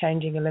about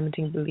changing a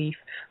limiting belief?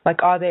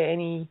 Like, are there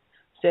any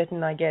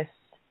certain,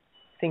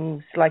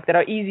 things like that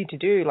are easy to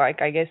do? Like,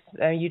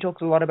 you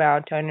talked a lot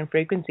about tone and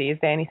frequency. Is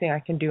there anything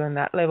I can do on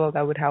that level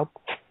that would help?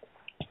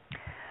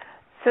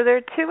 So there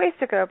are two ways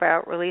to go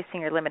about releasing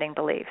your limiting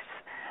beliefs.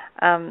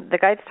 The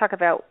guides talk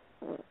about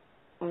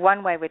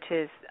one way, which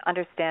is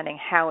understanding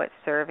how it's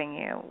serving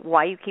you,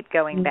 why you keep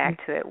going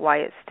back to it, why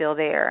it's still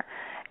there.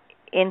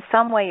 In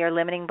some way, your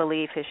limiting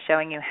belief is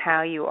showing you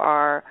how you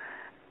are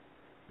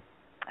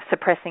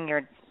suppressing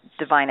your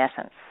divine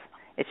essence.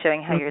 It's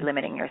showing how you're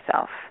limiting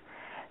yourself.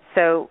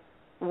 So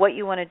what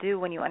you want to do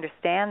when you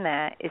understand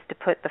that is to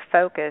put the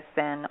focus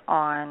then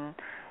on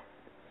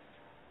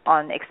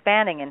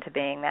expanding into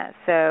being that.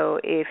 So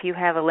if you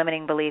have a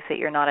limiting belief that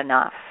you're not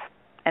enough,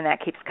 and that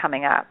keeps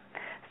coming up,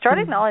 start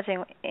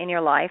acknowledging in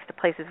your life the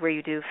places where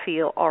you do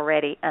feel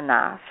already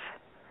enough,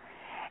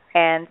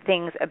 and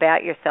things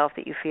about yourself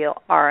that you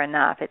feel are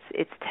enough.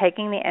 It's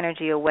taking the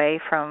energy away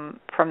from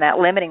that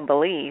limiting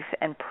belief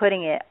and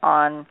putting it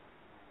on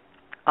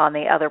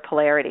the other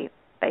polarity,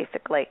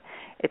 basically.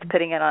 It's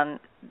putting it on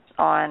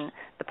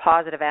the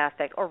positive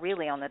aspect, or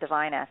really on the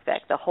divine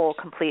aspect, the whole,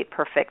 complete,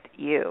 perfect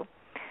you.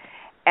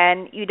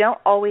 And you don't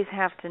always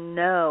have to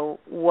know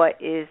what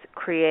is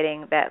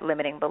creating that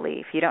limiting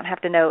belief. You don't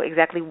have to know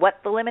exactly what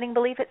the limiting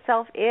belief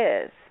itself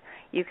is.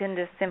 You can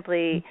just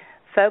simply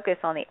focus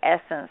on the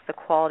essence, the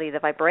quality, the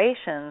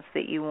vibrations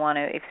that you want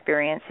to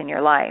experience in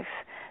your life.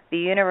 The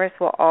universe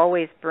will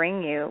always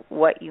bring you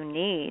what you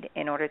need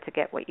in order to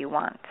get what you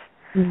want.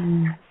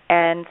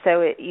 And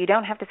so you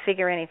don't have to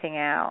figure anything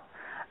out.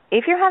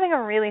 If you're having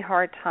a really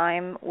hard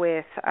time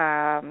with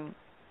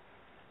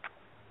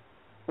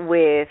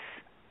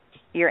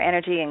your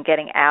energy and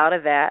getting out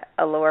of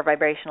a lower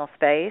vibrational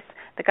space,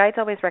 the guides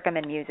always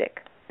recommend music.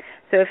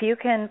 So if you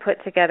can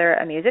put together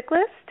a music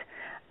list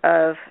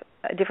of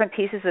different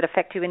pieces that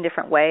affect you in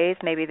different ways,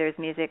 maybe there's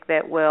music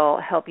that will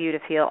help you to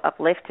feel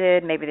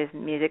uplifted, maybe there's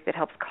music that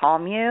helps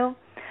calm you,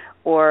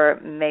 or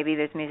maybe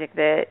there's music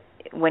that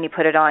when you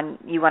put it on,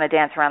 you want to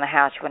dance around the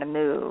house, you want to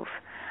move.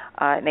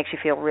 It makes you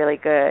feel really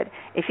good.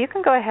 If you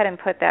can go ahead and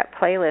put that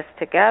playlist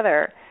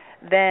together,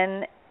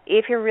 then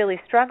if you're really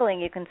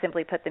struggling, you can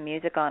simply put the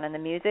music on, and the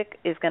music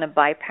is going to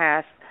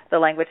bypass the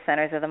language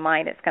centers of the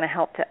mind. It's going to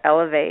help to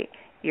elevate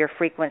your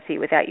frequency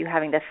without you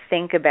having to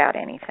think about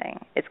anything.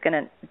 It's going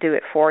to do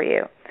it for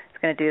you.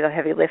 It's going to do the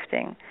heavy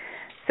lifting.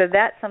 So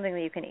that's something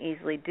that you can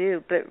easily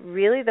do. But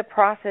really the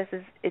process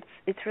is,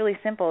 it's really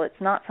simple.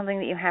 It's not something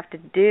that you have to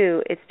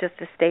do. It's just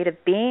a state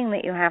of being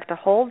that you have to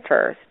hold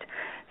first.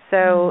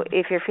 So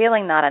if you're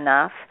feeling not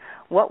enough,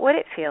 what would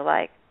it feel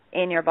like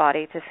in your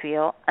body to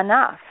feel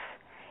enough?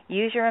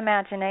 Use your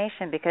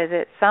imagination, because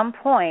at some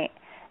point,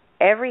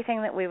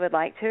 everything that we would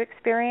like to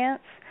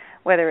experience,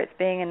 whether it's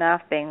being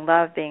enough, being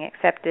loved, being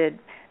accepted,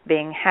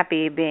 being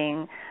happy,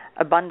 being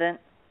abundant,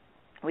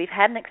 we've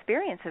had an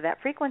experience of that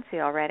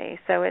frequency already.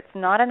 So it's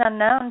not an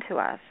unknown to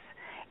us.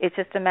 It's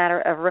just a matter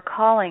of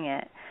recalling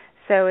it.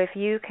 So if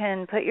you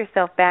can put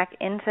yourself back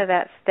into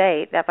that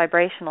state, that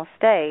vibrational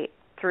state,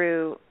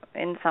 through,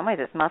 in some ways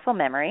it's muscle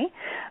memory,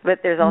 but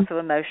there's also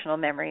emotional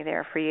memory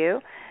there for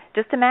you,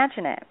 just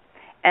imagine it.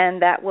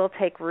 And that will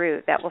take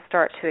root. That will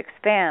start to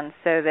expand,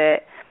 so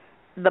that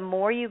the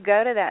more you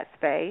go to that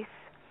space,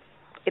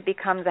 it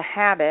becomes a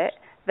habit.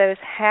 Those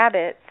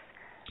habits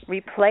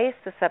replace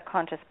the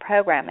subconscious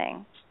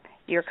programming.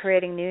 You're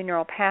creating new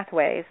neural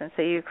pathways, and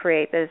so you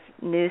create those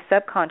new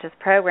subconscious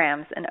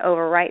programs and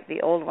overwrite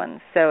the old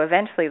ones. So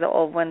eventually the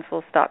old ones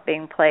will stop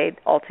being played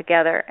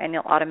altogether, and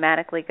you'll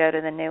automatically go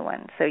to the new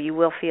one. So you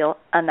will feel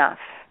enough.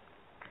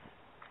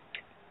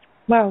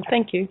 Wow,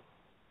 thank you.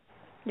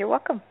 You're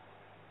welcome.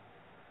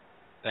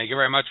 Thank you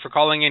very much for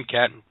calling in,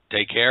 Kat.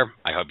 Take care.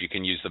 I hope you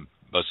can use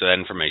most of that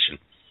information.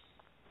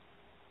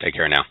 Take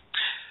care now.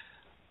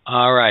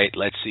 All right,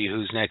 let's see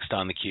who's next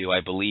on the queue. I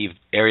believe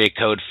area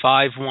code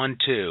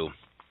 512.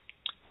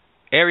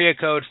 Area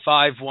code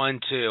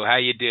 512. How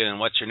you doing?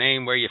 What's your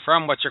name? Where you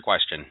from? What's your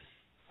question?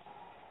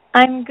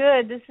 I'm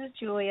good. This is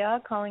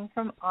Julia calling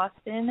from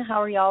Austin.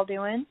 How are y'all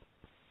doing?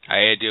 How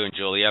you doing,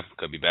 Julia?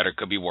 Could be better,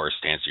 could be worse,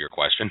 to answer your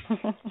question.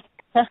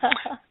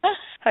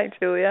 Hi,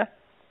 Julia.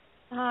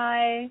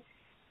 Hi.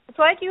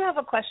 So I do have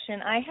a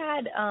question. I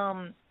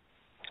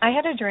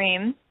had a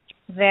dream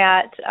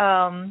that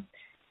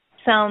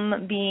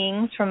some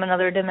beings from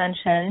another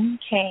dimension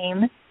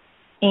came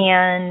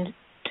and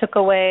took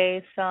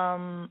away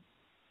some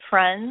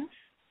friends.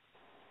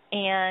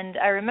 And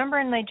I remember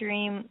in my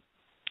dream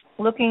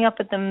looking up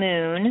at the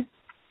moon,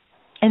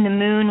 and the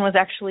moon was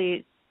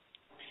actually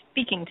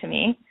speaking to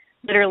me,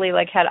 literally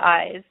like had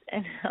eyes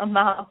and a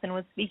mouth and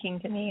was speaking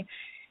to me.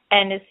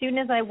 And as soon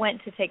as I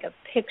went to take a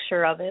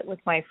picture of it with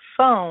my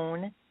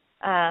phone,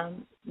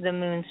 the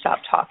moon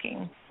stopped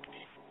talking.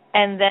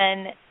 And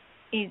then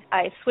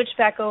I switched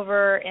back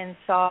over and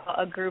saw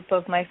a group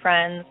of my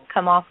friends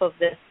come off of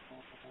this,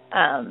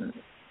 I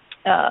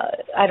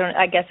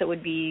guess it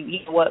would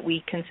be what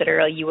we consider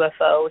a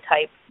UFO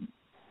type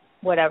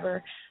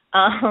whatever.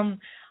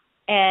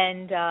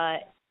 And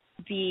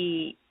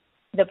the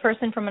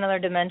person from another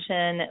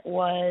dimension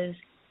was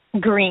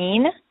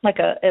green,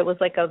 it was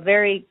like a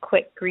very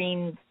quick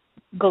green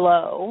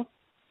glow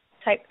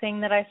type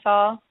thing that I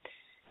saw.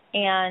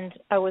 And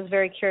I was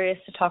very curious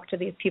to talk to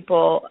these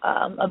people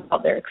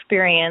about their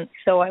experience.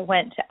 So I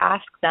went to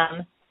ask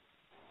them,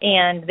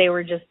 and they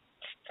were just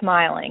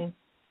smiling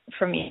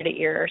from ear to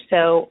ear.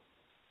 So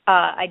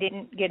I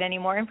didn't get any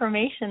more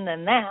information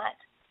than that,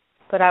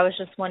 but I was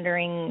just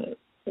wondering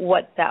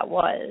what that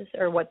was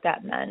or what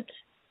that meant.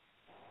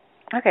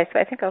 Okay, so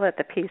I think I'll let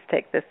the peace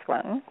take this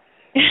one.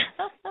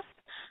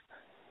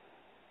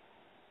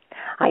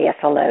 Yes,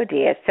 hello,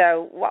 dear.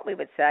 So what we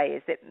would say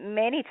is that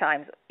many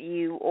times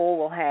you all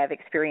will have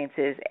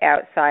experiences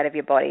outside of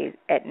your body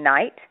at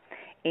night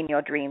in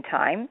your dream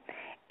time,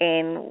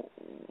 and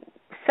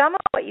some of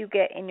what you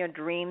get in your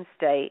dream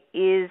state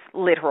is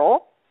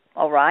literal,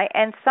 all right,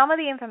 and some of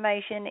the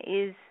information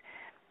is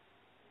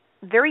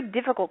very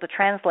difficult to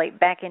translate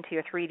back into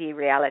your 3D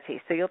reality.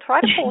 So you'll try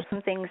to pull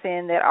some things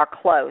in that are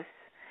close,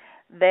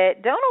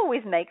 that don't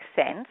always make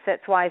sense.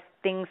 That's why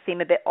things seem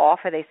a bit off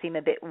or they seem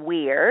a bit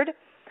weird,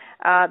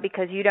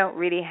 because you don't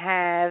really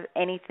have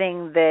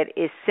anything that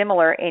is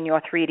similar in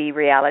your 3D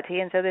reality,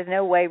 and so there's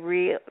no way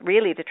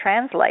really to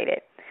translate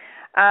it.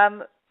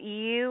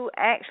 You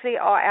actually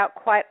are out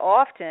quite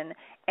often,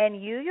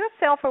 and you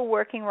yourself are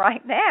working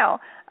right now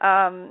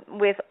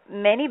with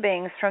many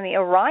beings from the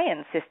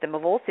Orion system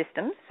of all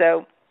systems.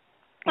 So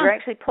you're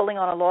actually pulling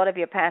on a lot of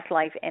your past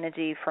life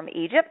energy from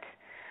Egypt,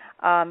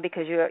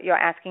 because you're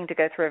asking to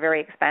go through a very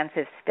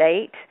expansive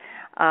state,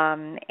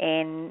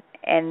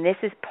 and this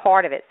is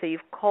part of it. So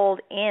you've called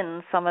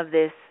in some of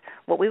this,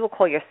 what we will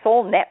call your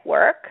soul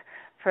network,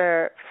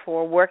 for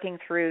working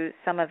through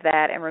some of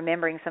that and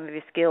remembering some of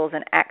your skills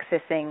and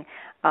accessing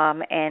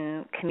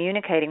and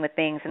communicating with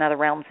beings in other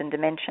realms and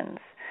dimensions.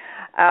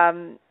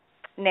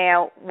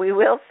 Now, we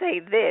will say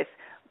this.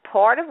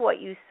 Part of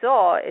what you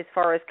saw as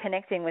far as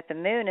connecting with the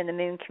moon and the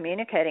moon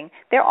communicating,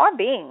 there are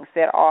beings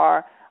that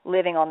are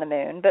living on the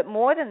moon, but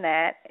more than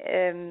that,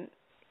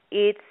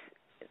 it's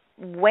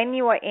when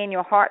you are in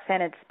your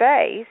heart-centered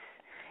space,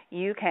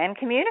 you can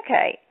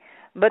communicate.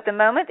 But the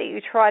moment that you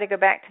try to go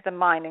back to the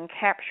mind and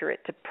capture it,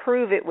 to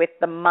prove it with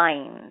the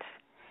mind,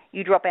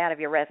 you drop out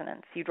of your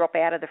resonance. You drop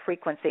out of the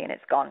frequency and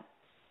it's gone.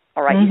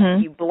 All right?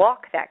 Mm-hmm. You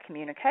block that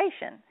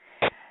communication.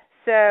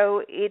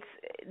 So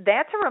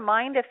that's a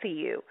reminder for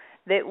you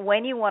that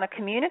when you want to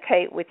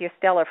communicate with your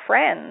stellar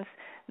friends,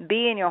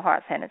 be in your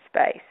heart-centered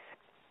space.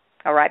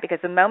 All right? Because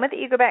the moment that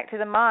you go back to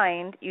the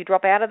mind, you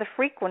drop out of the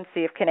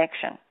frequency of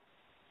connection.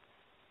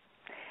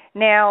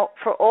 Now,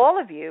 for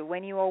all of you,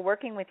 when you are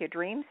working with your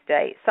dream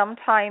state,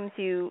 sometimes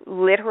you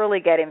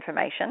literally get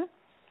information.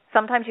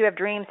 Sometimes you have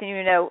dreams and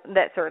you know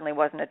that certainly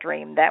wasn't a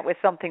dream. That was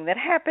something that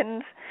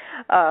happened.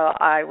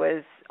 I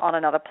was on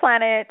another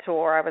planet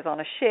or I was on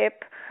a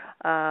ship.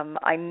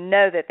 I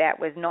know that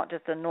was not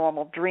just a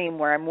normal dream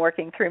where I'm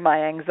working through my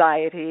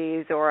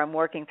anxieties or I'm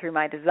working through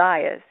my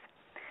desires.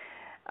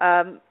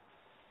 In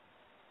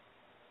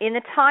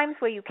the times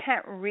where you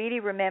can't really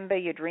remember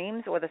your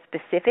dreams or the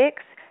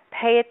specifics,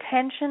 pay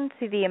attention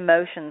to the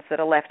emotions that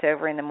are left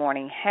over in the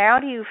morning. How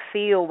do you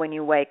feel when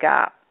you wake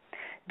up?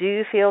 Do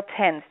you feel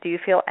tense? Do you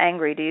feel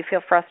angry? Do you feel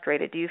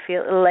frustrated? Do you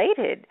feel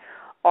elated?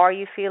 Are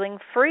you feeling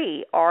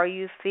free? Are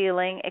you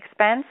feeling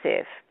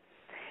expansive?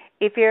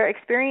 If you're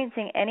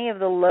experiencing any of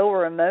the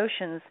lower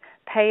emotions,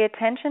 pay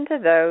attention to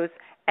those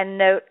and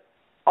note,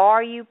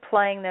 are you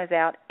playing those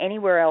out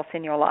anywhere else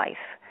in your life?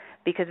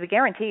 Because we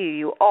guarantee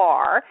you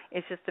are.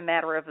 It's just a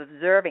matter of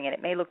observing it.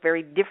 It may look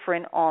very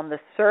different on the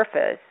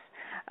surface.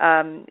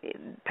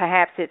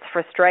 Perhaps it's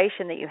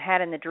frustration that you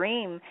had in the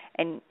dream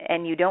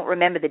and you don't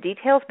remember the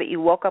details, but you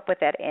woke up with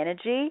that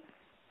energy,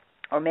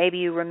 or maybe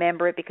you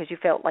remember it because you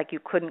felt like you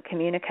couldn't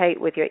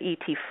communicate with your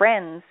ET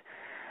friends.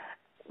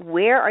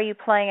 Where are you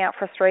playing out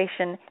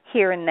frustration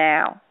here and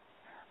now?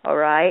 All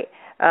right?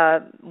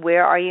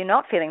 Where are you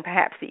not feeling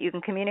perhaps that you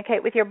can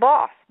communicate with your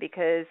boss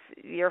because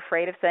you're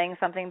afraid of saying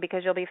something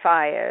because you'll be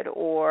fired,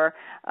 or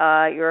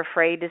you're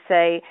afraid to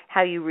say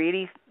how you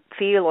really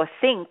feel or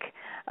think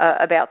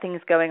about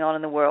things going on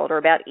in the world, or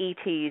about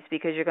ETs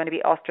because you're going to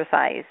be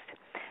ostracized.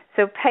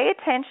 So pay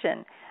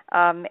attention,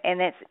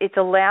 and it's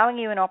allowing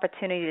you an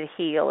opportunity to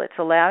heal. It's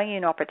allowing you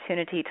an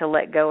opportunity to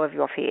let go of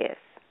your fears.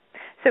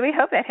 So we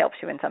hope that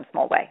helps you in some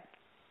small way.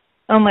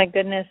 Oh, my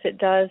goodness, it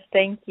does.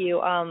 Thank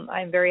you.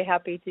 I'm very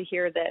happy to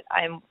hear that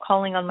I'm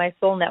calling on my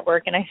soul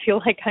network, and I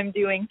feel like I'm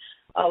doing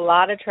a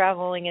lot of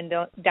traveling and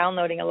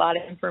downloading a lot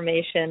of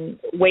information,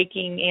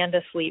 waking and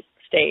asleep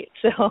state.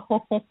 So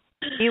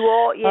you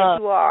all, yes,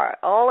 you are.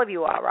 All of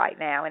you are right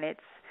now, and it's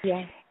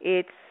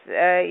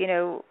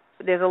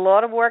there's a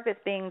lot of work that's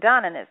being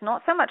done, and it's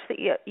not so much that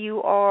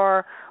you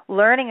are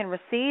learning and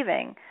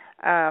receiving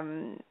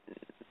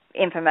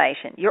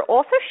information. You're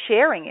also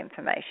sharing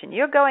information.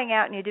 You're going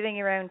out and you're doing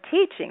your own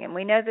teaching, and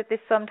we know that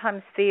this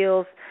sometimes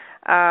feels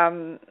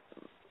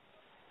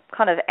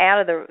kind of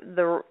out of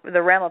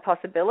the realm of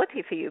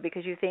possibility for you,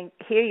 because you think,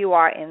 here you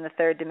are in the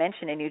third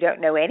dimension and you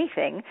don't know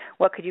anything.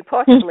 What could you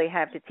possibly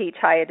have to teach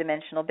higher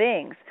dimensional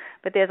beings?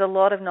 But there's a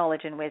lot of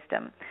knowledge and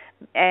wisdom.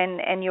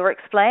 And you're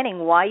explaining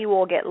why you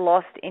all get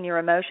lost in your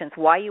emotions,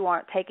 why you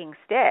aren't taking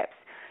steps.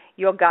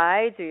 your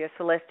guides or your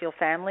celestial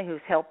family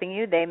who's helping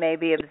you, they may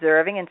be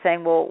observing and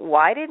saying, well,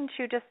 why didn't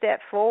you just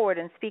step forward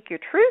and speak your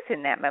truth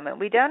in that moment?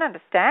 We don't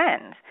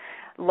understand.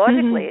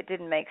 Logically, it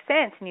didn't make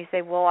sense. And you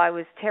say, well, I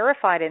was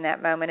terrified in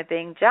that moment of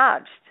being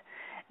judged.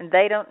 And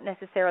they don't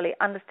necessarily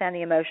understand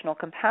the emotional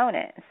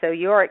component. So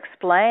you're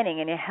explaining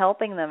and you're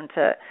helping them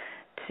to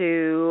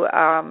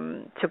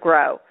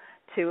grow,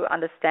 to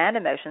understand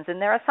emotions.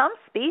 And there are some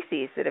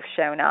species that have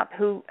shown up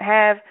who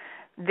have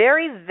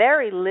very,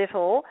 very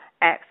little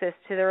access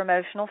to their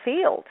emotional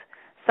field,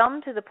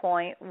 some to the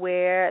point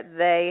where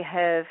they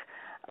have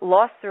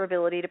lost their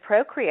ability to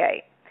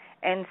procreate.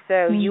 And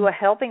so you are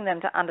helping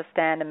them to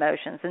understand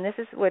emotions. And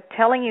we're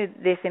telling you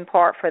this in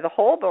part for the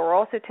whole, but we're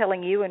also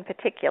telling you in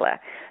particular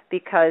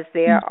because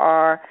there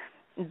are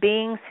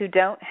beings who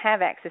don't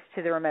have access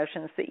to their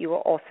emotions that you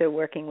are also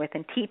working with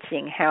and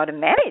teaching how to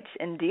manage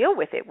and deal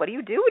with it. What do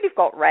you do when you've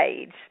got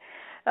rage?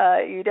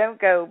 You don't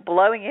go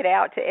blowing it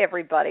out to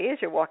everybody as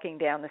you're walking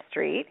down the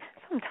street.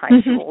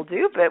 Sometimes you all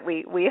do, but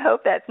we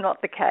hope that's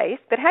not the case.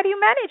 But how do you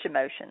manage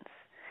emotions?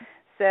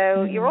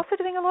 So you're also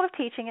doing a lot of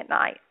teaching at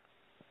night.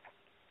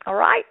 All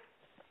right?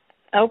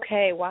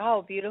 Okay.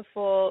 Wow.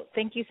 Beautiful.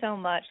 Thank you so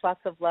much. Lots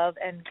of love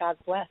and God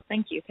bless.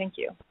 Thank you. Thank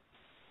you.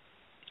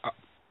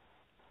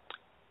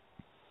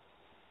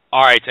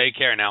 All right. Take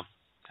care now.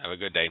 Have a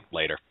good day.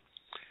 Later.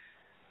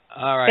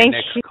 All right. Thank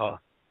next you. call.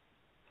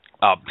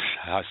 Oh,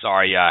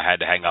 sorry. I had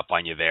to hang up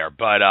on you there.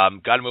 But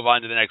got to move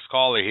on to the next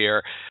caller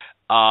here.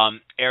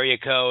 Area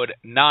code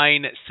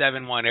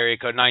 971. Area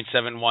code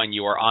 971.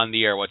 You are on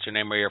the air. What's your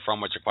name? Where you're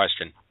from? What's your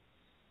question?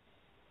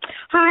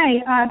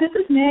 Hi, this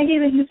is Maggie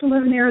that used to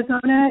live in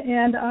Arizona,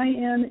 and I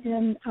am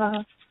in,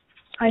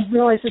 I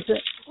realize it's an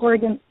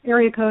Oregon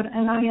area code,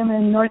 and I am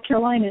in North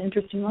Carolina,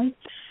 interestingly.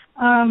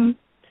 And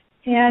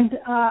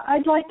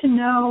I'd like to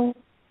know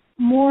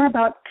more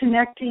about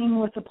connecting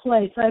with the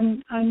place.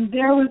 I'm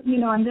there with,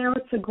 I'm there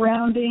with the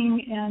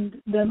grounding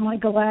and my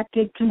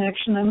galactic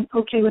connection. I'm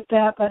okay with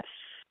that, but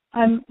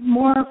I'm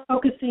more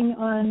focusing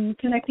on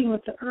connecting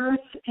with the earth,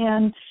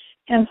 and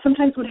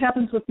sometimes what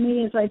happens with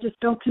me is I just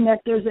don't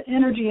connect. There's an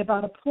energy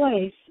about a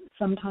place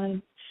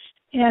sometimes.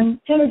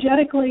 And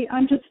energetically,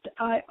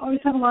 I always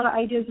have a lot of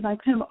ideas, and I'm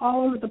kind of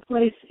all over the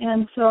place.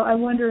 And so I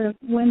wonder if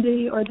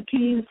Wendy or the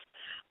P's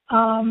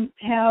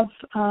have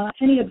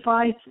any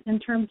advice in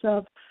terms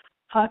of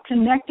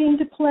connecting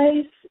to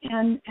place,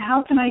 and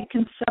how can I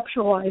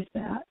conceptualize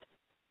that?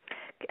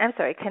 I'm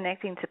sorry,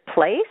 connecting to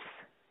place?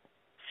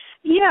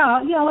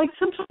 Yeah, like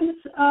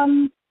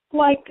sometimes,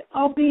 like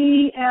I'll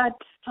be at,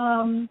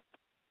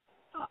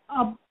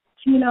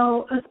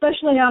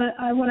 especially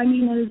what I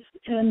mean is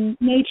in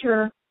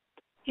nature,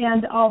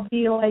 and I'll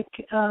be like,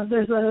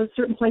 there's a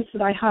certain place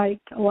that I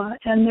hike a lot,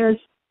 and there's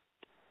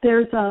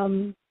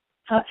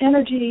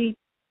energy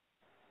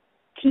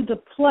to the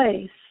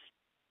place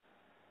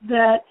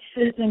that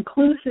is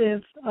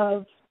inclusive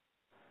of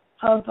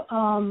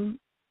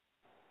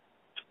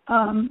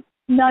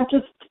not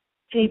just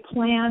a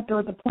plant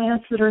or the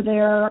plants that are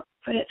there.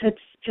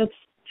 It's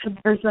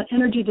there's an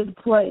energy to the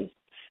place.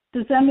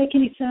 Does that make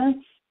any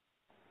sense?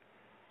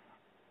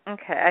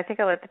 Okay, I think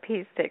I'll let the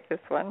P's take this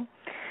one.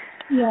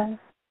 Yeah.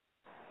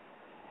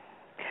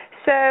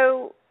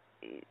 So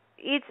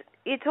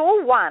it's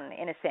all one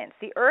in a sense.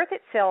 The earth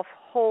itself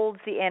holds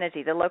the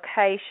energy, the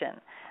location,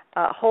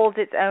 holds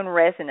its own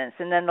resonance,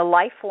 and then the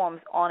life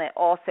forms on it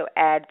also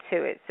add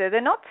to it. So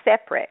they're not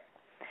separate.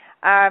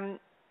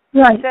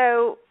 Right.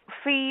 So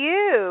for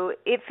you,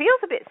 it feels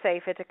a bit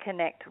safer to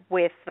connect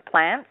with the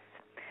plants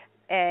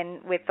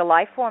and with the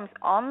life forms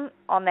on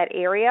that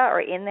area or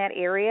in that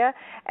area,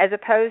 as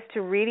opposed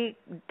to really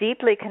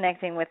deeply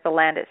connecting with the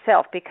land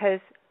itself,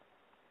 because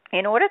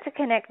in order to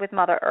connect with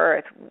Mother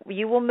Earth,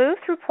 you will move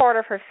through part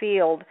of her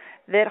field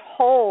that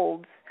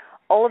holds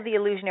all of the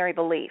illusionary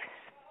beliefs,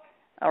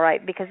 all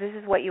right, because this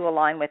is what you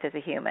align with as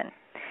a human.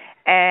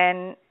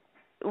 And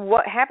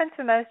what happens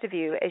for most of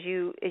you, as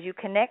you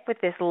connect with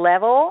this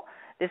level,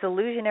 this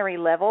illusionary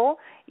level,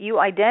 you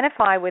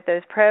identify with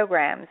those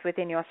programs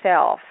within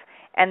yourself,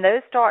 and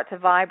those start to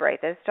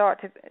vibrate. Those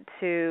start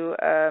to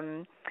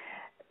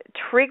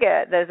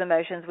trigger those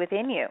emotions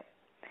within you.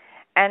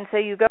 And so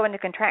you go into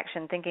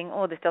contraction thinking,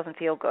 oh, this doesn't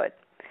feel good.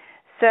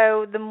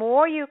 So the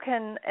more you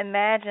can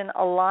imagine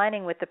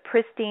aligning with the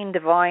pristine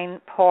divine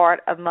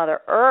part of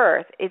Mother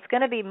Earth, it's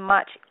going to be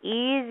much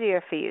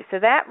easier for you. So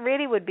that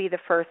really would be the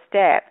first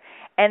step.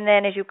 And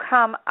then as you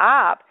come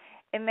up,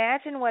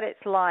 imagine what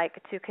it's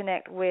like to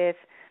connect with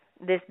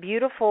this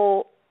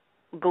beautiful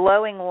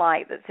glowing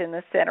light that's in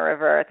the center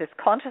of Earth, this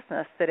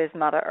consciousness that is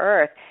Mother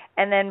Earth,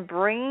 and then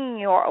bringing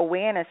your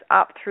awareness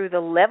up through the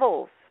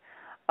levels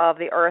of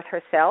the Earth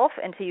herself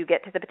until you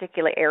get to the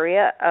particular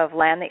area of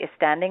land that you're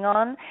standing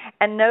on,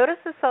 and notice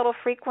the subtle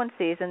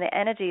frequencies and the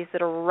energies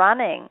that are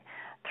running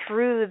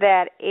through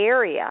that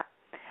area.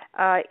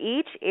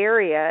 Each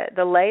area,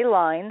 the ley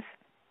lines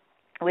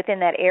within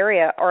that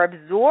area are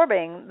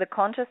absorbing the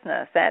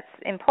consciousness. That's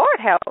in part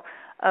how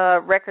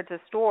records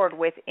are stored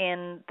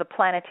within the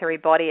planetary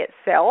body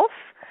itself.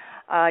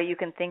 You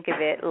can think of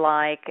it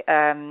like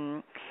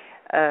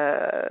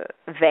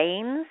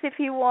veins, if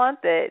you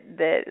want,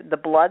 the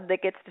blood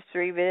that gets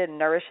distributed and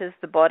nourishes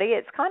the body.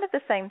 It's kind of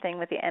the same thing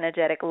with the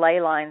energetic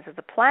ley lines of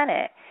the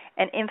planet.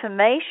 And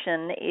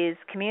information is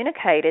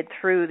communicated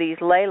through these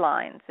ley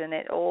lines, and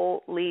it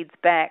all leads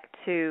back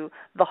to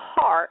the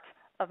heart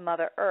of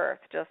Mother Earth,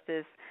 just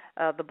as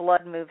the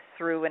blood moves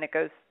through and it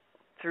goes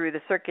through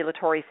the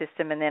circulatory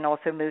system and then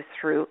also moves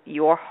through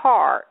your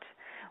heart,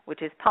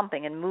 which is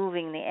pumping and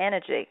moving the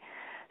energy.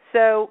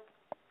 So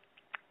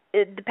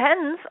it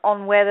depends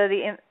on whether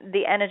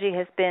the energy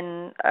has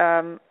been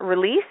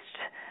released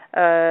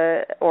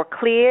or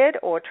cleared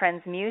or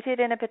transmuted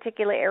in a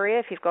particular area.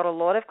 If you've got a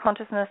lot of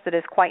consciousness that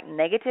is quite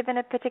negative in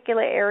a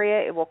particular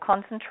area, it will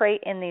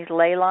concentrate in these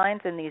ley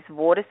lines, in these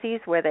vortices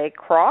where they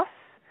cross.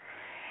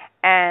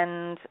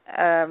 And,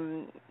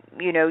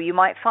 you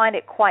might find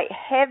it quite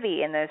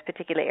heavy in those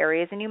particular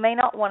areas, and you may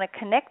not want to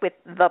connect with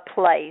the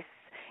place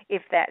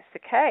if that's the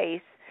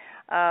case.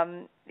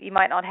 You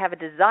might not have a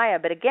desire,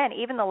 but again,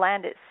 even the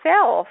land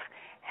itself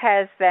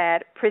has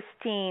that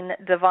pristine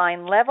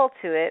divine level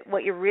to it.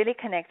 What you're really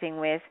connecting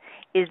with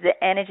is the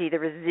energy, the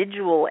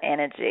residual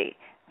energy.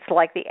 It's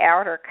like the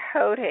outer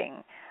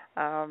coating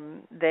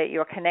that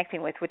you're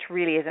connecting with, which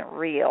really isn't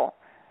real.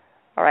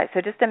 All right,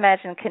 so just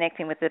imagine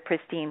connecting with the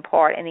pristine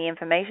part and the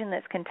information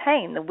that's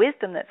contained, the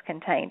wisdom that's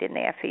contained in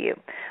there for you.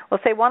 We'll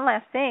say one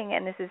last thing,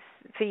 and this is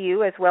for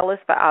you as well as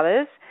for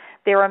others.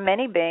 There are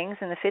many beings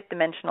in the fifth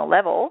dimensional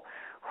level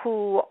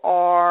who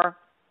are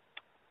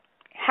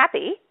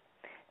happy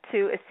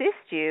to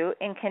assist you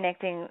in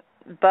connecting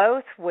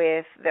both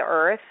with the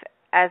earth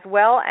as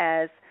well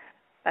as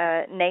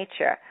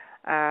nature.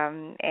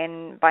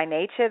 And by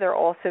nature, they're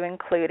also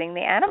including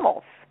the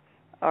animals,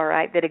 all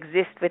right, that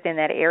exist within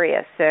that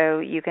area. So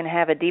you can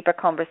have a deeper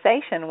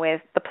conversation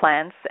with the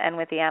plants and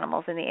with the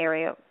animals in the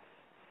area.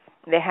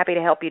 They're happy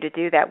to help you to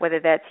do that, whether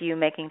that's you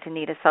making to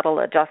need a subtle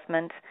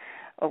adjustment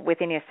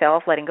within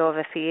yourself, letting go of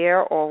a fear,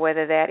 or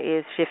whether that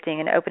is shifting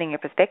and opening your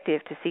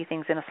perspective to see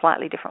things in a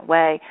slightly different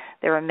way.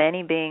 There are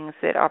many beings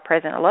that are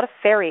present. A lot of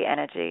fairy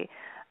energy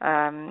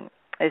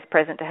is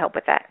present to help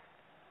with that.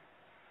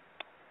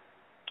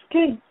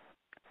 Okay.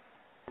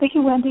 Thank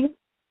you, Wendy.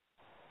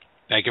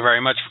 Thank you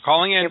very much for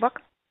calling in. You're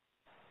welcome.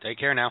 Take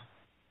care now.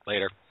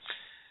 Later.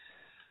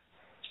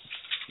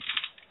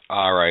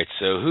 All right,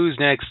 so who's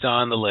next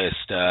on the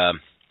list?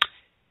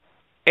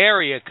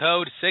 Area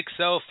code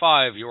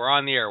 605. You are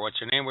on the air.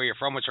 What's your name? Where you're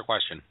from? What's your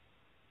question?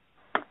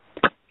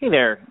 Hey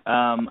there.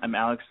 I'm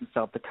Alex from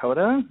South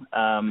Dakota.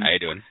 How you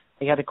doing?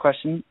 I got a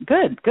question.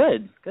 Good.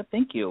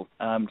 Thank you.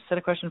 Just had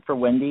a question for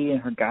Wendy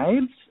and her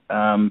guides.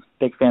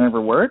 Big fan of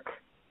her work.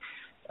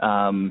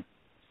 I'm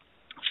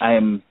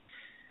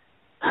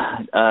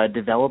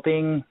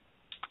developing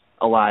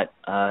a lot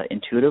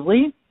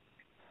intuitively,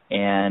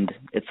 and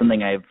it's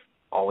something I've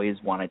always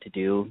wanted to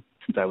do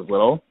since I was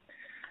little.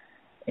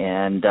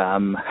 And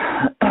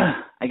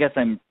I guess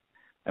I'm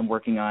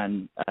working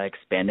on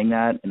expanding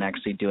that and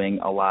actually doing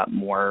a lot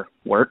more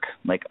work,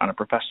 like on a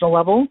professional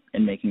level,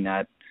 and making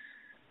that,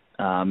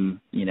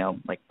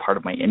 like part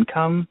of my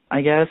income,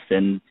 I guess.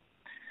 And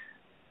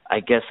I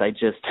guess I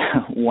just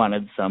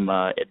wanted some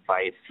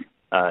advice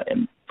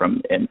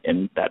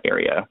in that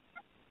area.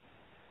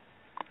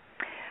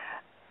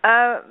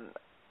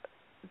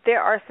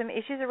 There are some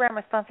issues around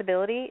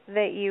responsibility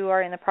that you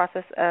are in the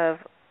process of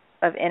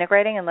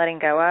integrating and letting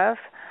go of.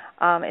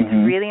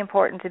 It's really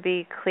important to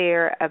be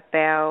clear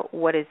about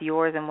what is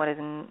yours and what is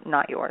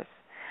not yours.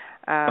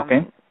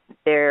 Okay.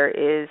 There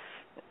is,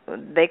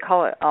 they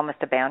call it almost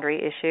a boundary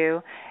issue,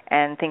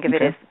 and think of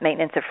it as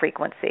maintenance of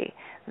frequency.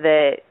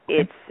 That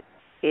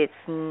it's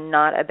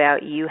not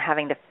about you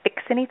having to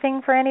fix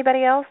anything for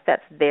anybody else.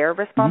 That's their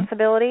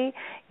responsibility.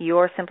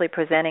 You're simply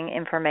presenting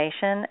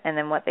information, and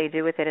then what they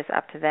do with it is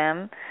up to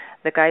them.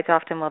 The guides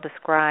often will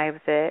describe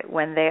that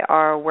when they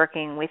are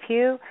working with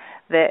you,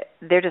 that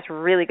they're just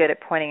really good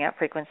at pointing out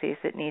frequencies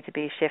that need to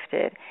be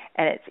shifted,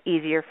 and it's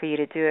easier for you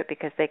to do it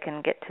because they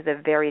can get to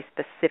the very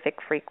specific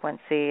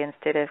frequency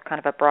instead of kind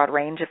of a broad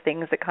range of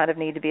things that kind of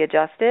need to be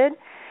adjusted.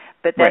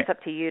 But that's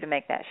up to you to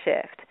make that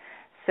shift.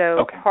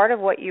 So part of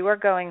what you are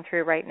going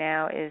through right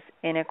now is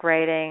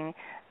integrating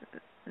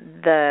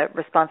the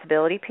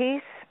responsibility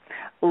piece.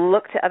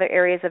 Look to other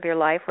areas of your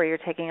life where you're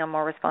taking on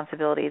more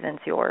responsibility than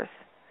yours,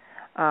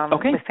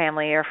 with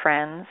family or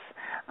friends,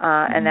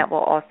 and that will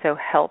also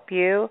help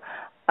you.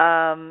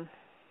 They're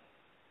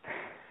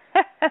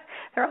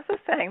also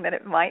saying that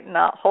it might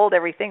not hold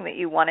everything that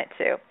you want it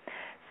to.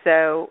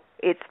 So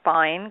it's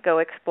fine. Go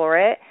explore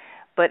it.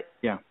 But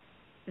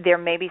there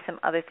may be some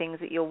other things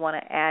that you'll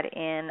want to add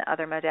in,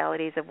 other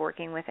modalities of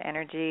working with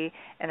energy,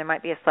 and there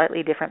might be a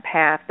slightly different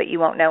path, but you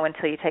won't know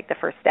until you take the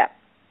first step.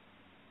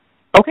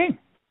 Okay.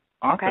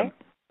 Awesome. Okay.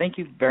 Thank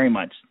you very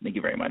much.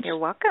 You're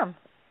welcome.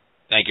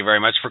 Thank you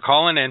very much for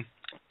calling in.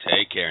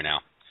 Take care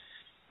now.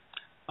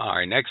 All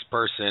right, next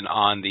person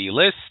on the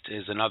list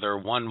is another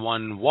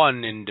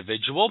 111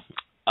 individual.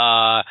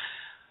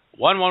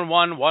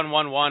 111,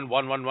 111,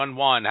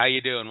 1111. How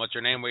you doing? What's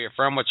your name? Where you're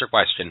from? What's your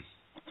question?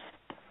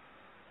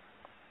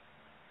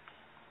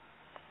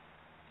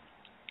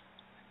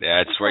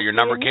 That's where your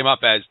number came up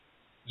as.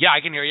 Yeah,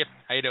 I can hear you.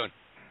 How you doing?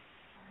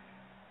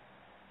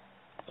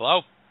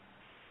 Hello?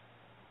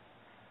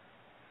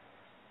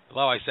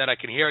 Hello, I said I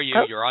can hear you.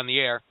 Oh. You're on the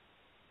air.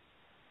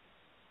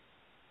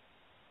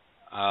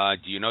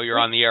 Do you know you're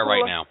on the air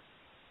right now?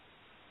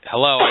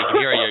 Hello, I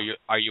can hear you.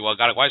 Are you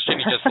got a question?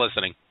 You're just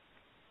listening.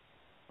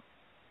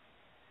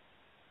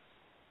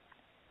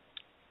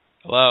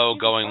 Hello,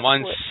 going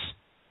once.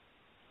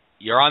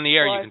 You're on the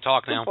air. You can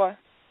talk now. All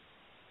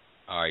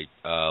right,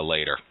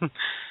 later.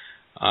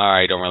 All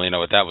right, don't really know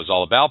what that was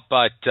all about,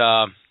 but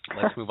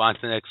let's move on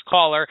to the next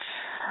caller.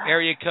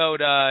 Area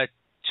code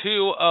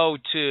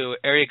 202.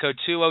 Area code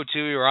 202,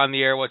 you're on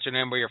the air. What's your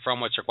name, where you're from,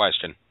 what's your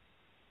question?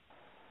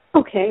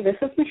 Okay, this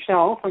is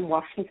Michelle from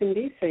Washington,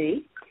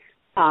 D.C.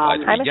 Hi,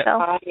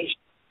 Michelle.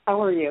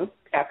 How are you?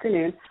 Good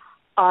afternoon.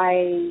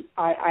 I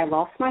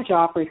lost my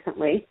job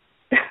recently,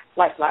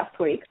 like last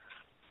week.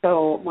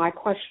 So my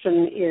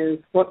question is,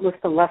 what was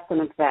the lesson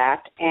of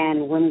that,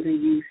 and when do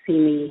you see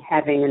me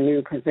having a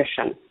new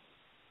position?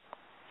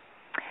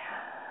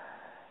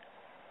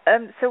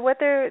 So what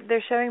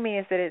they're showing me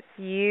is that it's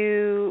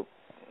you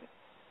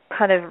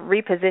kind of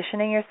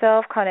repositioning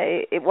yourself.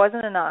 It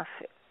wasn't enough.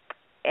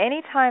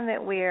 Anytime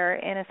that we're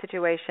in a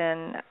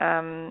situation,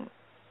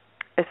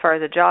 as far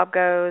as a job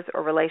goes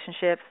or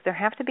relationships, there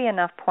have to be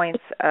enough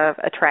points of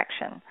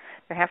attraction.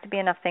 There have to be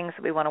enough things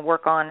that we want to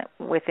work on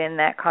within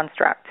that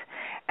construct.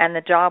 And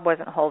the job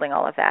wasn't holding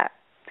all of that.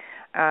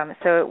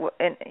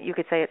 You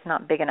could say it's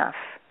not big enough.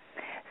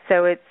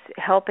 So it's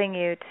helping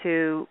you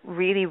to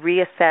really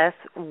reassess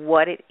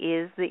what it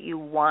is that you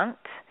want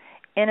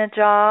in a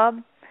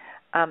job,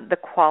 the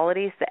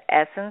qualities, the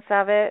essence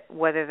of it,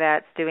 whether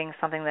that's doing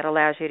something that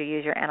allows you to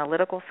use your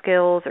analytical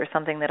skills or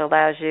something that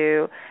allows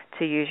you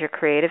to use your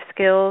creative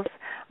skills.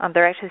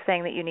 They're actually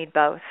saying that you need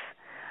both.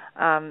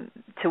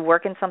 To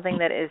work in something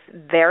that is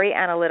very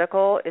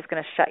analytical is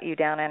going to shut you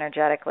down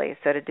energetically.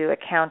 So to do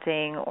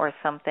accounting or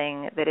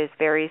something that is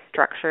very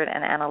structured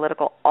and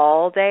analytical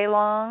all day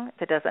long,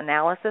 that does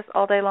analysis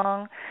all day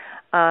long,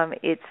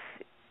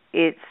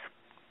 it's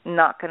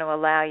not going to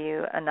allow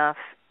you enough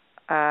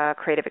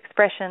creative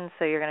expression,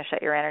 so you're going to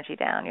shut your energy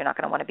down. You're not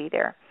going to want to be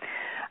there.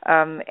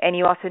 And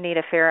you also need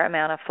a fair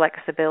amount of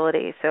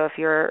flexibility. So if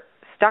you're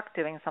stuck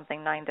doing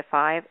something 9 to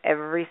 5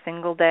 every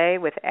single day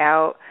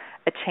without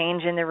a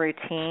change in the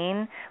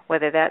routine,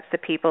 whether that's the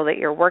people that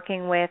you're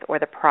working with or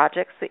the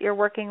projects that you're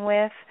working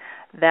with,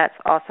 that's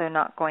also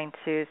not going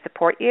to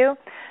support you.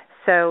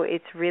 So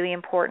it's really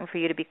important for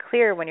you to be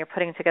clear when you're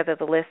putting together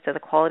the list of the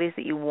qualities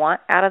that you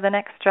want out of the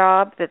next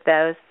job, that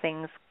those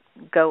things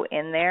go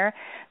in there.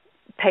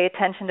 Pay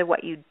attention to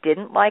what you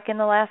didn't like in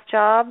the last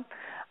job,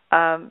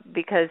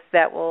 because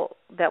that will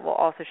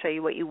also show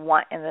you what you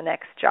want in the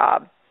next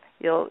job.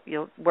 You'll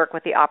work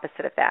with the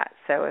opposite of that.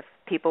 So if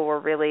people were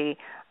really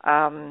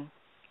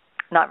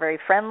not very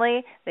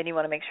friendly, then you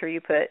want to make sure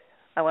you put,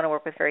 I want to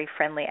work with very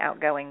friendly,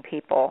 outgoing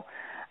people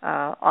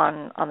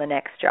on the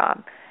next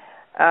job.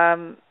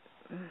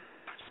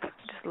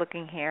 Just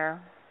looking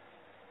here.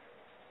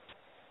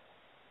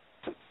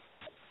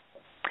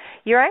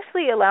 You're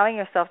actually allowing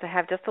yourself to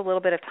have just a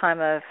little bit of time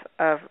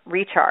of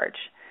recharge.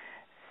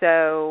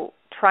 So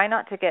try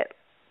not to get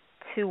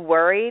too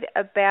worried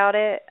about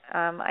it.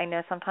 I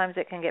know sometimes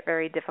it can get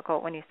very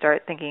difficult when you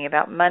start thinking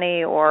about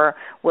money or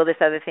will this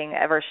other thing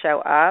ever show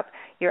up.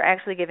 You're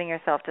actually giving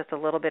yourself just a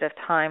little bit of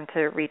time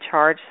to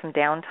recharge, some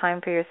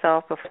downtime for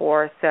yourself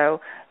before. So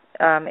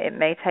it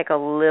may take a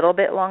little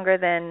bit longer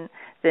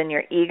than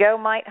your ego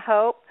might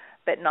hope,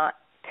 but not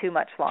too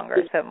much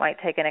longer. So it might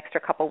take an extra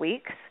couple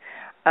weeks,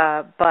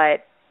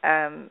 but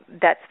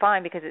that's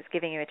fine because it's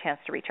giving you a chance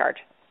to recharge.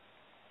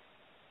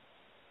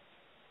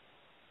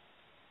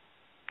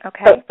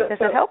 Okay, does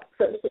that help?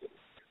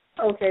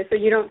 Okay, so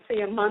you don't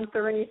see a month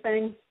or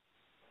anything?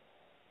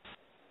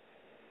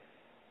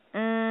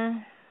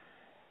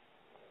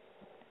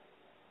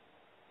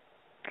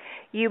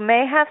 You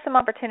may have some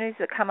opportunities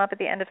that come up at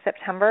the end of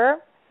September,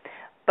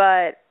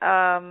 but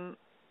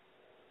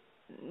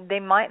they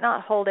might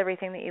not hold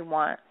everything that you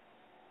want.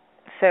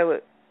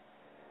 So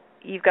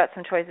you've got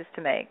some choices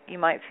to make. You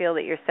might feel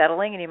that you're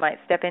settling and you might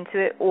step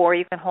into it, or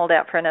you can hold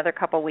out for another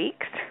couple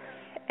weeks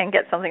and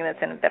get something that's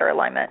in a better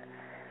alignment.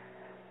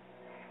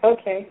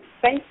 Okay,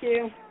 thank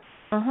you.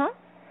 Uh-huh.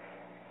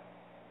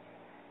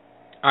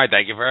 All right,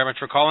 thank you very much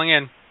for calling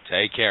in.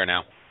 Take care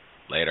now.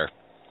 Later.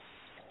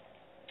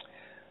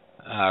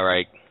 All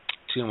right,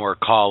 2 more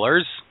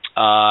callers.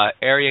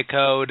 Area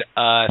code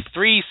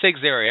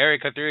 360. Area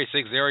code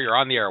 360, you're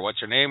on the air.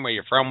 What's your name, where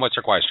you're from, what's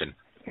your question?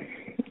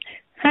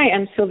 Hi,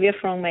 I'm Sylvia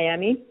from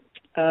Miami.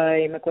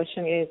 My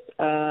question is,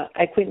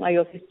 I quit my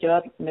office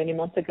job many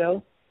months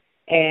ago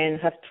and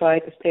have tried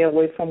to stay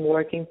away from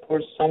working for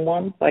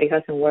someone, but it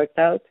hasn't worked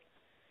out.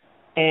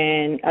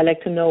 And I'd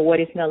like to know what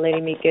is not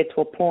letting me get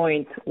to a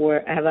point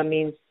where I have a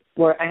means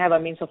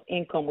of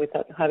income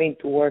without having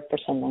to work for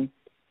someone.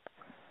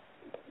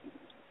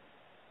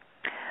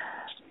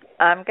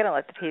 I'm going to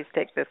let the P's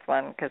take this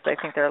one because I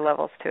think there are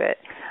levels to it.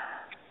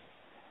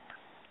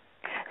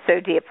 So,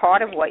 dear,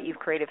 part of what you've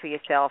created for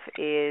yourself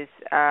is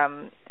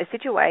a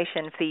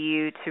situation for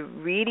you to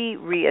really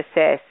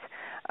reassess,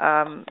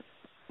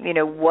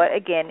 what,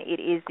 again,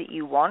 it is that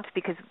you want,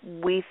 because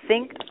we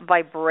think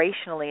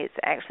vibrationally it's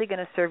actually going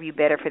to serve you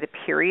better for the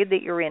period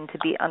that you're in to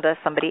be under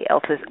somebody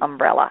else's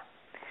umbrella,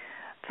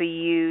 for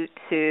you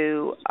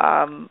to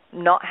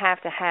not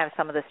have to have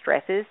some of the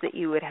stresses that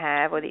you would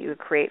have or that you would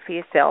create for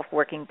yourself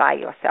working by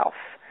yourself.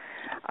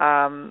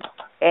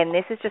 And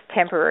this is just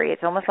temporary.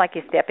 It's almost like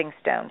your stepping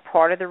stone.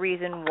 Part of the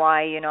reason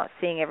why you're not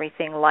seeing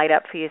everything light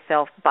up for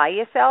yourself by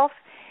yourself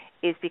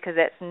is because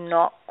it's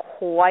not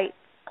quite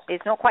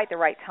the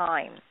right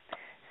time.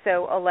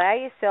 So allow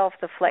yourself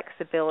the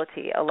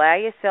flexibility. Allow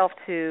yourself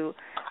to,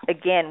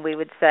 again, we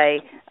would say,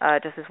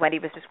 just as Wendy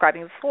was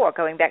describing before,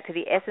 going back to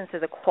the essence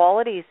of the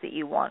qualities that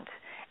you want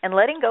and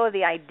letting go of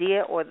the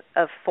idea or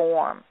of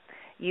form.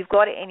 You've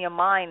got it in your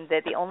mind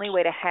that the only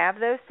way to have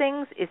those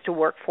things is to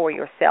work for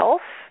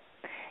yourself.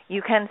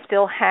 You can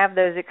still have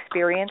those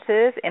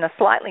experiences in a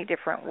slightly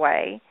different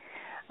way,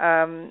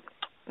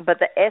 but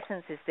the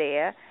essence is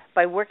there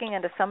by working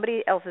under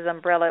somebody else's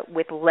umbrella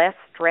with less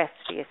stress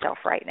for yourself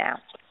right now.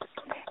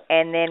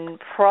 And then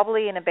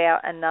probably in about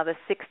another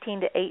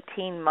 16 to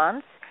 18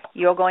 months,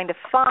 you're going to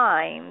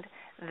find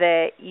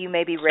that you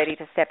may be ready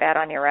to step out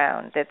on your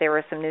own, that there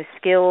are some new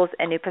skills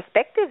and new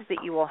perspectives that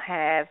you will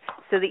have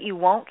so that you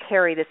won't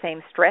carry the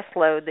same stress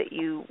load that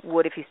you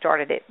would if you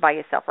started it by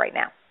yourself right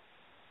now.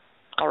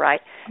 All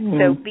right?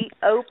 So be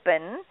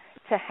open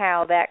to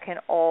how that can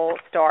all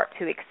start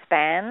to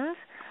expand,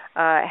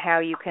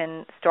 how you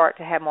can start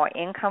to have more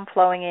income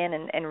flowing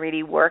in and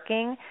really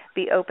working.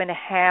 Be open to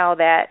how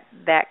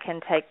that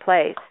can take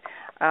place.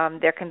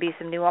 There can be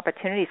some new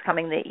opportunities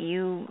coming that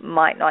you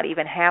might not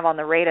even have on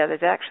the radar.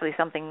 There's actually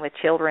something with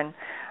children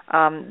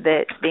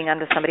that being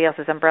under somebody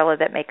else's umbrella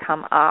that may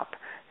come up.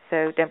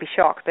 So don't be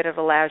shocked, but it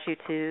allows you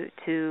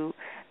to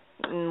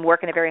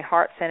work in a very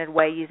heart-centered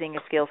way using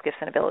your skills, gifts,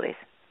 and abilities.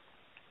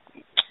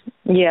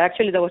 Yeah,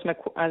 actually, that was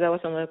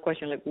another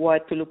question, like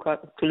what to look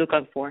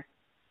out for,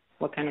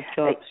 what kind of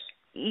jobs.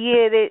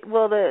 Yeah,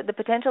 the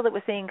potential that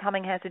we're seeing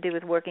coming has to do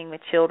with working with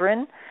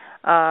children,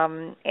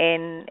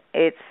 and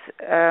it's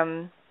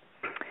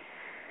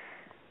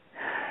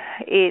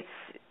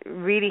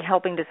really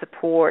helping to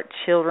support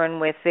children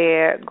with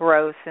their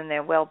growth and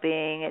their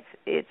well-being.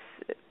 It's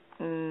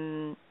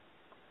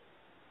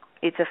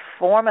a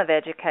form of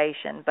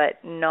education, but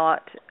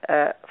not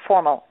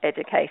formal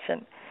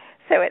education.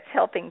 So it's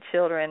helping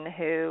children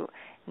who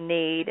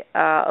need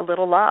a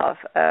little love,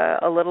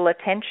 a little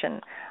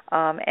attention,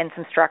 and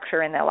some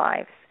structure in their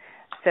lives.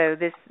 So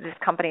this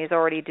company is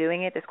already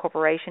doing it. This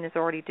corporation is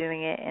already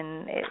doing it,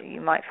 and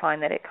you might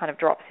find that it kind of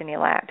drops in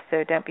your lap.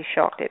 So don't be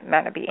shocked. It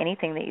might not be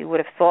anything that you would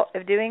have thought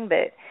of doing,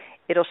 but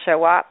it'll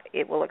show up.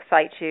 It will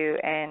excite you,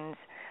 and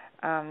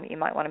you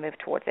might want to move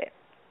towards it.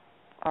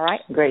 All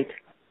right? Great.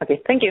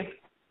 Okay, thank you.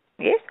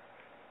 Yes?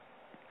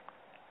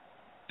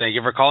 Thank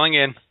you for calling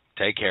in.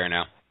 Take care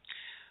now.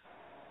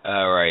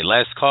 All right,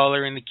 last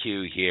caller in the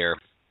queue here.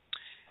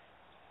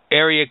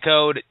 Area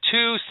code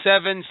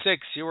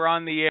 276. You were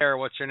on the air.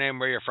 What's your name?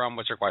 Where you're from?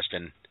 What's your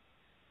question?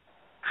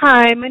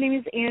 Hi, my name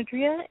is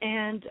Andrea,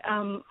 and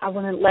I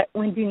want to let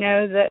Wendy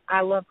know that I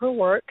love her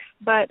work.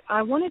 But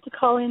I wanted to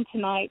call in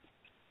tonight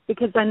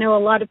because I know a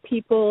lot of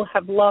people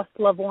have lost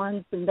loved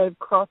ones and they've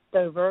crossed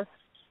over.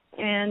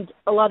 And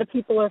a lot of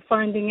people are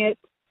finding it,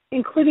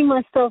 including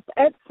myself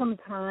at some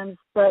times,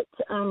 but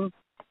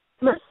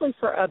mostly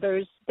for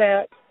others,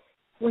 that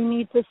we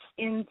need to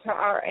into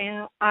our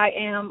I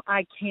am,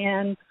 I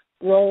can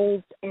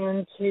roles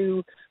and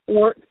to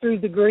work through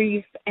the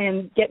grief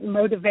and get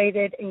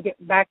motivated and get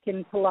back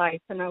into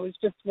life. And I was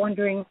just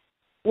wondering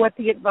what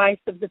the advice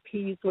of the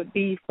P's would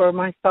be for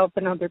myself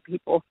and other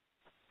people.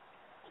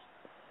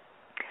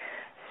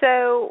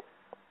 So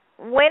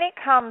when it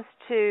comes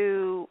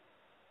to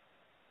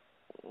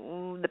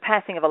the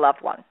passing of a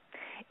loved one,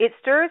 it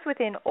stirs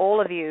within all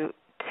of you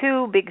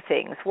two big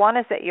things. One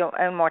is that your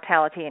own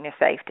mortality and your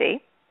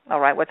safety. All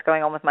right, what's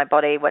going on with my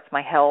body? What's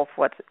my health?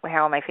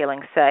 How am I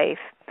feeling safe?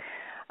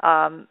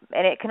 And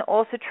it can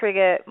also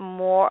trigger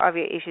more of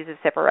your issues of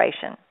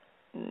separation.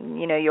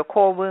 You know, your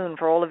core wound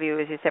for all of you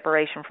is your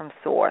separation from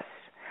source.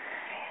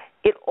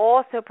 It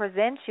also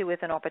presents you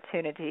with an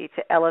opportunity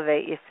to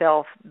elevate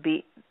yourself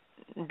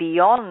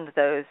beyond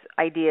those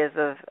ideas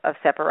of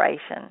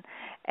separation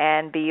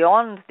and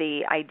beyond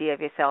the idea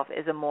of yourself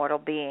as a mortal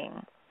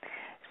being.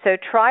 So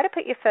try to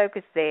put your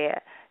focus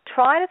there.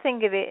 Try to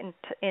think of it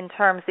in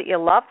terms that your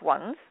loved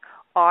ones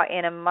are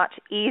in a much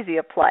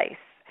easier place.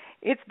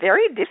 It's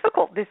very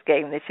difficult, this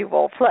game that you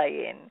all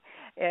play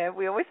in.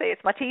 We always say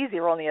it's much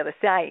easier on the other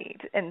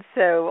side. And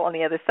so on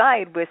the other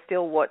side, we're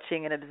still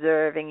watching and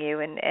observing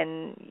you.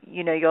 And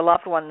you know, your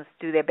loved ones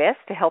do their best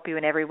to help you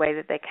in every way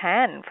that they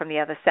can from the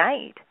other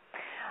side.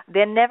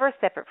 They're never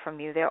separate from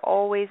you. They're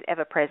always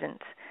ever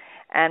present.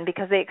 And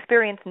because they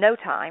experience no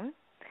time,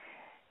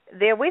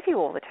 they're with you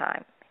all the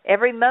time.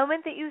 Every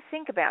moment that you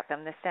think about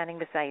them, they're standing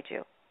beside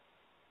you.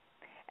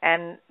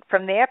 And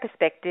from their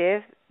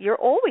perspective, you're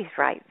always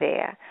right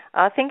there.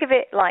 Think of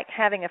it like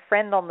having a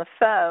friend on the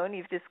phone.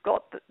 You've just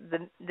got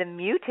them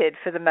muted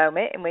for the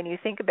moment, and when you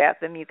think about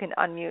them, you can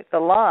unmute the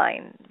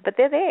line. But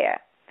they're there.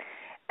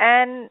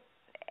 And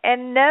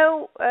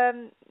no,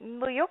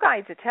 your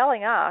guides are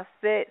telling us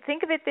that,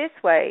 think of it this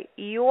way,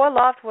 your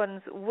loved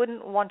ones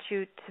wouldn't want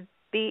you to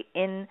be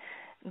in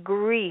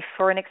grief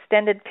for an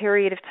extended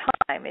period of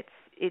time.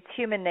 It's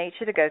human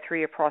nature to go through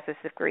your process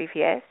of grief,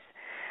 yes,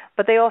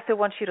 but they also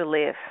want you to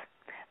live.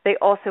 They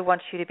also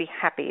want you to be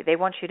happy. They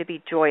want you to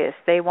be joyous.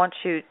 They want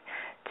you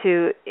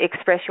to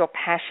express your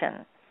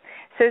passion.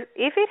 So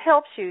if it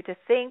helps you to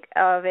think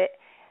of it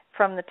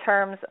from the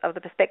terms of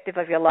the perspective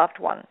of your loved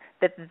one,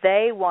 that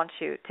they want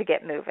you to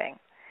get moving,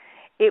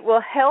 it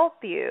will help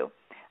you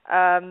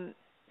so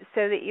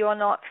that you're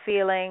not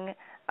feeling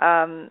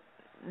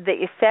that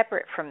you're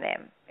separate from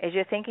them. As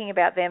you're thinking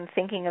about them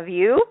thinking of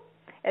you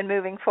and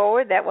moving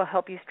forward, that will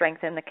help you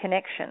strengthen the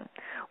connection.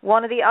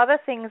 One of the other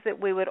things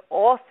that we would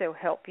also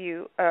help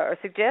you or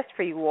suggest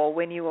for you all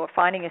when you are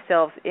finding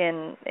yourselves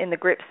in the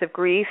grips of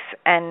grief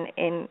and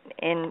in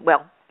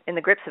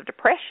the grips of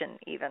depression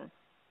even,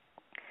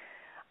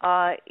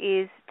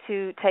 is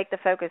to take the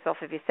focus off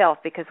of yourself,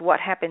 because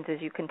what happens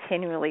is you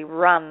continually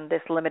run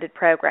this limited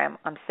program,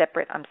 I'm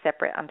separate, I'm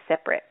separate, I'm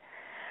separate.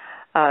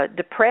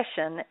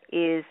 Depression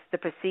is the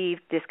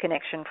perceived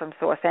disconnection from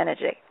source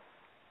energy.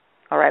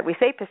 All right, we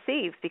say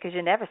perceived because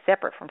you're never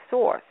separate from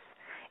source.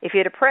 If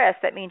you're depressed,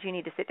 that means you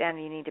need to sit down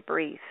and you need to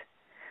breathe.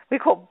 We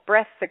call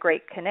breath the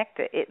great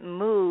connector. It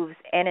moves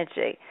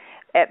energy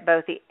at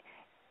both in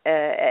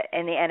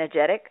the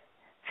energetic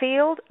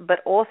field, but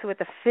also at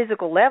the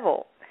physical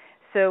level.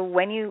 So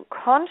when you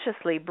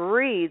consciously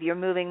breathe, you're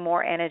moving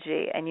more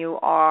energy, and you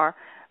are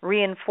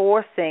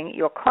reinforcing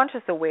your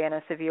conscious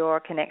awareness of your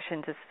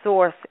connection to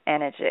source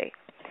energy.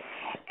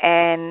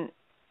 And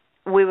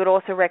we would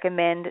also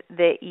recommend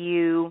that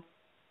you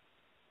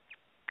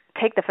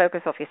take the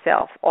focus off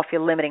yourself, off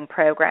your limiting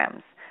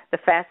programs. The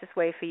fastest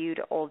way for you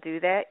to all do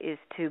that is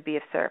to be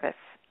of service.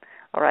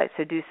 All right,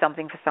 so do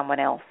something for someone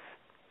else,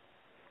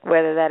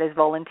 whether that is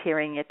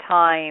volunteering your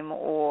time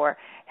or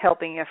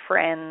helping your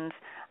friends.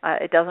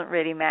 It doesn't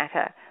really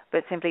matter,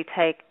 but simply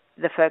take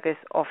the focus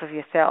off of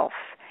yourself,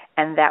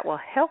 and that will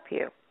help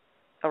you,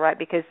 all right,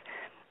 because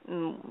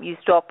you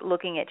stop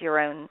looking at your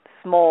own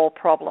small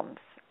problems,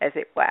 as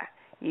it were.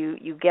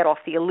 You get off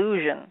the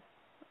illusion,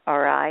 all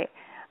right,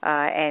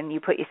 and you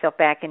put yourself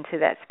back into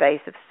that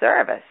space of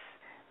service.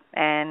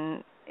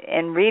 And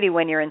really,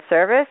 when you're in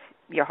service,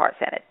 your heart's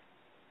centered.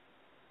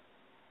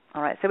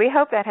 All right, so we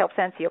hope that helps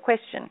answer your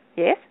question.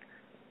 Yes?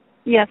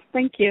 Yes,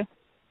 thank you.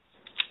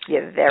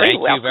 You're very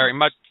welcome. Thank you very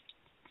much.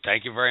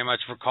 Thank you very much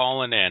for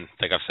calling in. I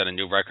think I've set a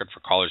new record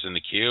for callers in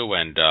the queue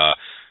and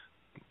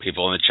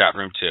people in the chat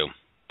room, too.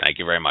 Thank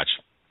you very much.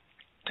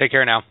 Take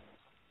care now.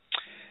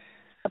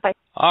 Bye-bye.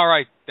 All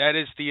right, that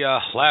is the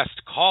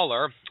last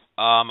caller.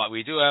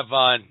 We do have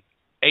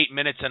 8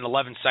 minutes and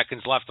 11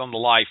 seconds left on the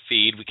live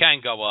feed. We can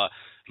go a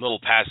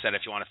little past that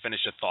if you want to finish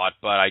a thought,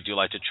 but I do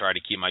like to try to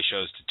keep my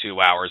shows to 2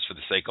 hours for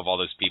the sake of all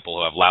those people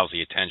who have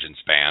lousy attention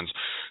spans.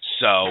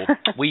 So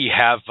we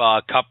have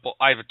I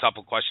have a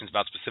couple questions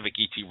about specific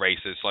ET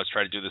races, so let's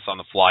try to do this on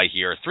the fly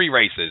here. 3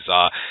 races,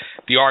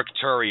 the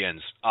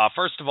Arcturians.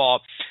 First of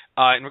all,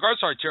 in regards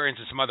to Arcturians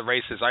and some other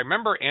races, I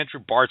remember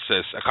Andrew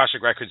Bartzis,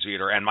 Akashic Records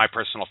reader and my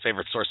personal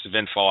favorite source of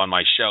info on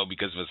my show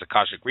because of his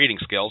Akashic reading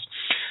skills,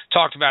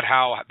 talked about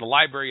how the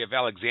Library of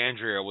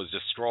Alexandria was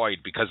destroyed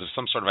because of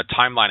some sort of a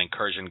timeline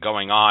incursion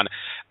going on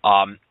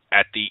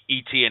at the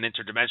ET and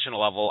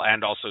interdimensional level,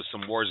 and also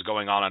some wars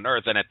going on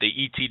Earth. And at the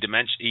ET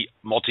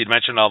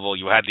multidimensional level,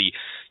 you had he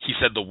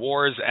said the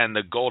wars and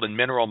the gold and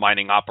mineral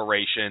mining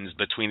operations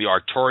between the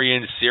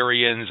Arcturians,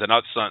 Syrians,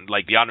 and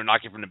like the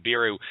Anunnaki from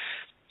Nibiru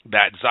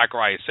that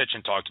Zachariah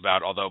Sitchin talked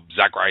about, although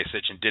Zachariah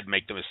Sitchin did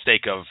make the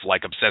mistake of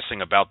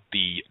obsessing about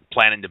the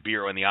planet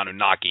Nibiru and the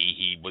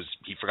Anunnaki.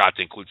 He forgot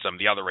to include some of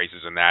the other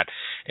races in that,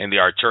 and the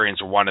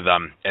Arcturians were one of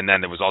them. And then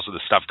there was also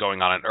the stuff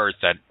going on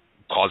Earth that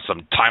caused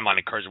some timeline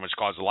incursion, which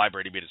caused the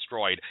library to be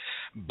destroyed.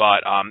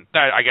 But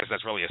I guess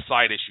that's really a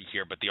side issue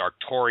here. But the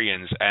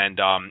Arcturians, and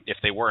if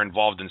they were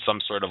involved in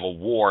some sort of a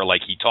war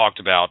like he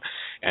talked about,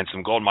 and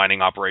some gold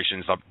mining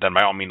operations, then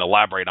by all means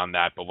elaborate on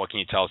that. But what can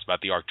you tell us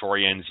about the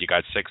Arcturians? You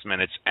got 6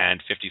 minutes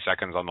and 50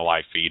 seconds on the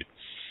live feed.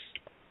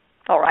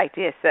 All right,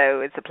 yes,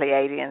 so it's the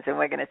Pleiadians, and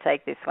we're going to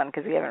take this one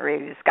because we haven't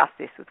really discussed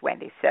this with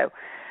Wendy. So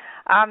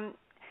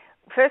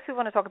first, we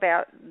want to talk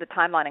about the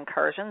timeline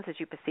incursions as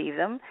you perceive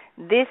them.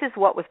 This is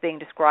what was being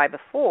described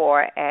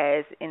before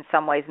as, in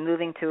some ways,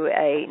 moving to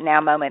a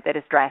now moment that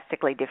is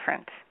drastically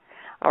different.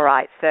 All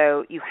right,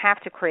 so you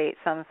have to create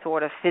some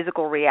sort of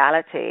physical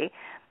reality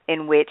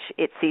in which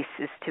it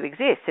ceases to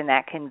exist, and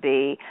that can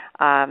be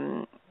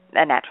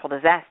a natural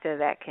disaster,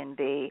 that can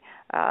be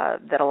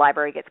that a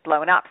library gets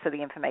blown up so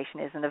the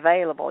information isn't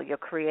available. You're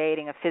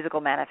creating a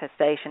physical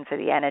manifestation for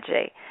the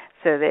energy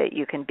so that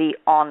you can be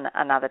on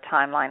another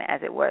timeline,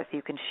 as it were, so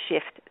you can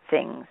shift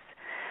things.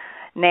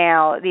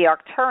 Now, the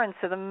Arcturians,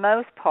 for the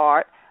most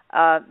part,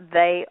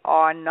 they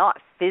are not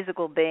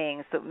physical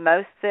beings, but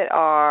most that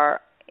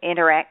are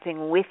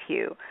interacting with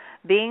you,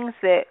 beings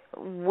that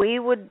we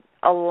would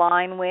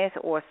align with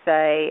or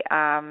say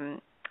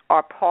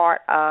are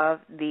part of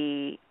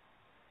we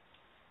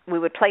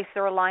would place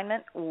their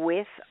alignment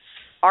with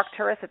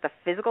Arcturus at the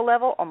physical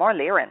level, or more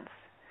Lyrans.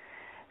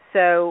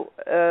 So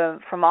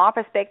from our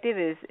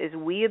perspective, as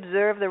we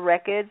observe the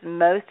records,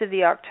 most of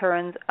the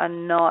Arcturans are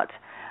not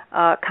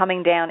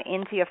coming down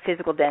into your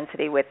physical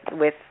density with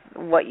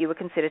what you would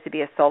consider to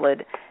be a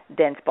solid,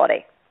 dense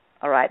body.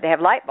 All right, they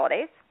have light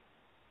bodies,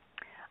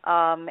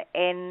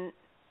 and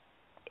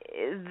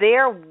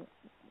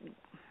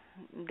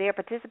their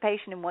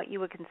participation in what you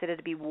would consider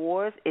to be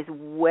wars is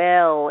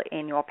well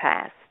in your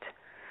past,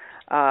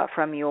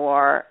 from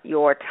your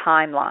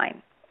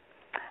timeline.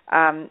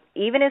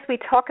 Even as we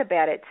talk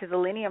about it, to the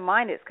linear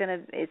mind, it's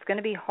going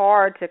to be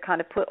hard to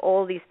kind of put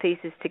all these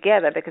pieces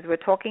together, because we're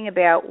talking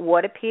about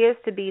what appears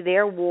to be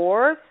their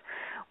wars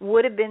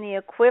would have been the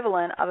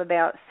equivalent of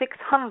about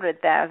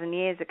 600,000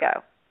 years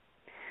ago.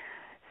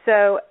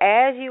 So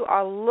as you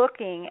are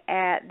looking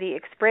at the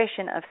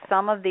expression of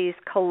some of these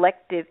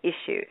collective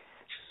issues,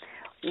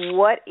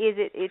 what is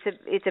it?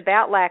 It's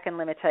about lack and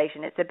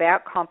limitation. It's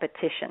about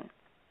competition,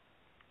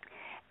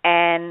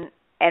 and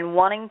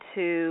wanting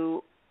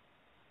to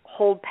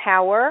hold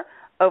power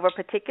over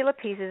particular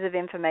pieces of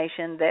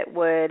information that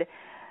would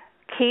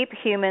keep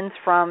humans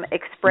from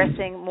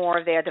expressing more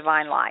of their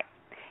divine light.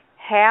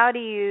 How do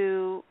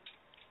you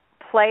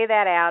play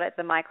that out at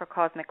the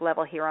microcosmic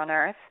level here on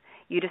Earth?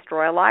 You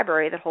destroy a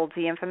library that holds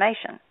the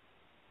information.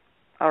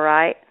 All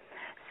right?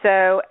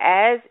 So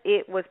as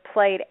it was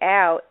played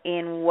out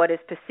in what is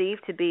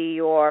perceived to be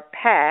your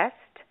past,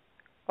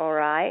 all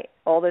right,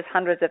 all those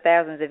hundreds of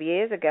thousands of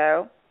years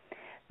ago,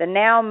 the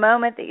now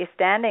moment that you're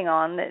standing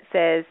on that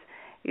says,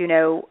 you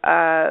know,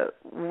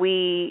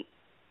 we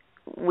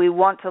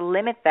want to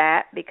limit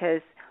that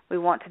because we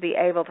want to be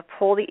able to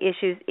pull the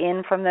issues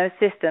in from those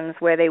systems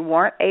where they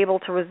weren't able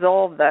to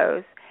resolve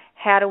those.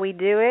 How do we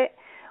do it?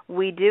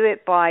 We do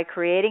it by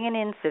creating an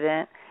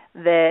incident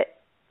that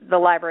the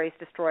library is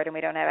destroyed and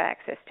we don't have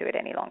access to it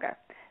any longer.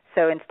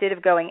 So instead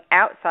of going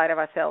outside of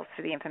ourselves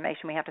for the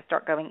information, we have to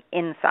start going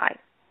inside.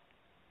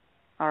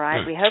 All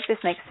right? We hope this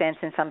makes sense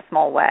in some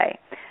small way.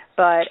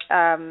 But,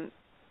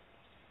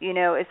 you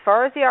know, as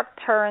far as the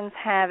Arcturans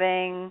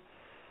having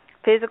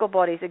physical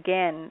bodies,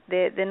 again,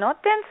 they're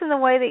not dense in the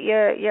way that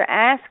you're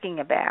asking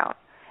about.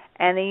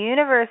 And the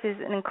universe is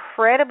an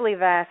incredibly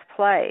vast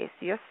place.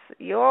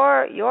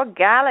 Your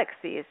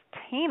galaxy is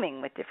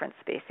teeming with different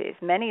species,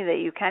 many that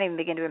you can't even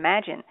begin to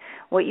imagine.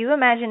 What you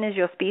imagine is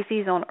your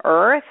species on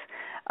Earth,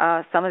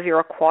 some of your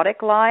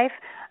aquatic life,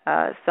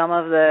 some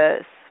of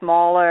the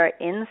smaller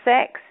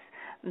insects.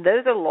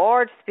 Those are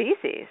large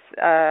species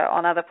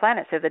on other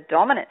planets. They're the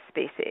dominant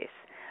species.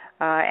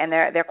 And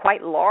they're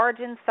quite large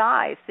in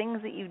size,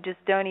 things that you just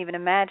don't even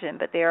imagine.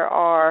 But there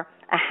are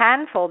a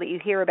handful that you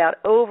hear about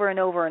over and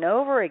over and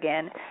over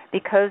again,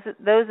 because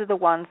those are the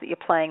ones that you're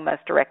playing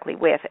most directly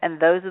with, and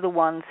those are the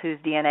ones whose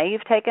DNA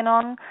you've taken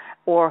on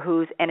or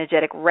whose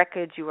energetic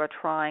records you are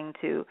trying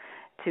to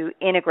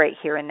integrate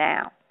here and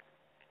now.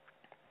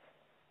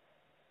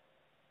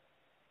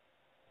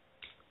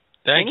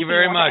 Thank you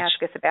very much.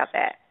 Ask us about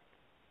that.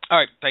 All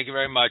right, thank you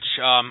very much.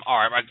 All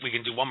right, we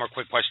can do one more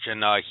quick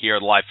question here.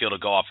 The live field will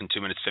go off in 2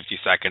 minutes, 50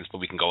 seconds, but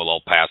we can go a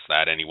little past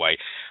that anyway.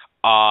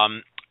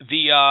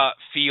 The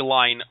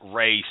feline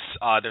race,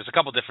 there's a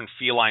couple different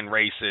feline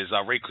races.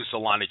 Ray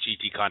Kusalana,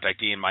 GT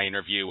contactee in my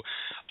interview,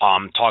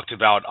 talked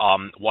about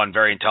one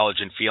very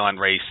intelligent feline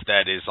race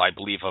that is, I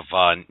believe, of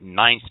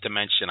ninth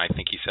dimension, I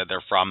think he said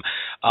they're from,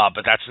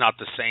 but that's not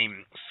the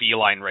same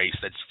feline race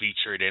that's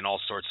featured in all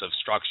sorts of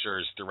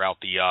structures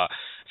throughout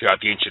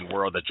the ancient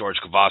world that George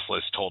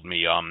Kavaslis told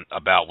me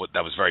about,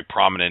 that was very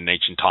prominent in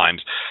ancient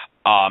times.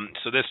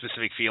 So this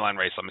specific feline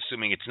race, I'm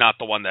assuming it's not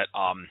the one that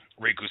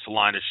Ray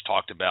Kusalanic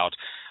talked about.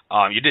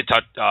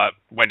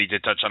 Wendy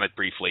did touch on it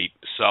briefly,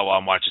 so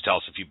why don't you tell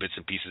us a few bits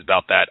and pieces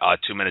about that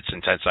 2 minutes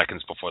and 10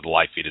 seconds before the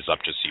live feed is up,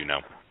 just so you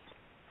know.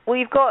 Well,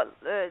 you've got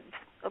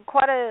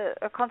quite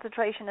a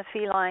concentration of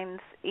felines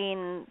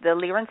in the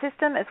Lyran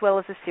system as well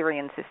as the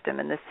Syrian system,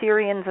 and the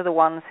Syrians are the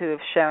ones who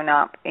have shown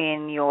up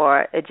in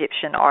your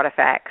Egyptian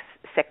artifacts,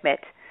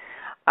 Sekhmet,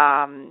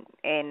 and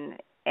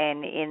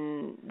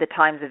in the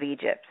times of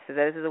Egypt. So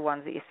those are the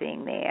ones that you're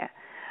seeing there,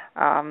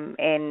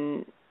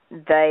 and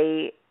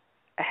they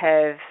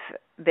have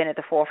been at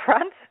the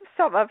forefront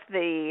some of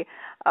the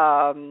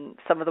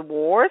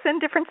wars in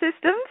different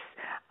systems.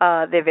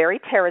 They're very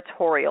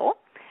territorial,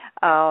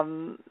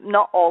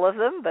 not all of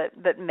them,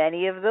 but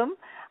many of them,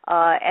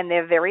 and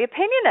they're very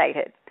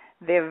opinionated.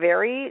 They're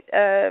very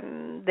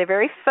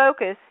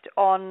focused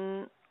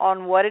on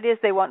what it is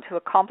they want to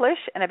accomplish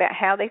and about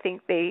how they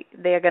think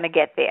they're going to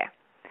get there.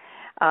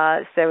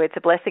 So it's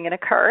a blessing and a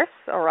curse,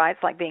 all right?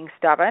 It's like being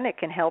stubborn. It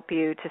can help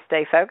you to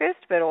stay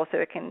focused, but also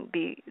it can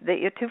be that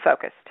you're too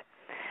focused.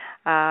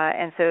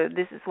 And so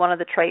this is one of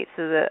the traits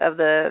of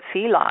the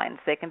felines.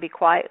 They can be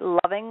quite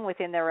loving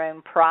within their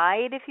own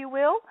pride, if you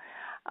will,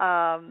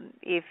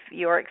 if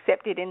you're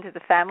accepted into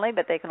the family,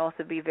 but they can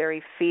also be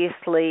very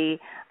fiercely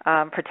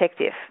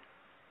protective.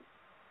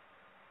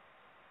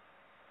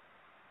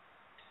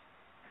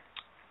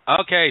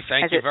 Okay,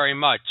 thank you very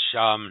much.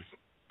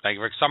 Thank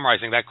you for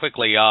summarizing that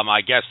quickly.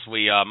 I guess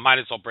we might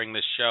as well bring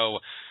this show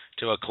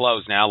to a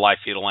close now. Live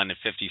feed will end in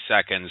 50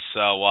 seconds.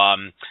 So,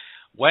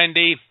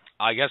 Wendy,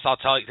 I guess I'll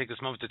take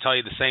this moment to tell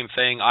you the same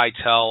thing I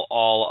tell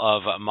all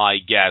of my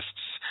guests.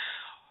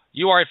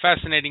 You are a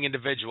fascinating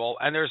individual,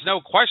 and there's no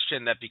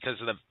question that because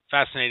of the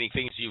fascinating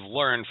things you've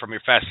learned from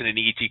your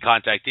fascinating ET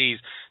contactees,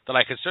 that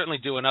I could certainly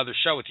do another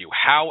show with you.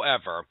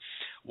 However,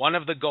 one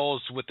of the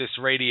goals with this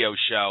radio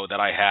show that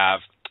I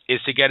have is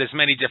to get as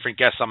many different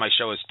guests on my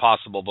show as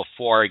possible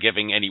before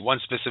giving any one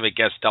specific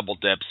guest double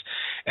dips,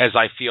 as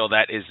I feel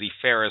that is the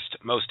fairest,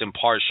 most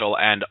impartial,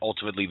 and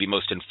ultimately the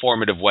most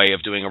informative way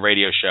of doing a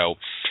radio show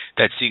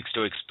that seeks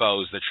to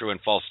expose the true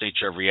and false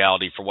nature of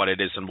reality for what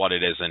it is and what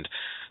it isn't.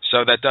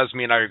 So that does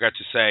mean, I regret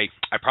to say,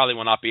 I probably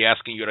will not be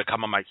asking you to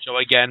come on my show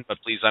again, but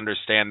please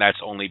understand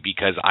that's only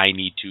because I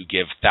need to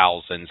give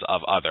thousands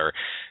of other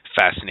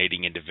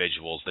fascinating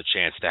individuals the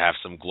chance to have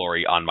some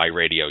glory on my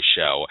radio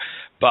show.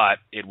 But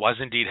it was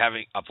indeed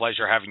a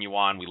pleasure having you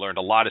on. We learned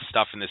a lot of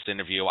stuff in this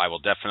interview. I will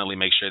definitely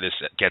make sure this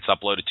gets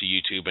uploaded to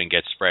YouTube and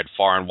gets spread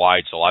far and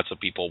wide, so lots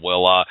of people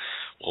will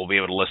be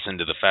able to listen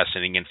to the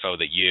fascinating info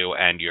that you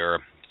and your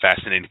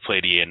fascinating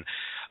Pleiadian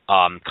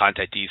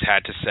contactees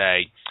had to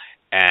say.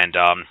 And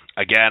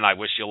again, I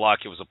wish you luck.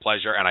 It was a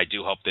pleasure, and I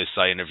do hope this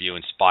interview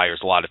inspires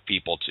a lot of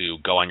people to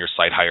go on your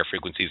site,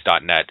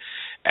 higherfrequencies.net,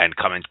 and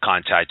come in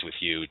contact with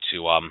you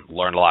to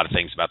learn a lot of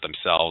things about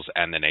themselves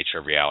and the nature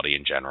of reality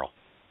in general.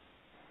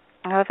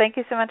 Oh, thank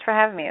you so much for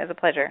having me. It was a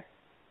pleasure.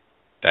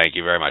 Thank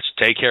you very much.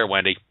 Take care,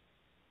 Wendy.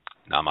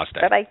 Namaste.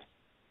 Bye-bye.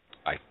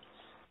 Bye.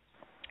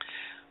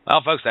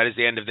 Well, folks, that is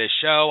the end of this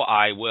show.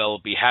 I will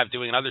be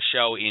doing another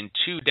show in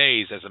 2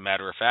 days, as a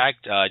matter of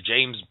fact.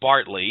 James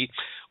Bartley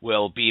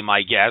will be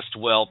my guest.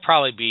 Will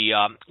probably be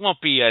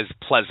won't be as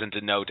pleasant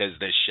a note as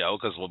this show,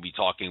 because we'll be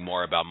talking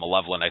more about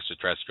malevolent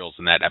extraterrestrials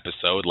in that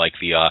episode, like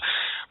the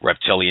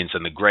reptilians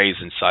and the Greys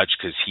and such,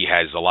 because he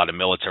has a lot of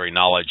military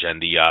knowledge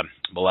and the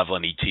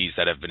malevolent ETs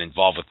that have been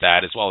involved with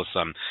that, as well as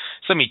some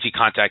ET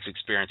contacts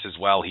experience as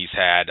well he's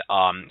had.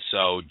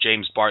 So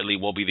James Bartley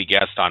will be the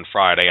guest on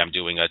Friday. I'm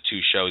doing 2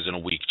 shows in a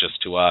week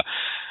just to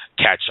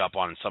catch up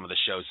on some of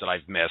the shows that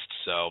I've missed.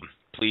 So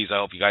please, I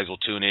hope you guys will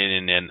tune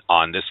in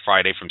on this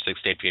Friday from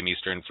 6 to 8 p.m.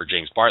 Eastern for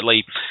James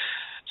Bartley.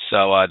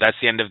 So that's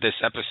the end of this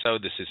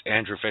episode. This is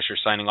Andrew Fisher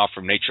signing off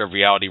from Nature of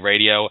Reality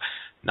Radio.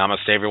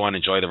 Namaste, everyone.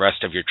 Enjoy the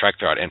rest of your trek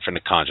throughout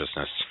infinite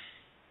consciousness.